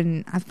age.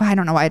 And I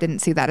don't know why I didn't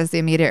see that as the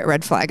immediate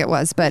red flag it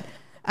was, but,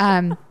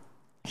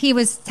 he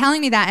was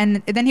telling me that,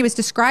 and then he was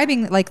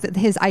describing like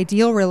his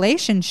ideal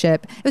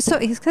relationship. It's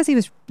because he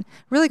was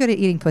really good at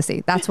eating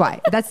pussy. That's why.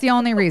 That's the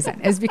only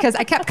reason, is because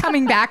I kept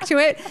coming back to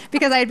it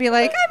because I'd be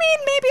like,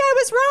 maybe I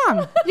was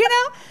wrong.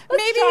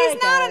 Maybe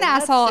he's not an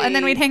asshole. And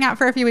then we'd hang out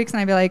for a few weeks and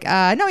I'd be like,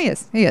 no, he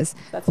is.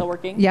 That's still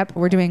working. Yep.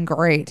 We're doing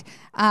great.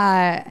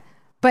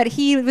 But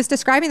he was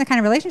describing the kind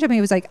of relationship, and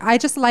he was like, I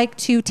just like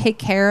to take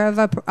care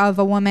of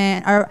a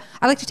woman, or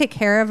I like to take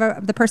care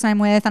of the person I'm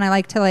with, and I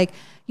like to like,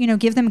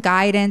 give them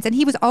guidance. And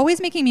he was always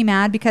making me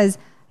mad because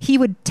he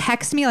would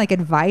text me like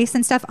advice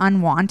and stuff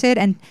unwanted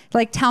and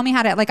like tell me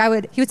how to, like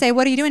he would say,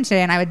 what are you doing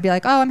today? And I would be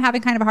like, oh, I'm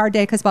having kind of a hard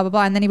day because blah, blah,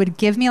 blah. And then he would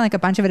give me like a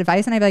bunch of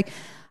advice and I'd be like,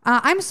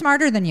 I'm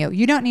smarter than you.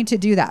 You don't need to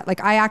do that.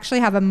 Like I actually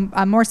have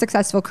a more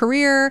successful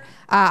career.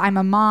 I'm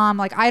a mom.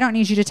 Like I don't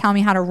need you to tell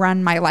me how to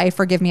run my life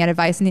or give me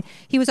advice. And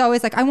he was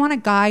always like, I want to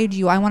guide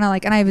you. I want to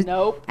like, and I was,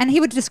 nope. And he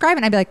would describe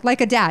it and I'd be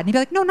like a dad. And he'd be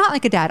like, no, not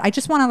like a dad. I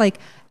just want to like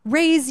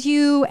raise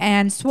you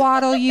and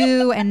swaddle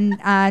you and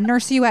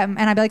nurse you. And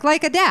I'd be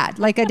like a dad.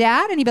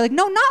 And he'd be like,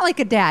 no, not like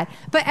a dad.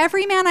 But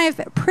every man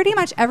I've pretty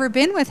much ever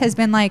been with has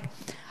been like,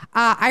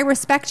 I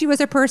respect you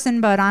as a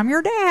person, but I'm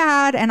your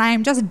dad and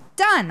I'm just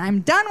done. I'm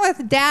done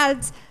with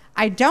dads.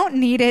 I don't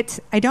need it.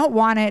 I don't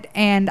want it.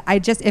 And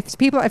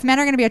if men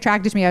are going to be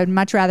attracted to me, I would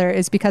much rather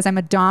is because I'm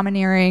a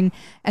domineering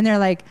and they're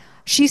like,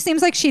 she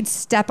seems like she'd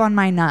step on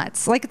my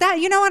nuts like that.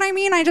 You know what I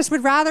mean? I just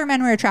would rather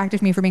men were attracted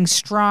to me for being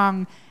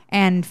strong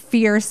and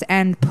fierce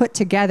and put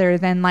together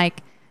than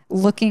like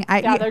looking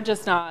at yeah, they're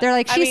just not. They're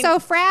like, she's so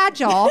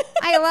fragile.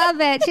 I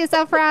love it. She's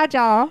so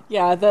fragile.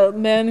 Yeah, the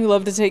men who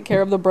love to take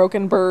care of the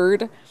broken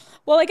bird.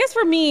 Well, I guess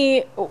for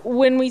me,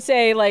 when we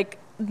say like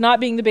not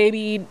being the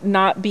baby,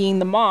 not being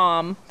the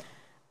mom,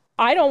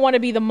 I don't want to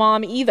be the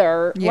mom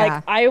either.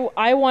 Yeah. Like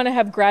I want to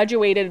have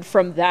graduated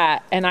from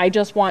that, and I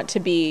just want to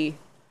be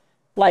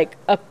like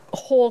a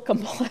whole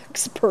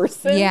complex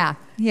person. Yeah.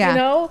 Yeah. You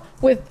know,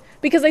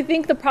 because I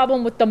think the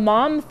problem with the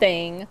mom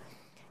thing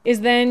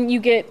is then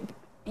you're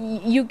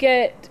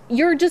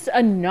just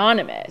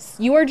anonymous.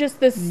 You are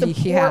just this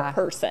support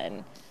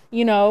person,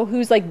 you know,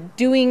 who's like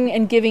doing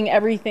and giving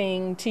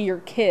everything to your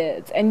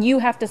kids, and you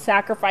have to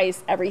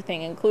sacrifice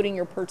everything, including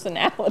your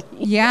personality.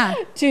 Yeah.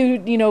 To,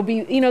 you know,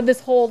 be, you know, this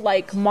whole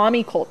like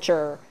mommy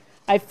culture,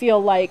 I feel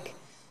like,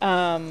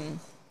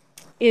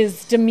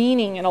 is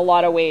demeaning in a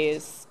lot of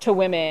ways to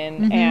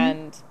women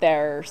and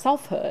their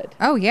selfhood.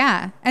 Oh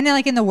yeah. And then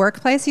like in the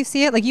workplace, you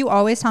see it. Like you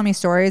always tell me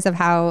stories of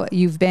how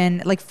you've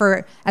been like,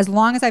 for as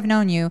long as I've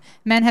known you,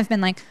 men have been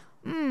like,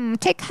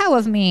 take care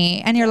of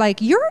me. And you're like,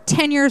 you're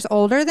 10 years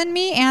older than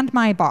me and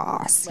my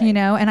boss, right. You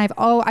know? And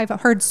I've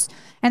heard,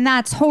 and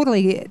that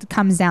totally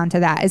comes down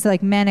to that, is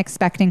like men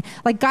expecting,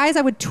 like guys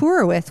I would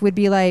tour with would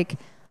be like,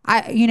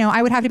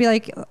 I would have to be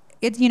like,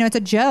 it's, you know, it's a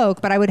joke,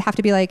 but I would have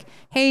to be like,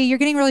 hey, you're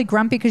getting really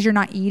grumpy because you're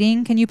not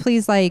eating. Can you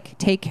please like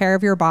take care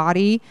of your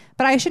body?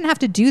 But I shouldn't have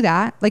to do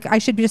that. Like I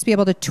should just be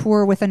able to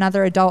tour with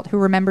another adult who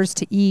remembers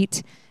to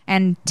eat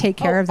and take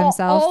care of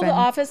themselves. All the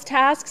office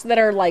tasks that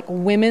are like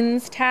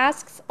women's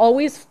tasks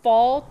always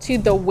fall to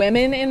the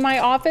women in my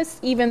office,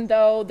 even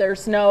though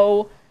there's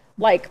no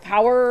like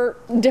power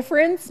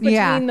difference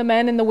between the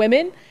men and the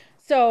women.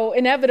 So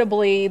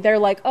inevitably they're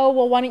like, oh,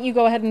 well, why don't you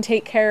go ahead and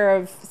take care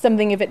of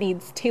something if it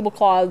needs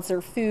tablecloths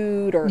or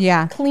food or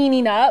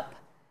cleaning up.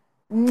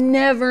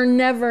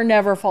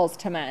 Never falls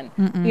to men.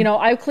 Mm-mm. You know,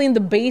 I've cleaned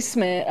the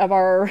basement of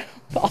our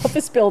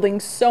office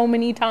building so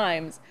many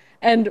times.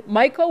 And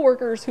my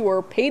coworkers who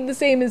are paid the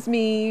same as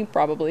me,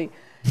 probably,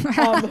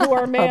 who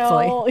are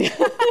male,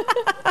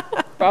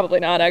 probably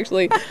not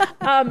actually,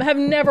 have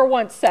never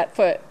once set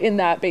foot in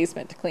that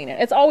basement to clean it.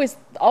 It's always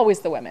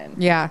the women.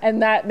 Yeah.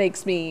 And that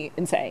makes me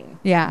insane.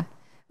 Yeah.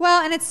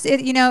 Well, and it's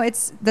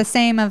the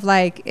same of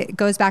like, it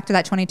goes back to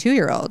that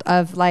 22-year-old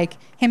of like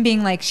him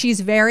being like, she's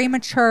very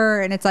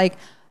mature. And it's like,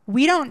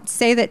 we don't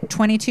say that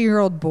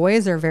 22-year-old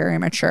boys are very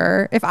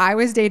mature. If I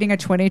was dating a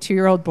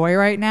 22-year-old boy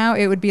right now,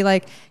 it would be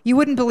like, you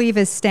wouldn't believe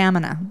his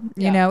stamina.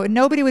 You know,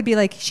 nobody would be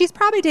like, she's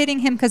probably dating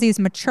him because he's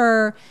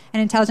mature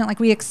and intelligent. Like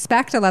we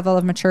expect a level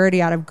of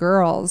maturity out of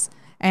girls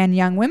and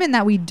young women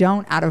that we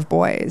don't out of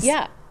boys.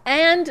 Yeah.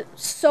 And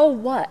so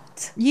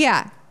what?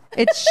 Yeah.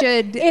 It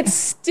should. It's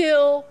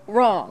still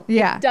wrong.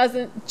 Yeah. It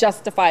doesn't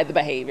justify the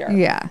behavior.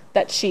 Yeah.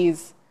 That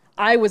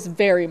I was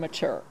very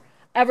mature.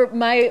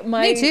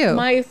 Me too.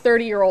 My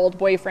 30-year-old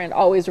boyfriend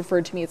always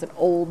referred to me as an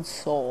old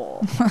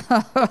soul.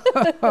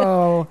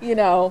 You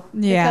know,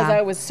 because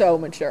I was so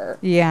mature.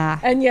 Yeah.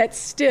 And yet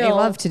still they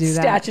love to do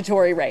that.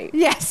 Statutory rape.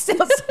 Yes,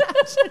 still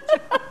statutory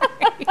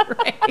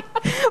rape.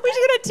 We should get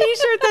a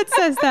t-shirt that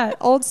says that.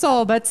 Old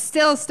soul, but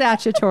still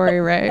statutory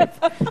rape.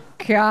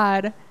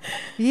 God.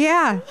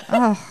 Yeah.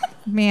 Oh,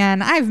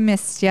 man, I've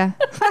missed you.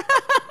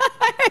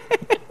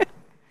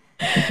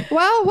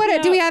 Well,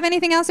 do we have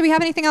anything else? Do we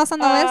have anything else on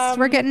the list?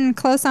 We're getting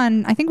close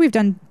on, I think we've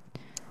done,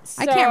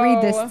 I can't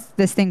read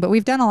this thing, but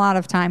we've done a lot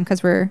of time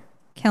because we're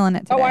killing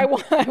it today. Oh,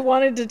 I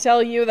wanted to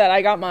tell you that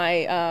I got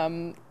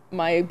my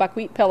my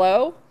buckwheat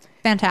pillow.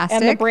 Fantastic.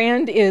 And the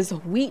brand is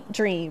Wheat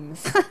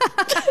Dreams.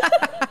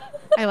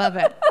 I love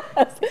it.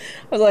 I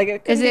was like,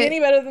 it couldn't be any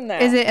better than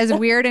that. Is it as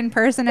weird in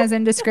person as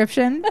in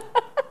description?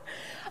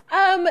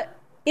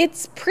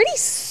 It's pretty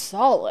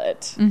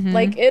solid. Mm-hmm.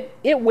 Like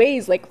it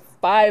weighs like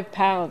 5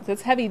 pounds.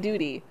 It's heavy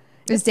duty.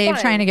 Is Dave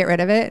trying to get rid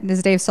of it?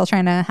 Is Dave still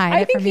trying to hide it from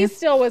you? I think he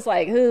still was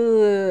like,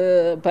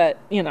 but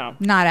you know,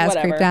 not as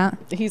whatever. creeped out.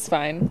 He's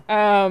fine.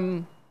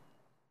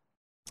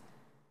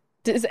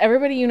 Is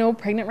everybody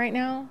pregnant right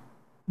now?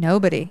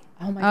 Nobody.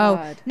 Oh my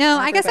God. No,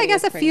 I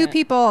guess a few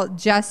people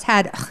just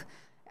had.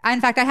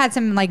 In fact, I had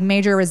some like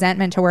major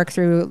resentment to work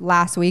through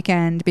last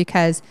weekend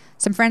because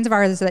some friends of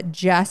ours that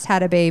just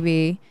had a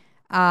baby,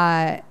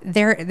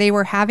 they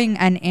were having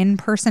an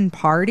in-person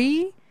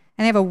party.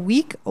 And they have a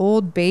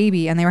week-old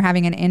baby, and they were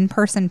having an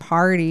in-person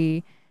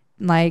party,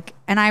 like,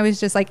 and I was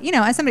just like,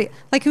 as somebody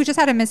like who just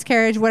had a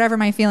miscarriage, whatever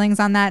my feelings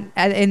on that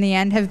in the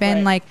end have been,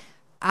 right. Like,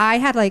 I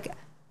had like,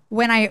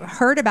 when I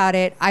heard about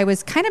it, I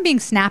was kind of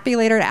being snappy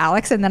later to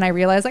Alex, and then I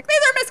realized like these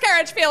are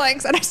miscarriage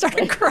feelings, and I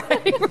started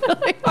crying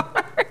really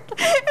hard, and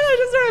I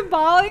just started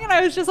bawling, and I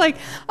was just like,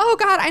 oh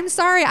God, I'm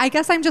sorry. I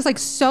guess I'm just like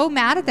so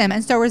mad at them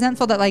and so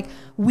resentful that like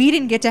we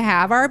didn't get to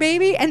have our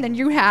baby, and then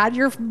you had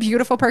your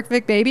beautiful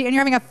perfect baby, and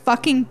you're having a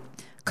fucking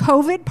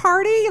COVID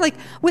party, like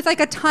with like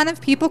a ton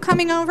of people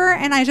coming over,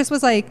 and I just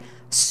was like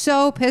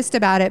so pissed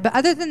about it. But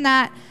other than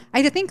that,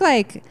 I think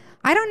like,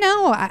 I don't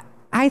know.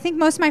 I think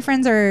most of my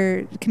friends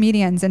are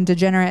comedians and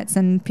degenerates,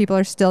 and people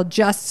are still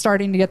just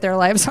starting to get their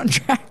lives on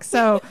track.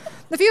 So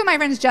a few of my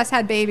friends just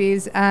had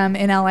babies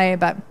in LA,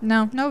 but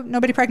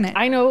nobody pregnant.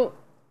 I know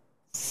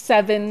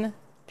 7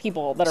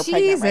 people that are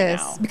pregnant right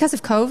now. Because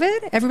of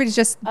COVID? Everybody's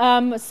just...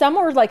 some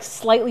were like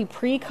slightly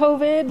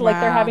pre-COVID, like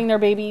they're having their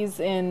babies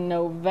in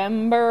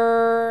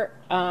November,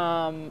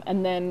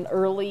 and then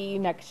early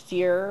next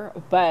year.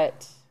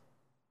 But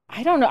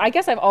I don't know. I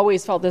guess I've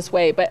always felt this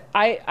way, but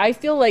I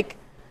feel like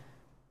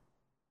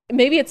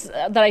maybe it's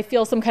that I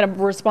feel some kind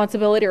of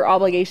responsibility or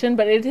obligation,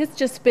 but it has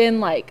just been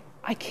like,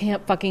 I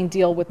can't fucking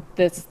deal with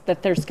this,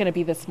 that there's going to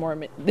be this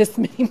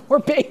many more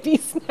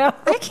babies now.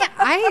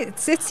 It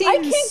seems so stressful. I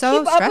can't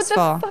keep up with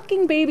the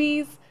fucking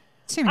babies.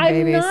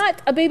 I'm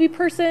not a baby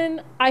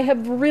person. I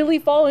have really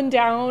fallen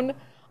down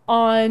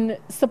on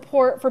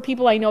support for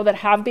people I know that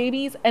have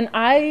babies. And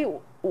I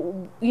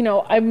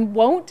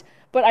won't,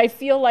 but I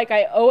feel like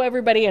I owe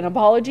everybody an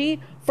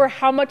apology for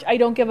how much I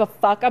don't give a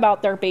fuck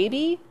about their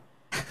baby.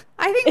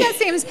 I think that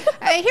seems.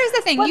 Here's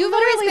the thing: you've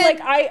always been like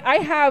I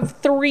have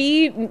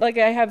 3. Like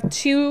I have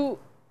 2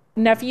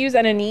 nephews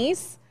and a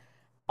niece,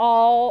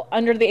 all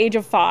under the age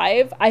of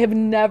 5. I have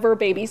never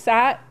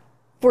babysat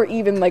for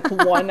even like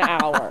 1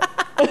 hour.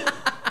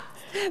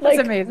 That's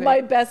amazing.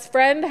 My best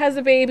friend has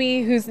a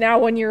baby who's now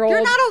 1 year old.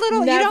 You're not a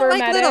little. You don't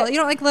like little. You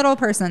don't like little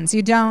persons.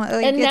 You don't.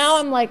 Like, and now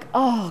I'm like,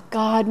 oh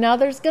God, now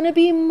there's gonna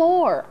be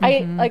more.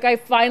 I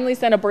finally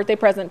sent a birthday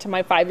present to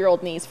my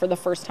 5-year-old niece for the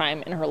first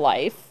time in her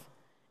life.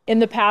 In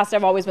the past,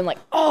 I've always been like,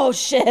 oh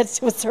shit, it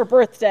was her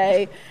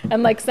birthday,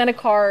 and like sent a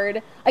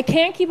card. I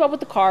can't keep up with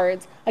the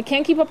cards. I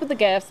can't keep up with the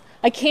gifts.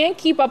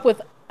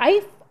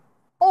 I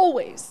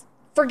always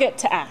forget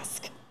to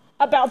ask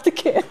about the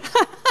kid.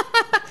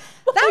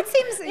 That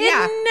seems,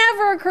 It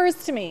never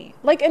occurs to me.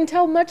 Like,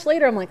 until much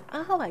later, I'm like,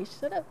 oh, I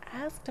should have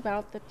asked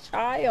about the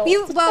child.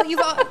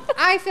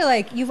 I feel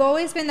like you've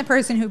always been the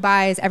person who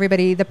buys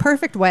everybody the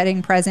perfect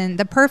wedding present,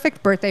 the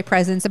perfect birthday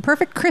presents, the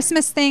perfect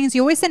Christmas things.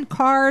 You always send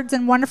cards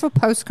and wonderful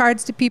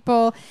postcards to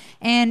people.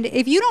 And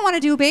if you don't want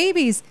to do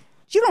babies,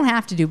 you don't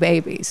have to do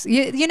babies.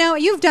 You know,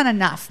 you've done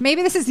enough.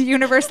 Maybe this is the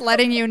universe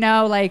letting you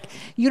know, like,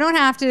 you don't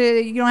have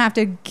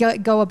to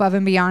go above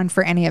and beyond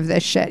for any of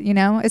this shit, you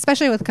know,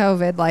 especially with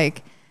COVID,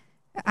 like,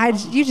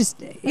 you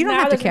don't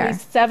have to care.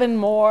 7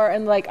 more,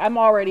 and like I'm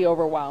already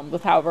overwhelmed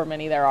with however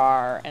many there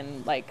are,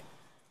 and like,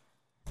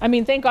 I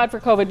mean, thank God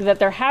for COVID that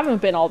there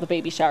haven't been all the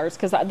baby showers,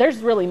 because there's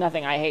really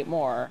nothing I hate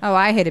more. Oh,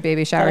 I hate a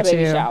baby shower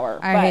too.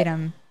 I hate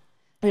them.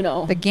 You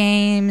know, the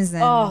games.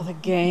 And the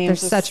games.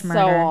 They're such murder.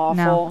 So awful.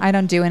 No, I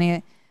don't do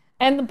any.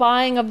 And the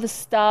buying of the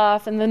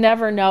stuff and the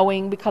never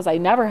knowing, because I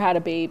never had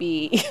a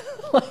baby,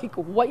 like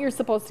what you're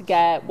supposed to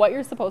get, what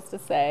you're supposed to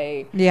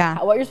say,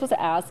 what you're supposed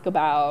to ask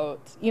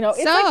about, you know.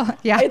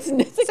 It's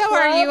it's so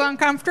are you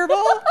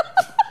uncomfortable?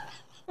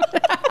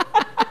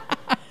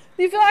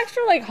 Do you feel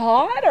extra like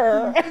hot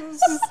or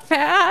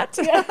fat?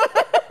 Yeah.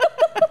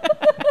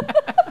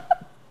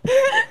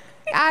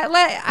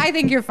 I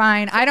think you're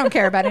fine. I don't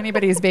care about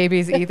anybody's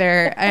babies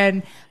either.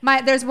 And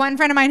there's one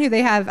friend of mine who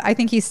I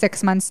think he's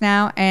 6 months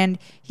now, and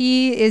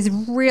he is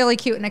really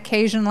cute. And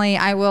occasionally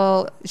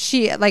I'll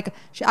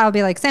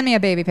be like, send me a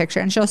baby picture,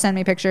 and she'll send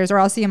me pictures, or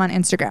I'll see him on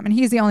Instagram, and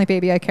he's the only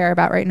baby I care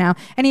about right now.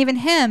 And even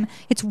him,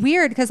 it's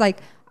weird because like,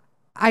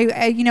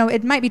 I you know,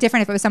 it might be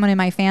different if it was someone in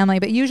my family,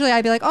 but usually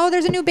I'd be like, oh,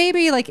 there's a new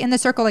baby, like in the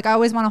circle. Like I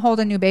always want to hold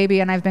a new baby,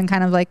 and I've been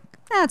kind of like,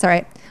 that's all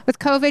right. With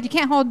COVID, you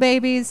can't hold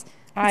babies.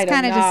 It's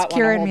kind of just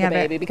cured me of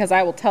it. Because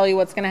I will tell you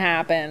what's going to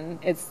happen.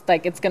 It's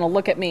like, it's going to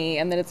look at me,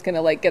 and then it's going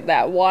to like get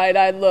that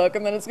wide-eyed look,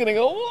 and then it's going to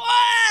go,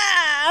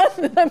 wah!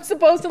 I'm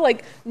supposed to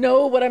like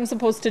know what I'm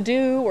supposed to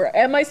do, or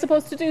am I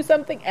supposed to do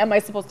something? Am I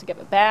supposed to give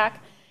it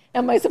back?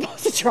 Am I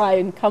supposed to try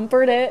and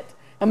comfort it?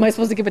 Am I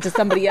supposed to give it to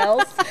somebody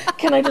else?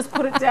 Can I just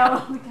put it down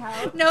on the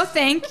couch? No,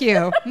 thank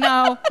you.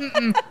 No,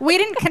 we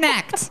didn't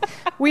connect.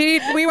 We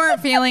weren't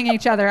feeling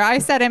each other. I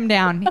set him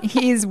down.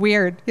 He's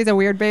weird. He's a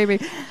weird baby.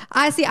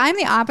 I'm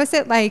the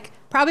opposite. Like,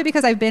 probably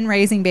because I've been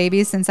raising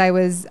babies since I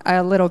was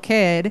a little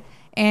kid,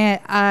 and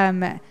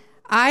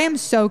I am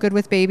so good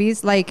with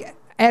babies. Like,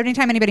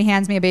 anytime anybody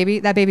hands me a baby,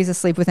 that baby's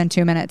asleep within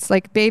 2 minutes.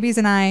 Like babies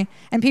and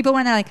people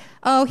when they're like,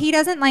 oh, he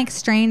doesn't like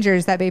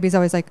strangers, that baby's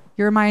always like,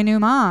 you're my new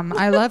mom.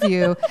 I love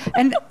you.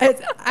 And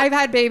I've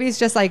had babies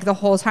just like the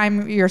whole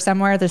time you're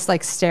somewhere, just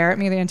like stare at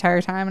me the entire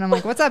time. And I'm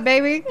like, what's up,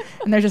 baby?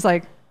 And they're just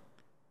like,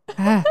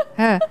 Yeah,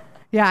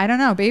 I don't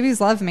know.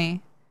 Babies love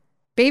me.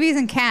 Babies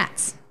and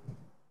cats.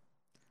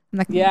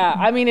 Like, yeah,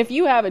 I mean, if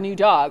you have a new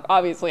dog,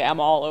 obviously I'm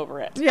all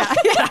over it. Yeah,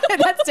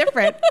 that's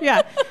different. Yeah,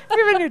 if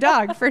you have a new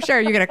dog, for sure.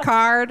 You get a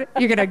card,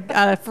 you get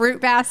a fruit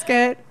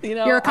basket. You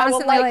know, you're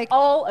constantly like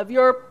all of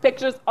your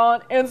pictures on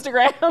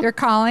Instagram. You're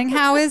calling.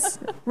 How is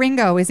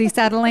Ringo? Is he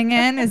settling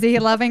in? Is he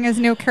loving his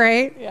new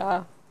crate?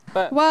 Yeah.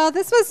 Well,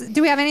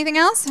 do we have anything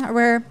else? That's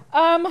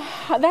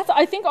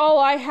I think all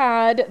I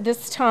had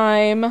this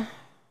time.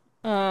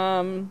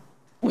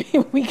 We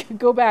could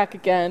go back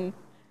again.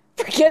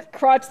 Forget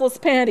crotchless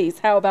panties.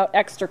 How about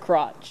extra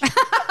crotch? Forget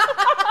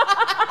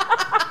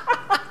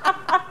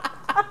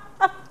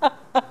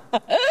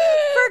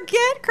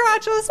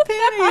crotchless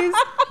panties.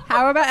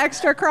 How about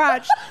extra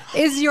crotch?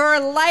 Is your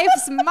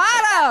life's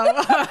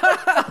motto.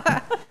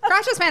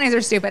 crotchless panties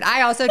are stupid.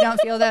 I also don't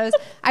feel those.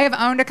 I have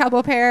owned a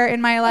couple pair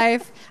in my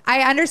life.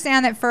 I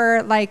understand that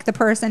for like the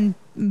person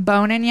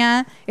boning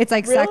you, it's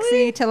like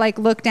sexy to like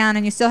look down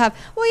and you still have,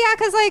 well, yeah,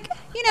 because like,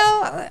 you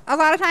know, a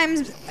lot of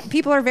times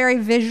people are very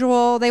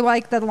visual. They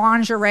like the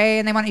lingerie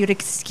and they want you to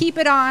keep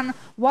it on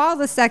while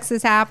the sex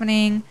is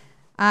happening.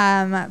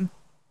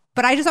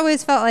 But I just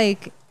always felt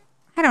like,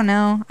 I don't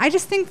know. I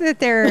just think that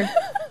they're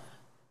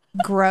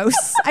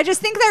gross. I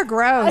just think they're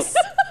gross.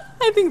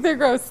 I think they're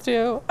gross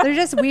too. They're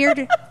just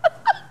weird.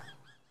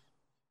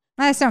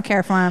 I just don't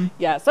care for them.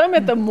 Yeah, so I'm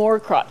at the more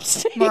crotch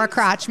stage. More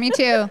crotch, me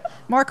too.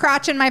 More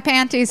crotch in my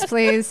panties,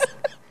 please.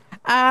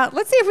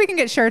 Let's see if we can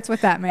get shirts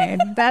with that made.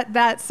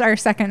 That's our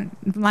second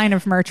line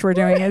of merch we're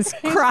doing is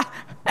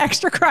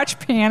extra crotch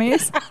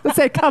panties that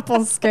say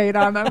couple skate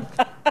on them.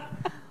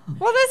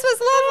 Well, this was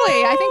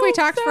lovely. I think we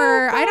talked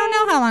I don't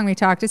know how long we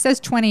talked. It says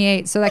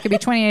 28, so that could be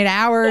 28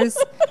 hours.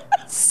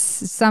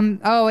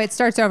 It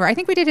starts over. I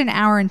think we did an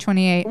hour and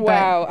 28.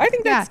 Wow, I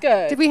think that's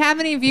good. Did we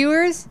have any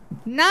viewers?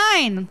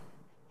 9.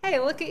 Hey,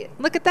 look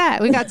at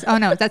that. We got. Oh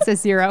no, that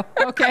says 0.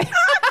 Okay.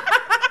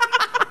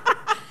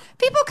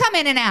 People come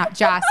in and out,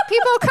 Joss.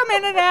 People come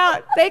in and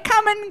out. They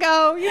come and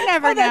go. You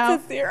never know.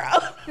 That's a 0.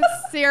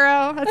 It's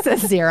 0. That says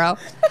 0.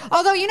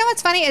 Although, you know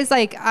what's funny is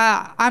like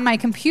on my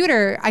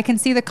computer, I can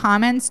see the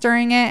comments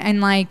during it,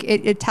 and like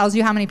it tells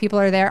you how many people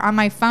are there. On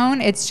my phone,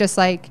 it's just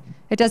like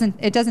it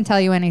doesn't tell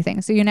you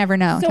anything, so you never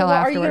know until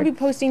afterward. Are you going to be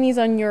posting these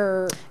on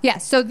your? Yeah.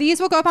 So these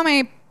will go up on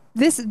my.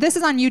 This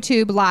is on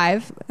YouTube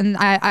live, and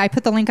I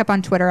put the link up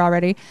on Twitter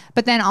already.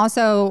 But then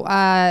also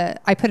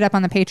I put it up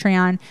on the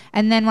Patreon.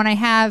 And then when I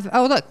have,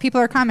 oh look, people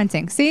are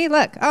commenting. See,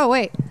 look. Oh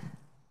wait,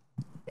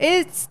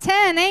 it's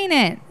 10, ain't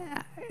it?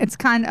 It's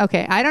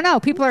okay. I don't know.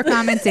 People are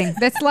commenting.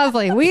 That's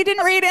lovely. We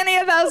didn't read any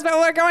of those, but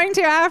we're going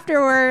to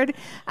afterward.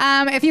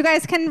 If you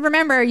guys can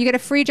remember, you get a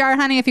free jar of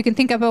honey if you can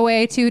think of a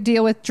way to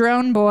deal with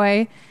Drone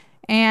Boy,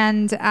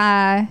 and.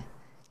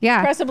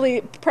 Yeah.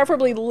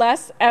 Preferably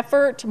less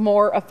effort,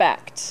 more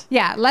effect.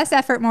 Yeah, less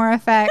effort, more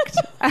effect.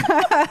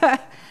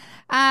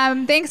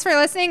 Thanks for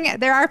listening.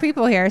 There are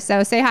people here,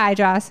 so say hi,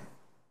 Joss.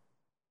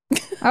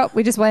 Oh,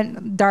 we just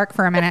went dark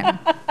for a minute.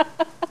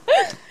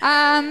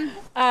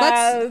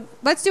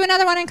 Let's do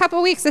another one in a couple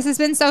of weeks. This has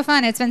been so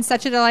fun. It's been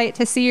such a delight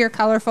to see your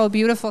colorful,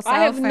 beautiful self. I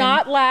have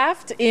not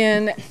laughed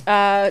in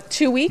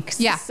 2 weeks.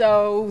 Yeah.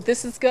 So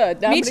this is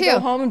good. Now Me I'm going too. to go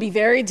home and be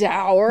very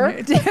dour.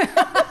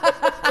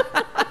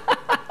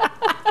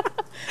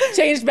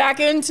 Changed back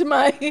into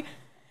my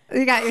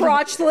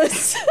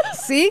crotchless.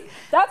 See?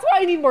 That's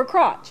why I need more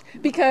crotch,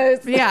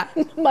 because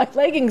my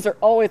leggings are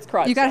always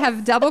crotchless. You got to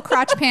have double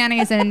crotch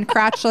panties and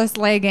crotchless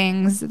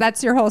leggings.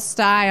 That's your whole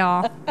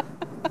style.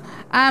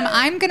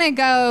 I'm going to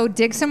go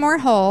dig some more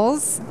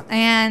holes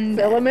and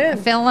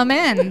fill them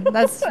in.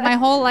 That's my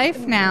whole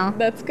life now.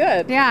 That's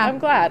good. Yeah. I'm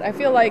glad. I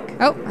feel like...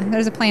 Oh,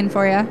 there's a plane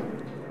for you.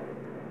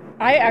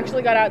 I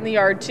actually got out in the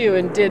yard, too,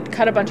 and did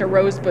cut a bunch of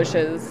rose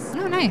bushes.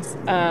 Oh, nice.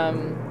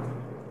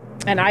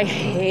 And I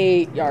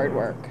hate yard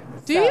work.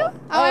 Do you? Oh,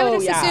 I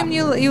would just assume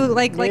you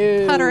like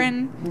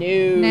puttering.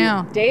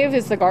 No. Dave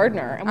is the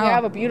gardener, and we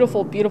have a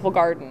beautiful, beautiful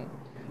garden.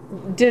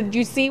 Did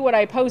you see what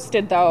I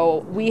posted, though?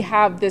 We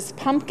have this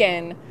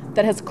pumpkin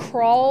that has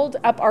crawled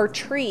up our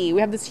tree.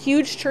 We have this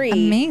huge tree.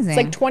 Amazing. It's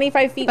like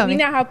 25 feet. We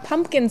now have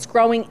pumpkins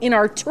growing in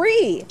our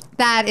tree.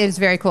 That is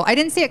very cool. I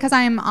didn't see it because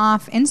I'm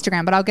off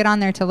Instagram, but I'll get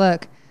on there to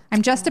look.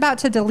 I'm just about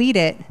to delete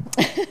it.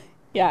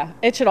 Yeah,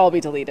 it should all be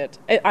deleted.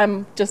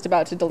 I'm just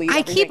about to delete it.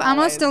 I keep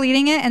almost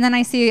deleting it, and then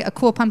I see a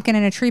cool pumpkin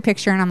in a tree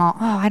picture, and I'm all,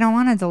 I don't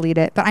want to delete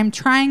it. But I'm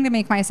trying to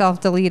make myself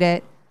delete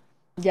it.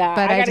 Yeah,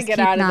 but I got to get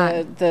out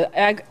of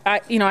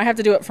I have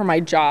to do it for my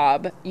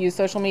job, use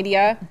social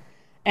media.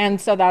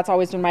 And so that's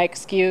always been my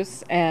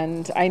excuse,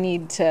 and I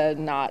need to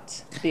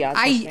not be on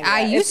social media.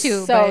 I used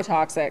to, so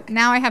toxic.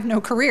 Now I have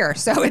no career,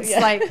 so it's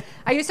like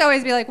I used to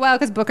always be like, well,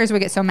 because bookers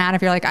would get so mad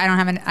if you're like, I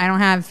don't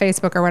have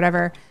Facebook or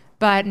whatever.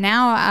 But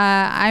now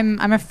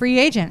I'm a free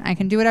agent. I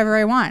can do whatever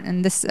I want,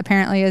 and this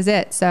apparently is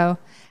it. So,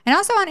 and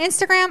also on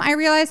Instagram, I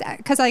realize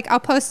because like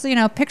I'll post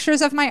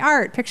pictures of my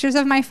art, pictures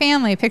of my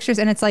family, pictures,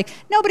 and it's like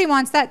nobody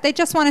wants that. They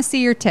just want to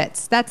see your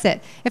tits. That's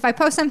it. If I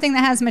post something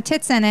that has my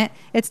tits in it,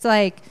 it's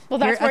like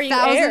that's where you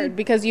aired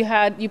because you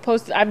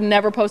posted. I've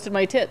never posted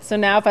my tits, so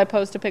now if I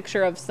post a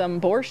picture of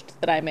some borscht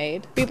that I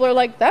made, people are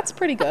like, "That's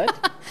pretty good."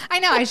 I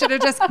know. I should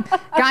have just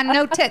gone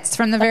no tits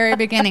from the very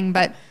beginning,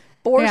 but.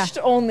 Borscht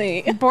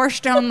only.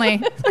 Borscht only.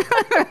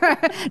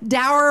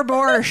 Dour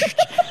borscht.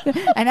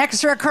 An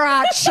extra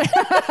crotch.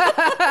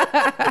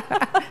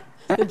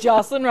 The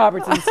Jocelyn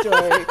Robertson story.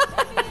 All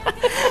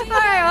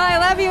right, well, I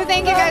love you.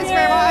 Thank you guys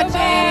for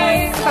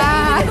watching.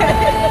 Bye.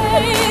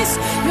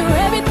 You're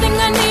everything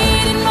I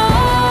need and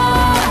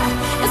more.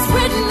 It's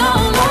written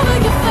all over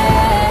your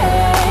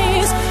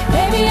face.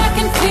 Baby, I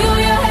can feel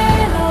your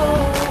halo.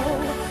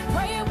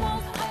 Pray it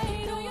won't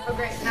fade. Oh,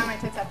 great. Now my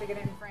tits have to get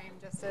in frame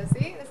just to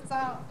see. This is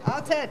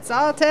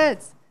all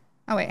tits.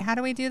 Oh, wait. How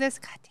do we do this?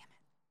 God damn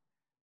it.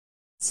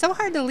 It's so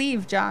hard to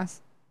leave,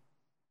 Joss.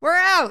 We're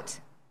out.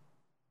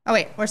 Oh,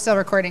 wait. We're still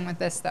recording with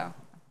this, though.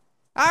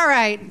 All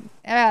right.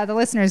 The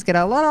listeners get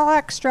a little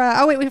extra.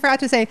 Oh, wait, we forgot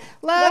to say,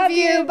 love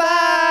you.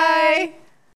 Bye.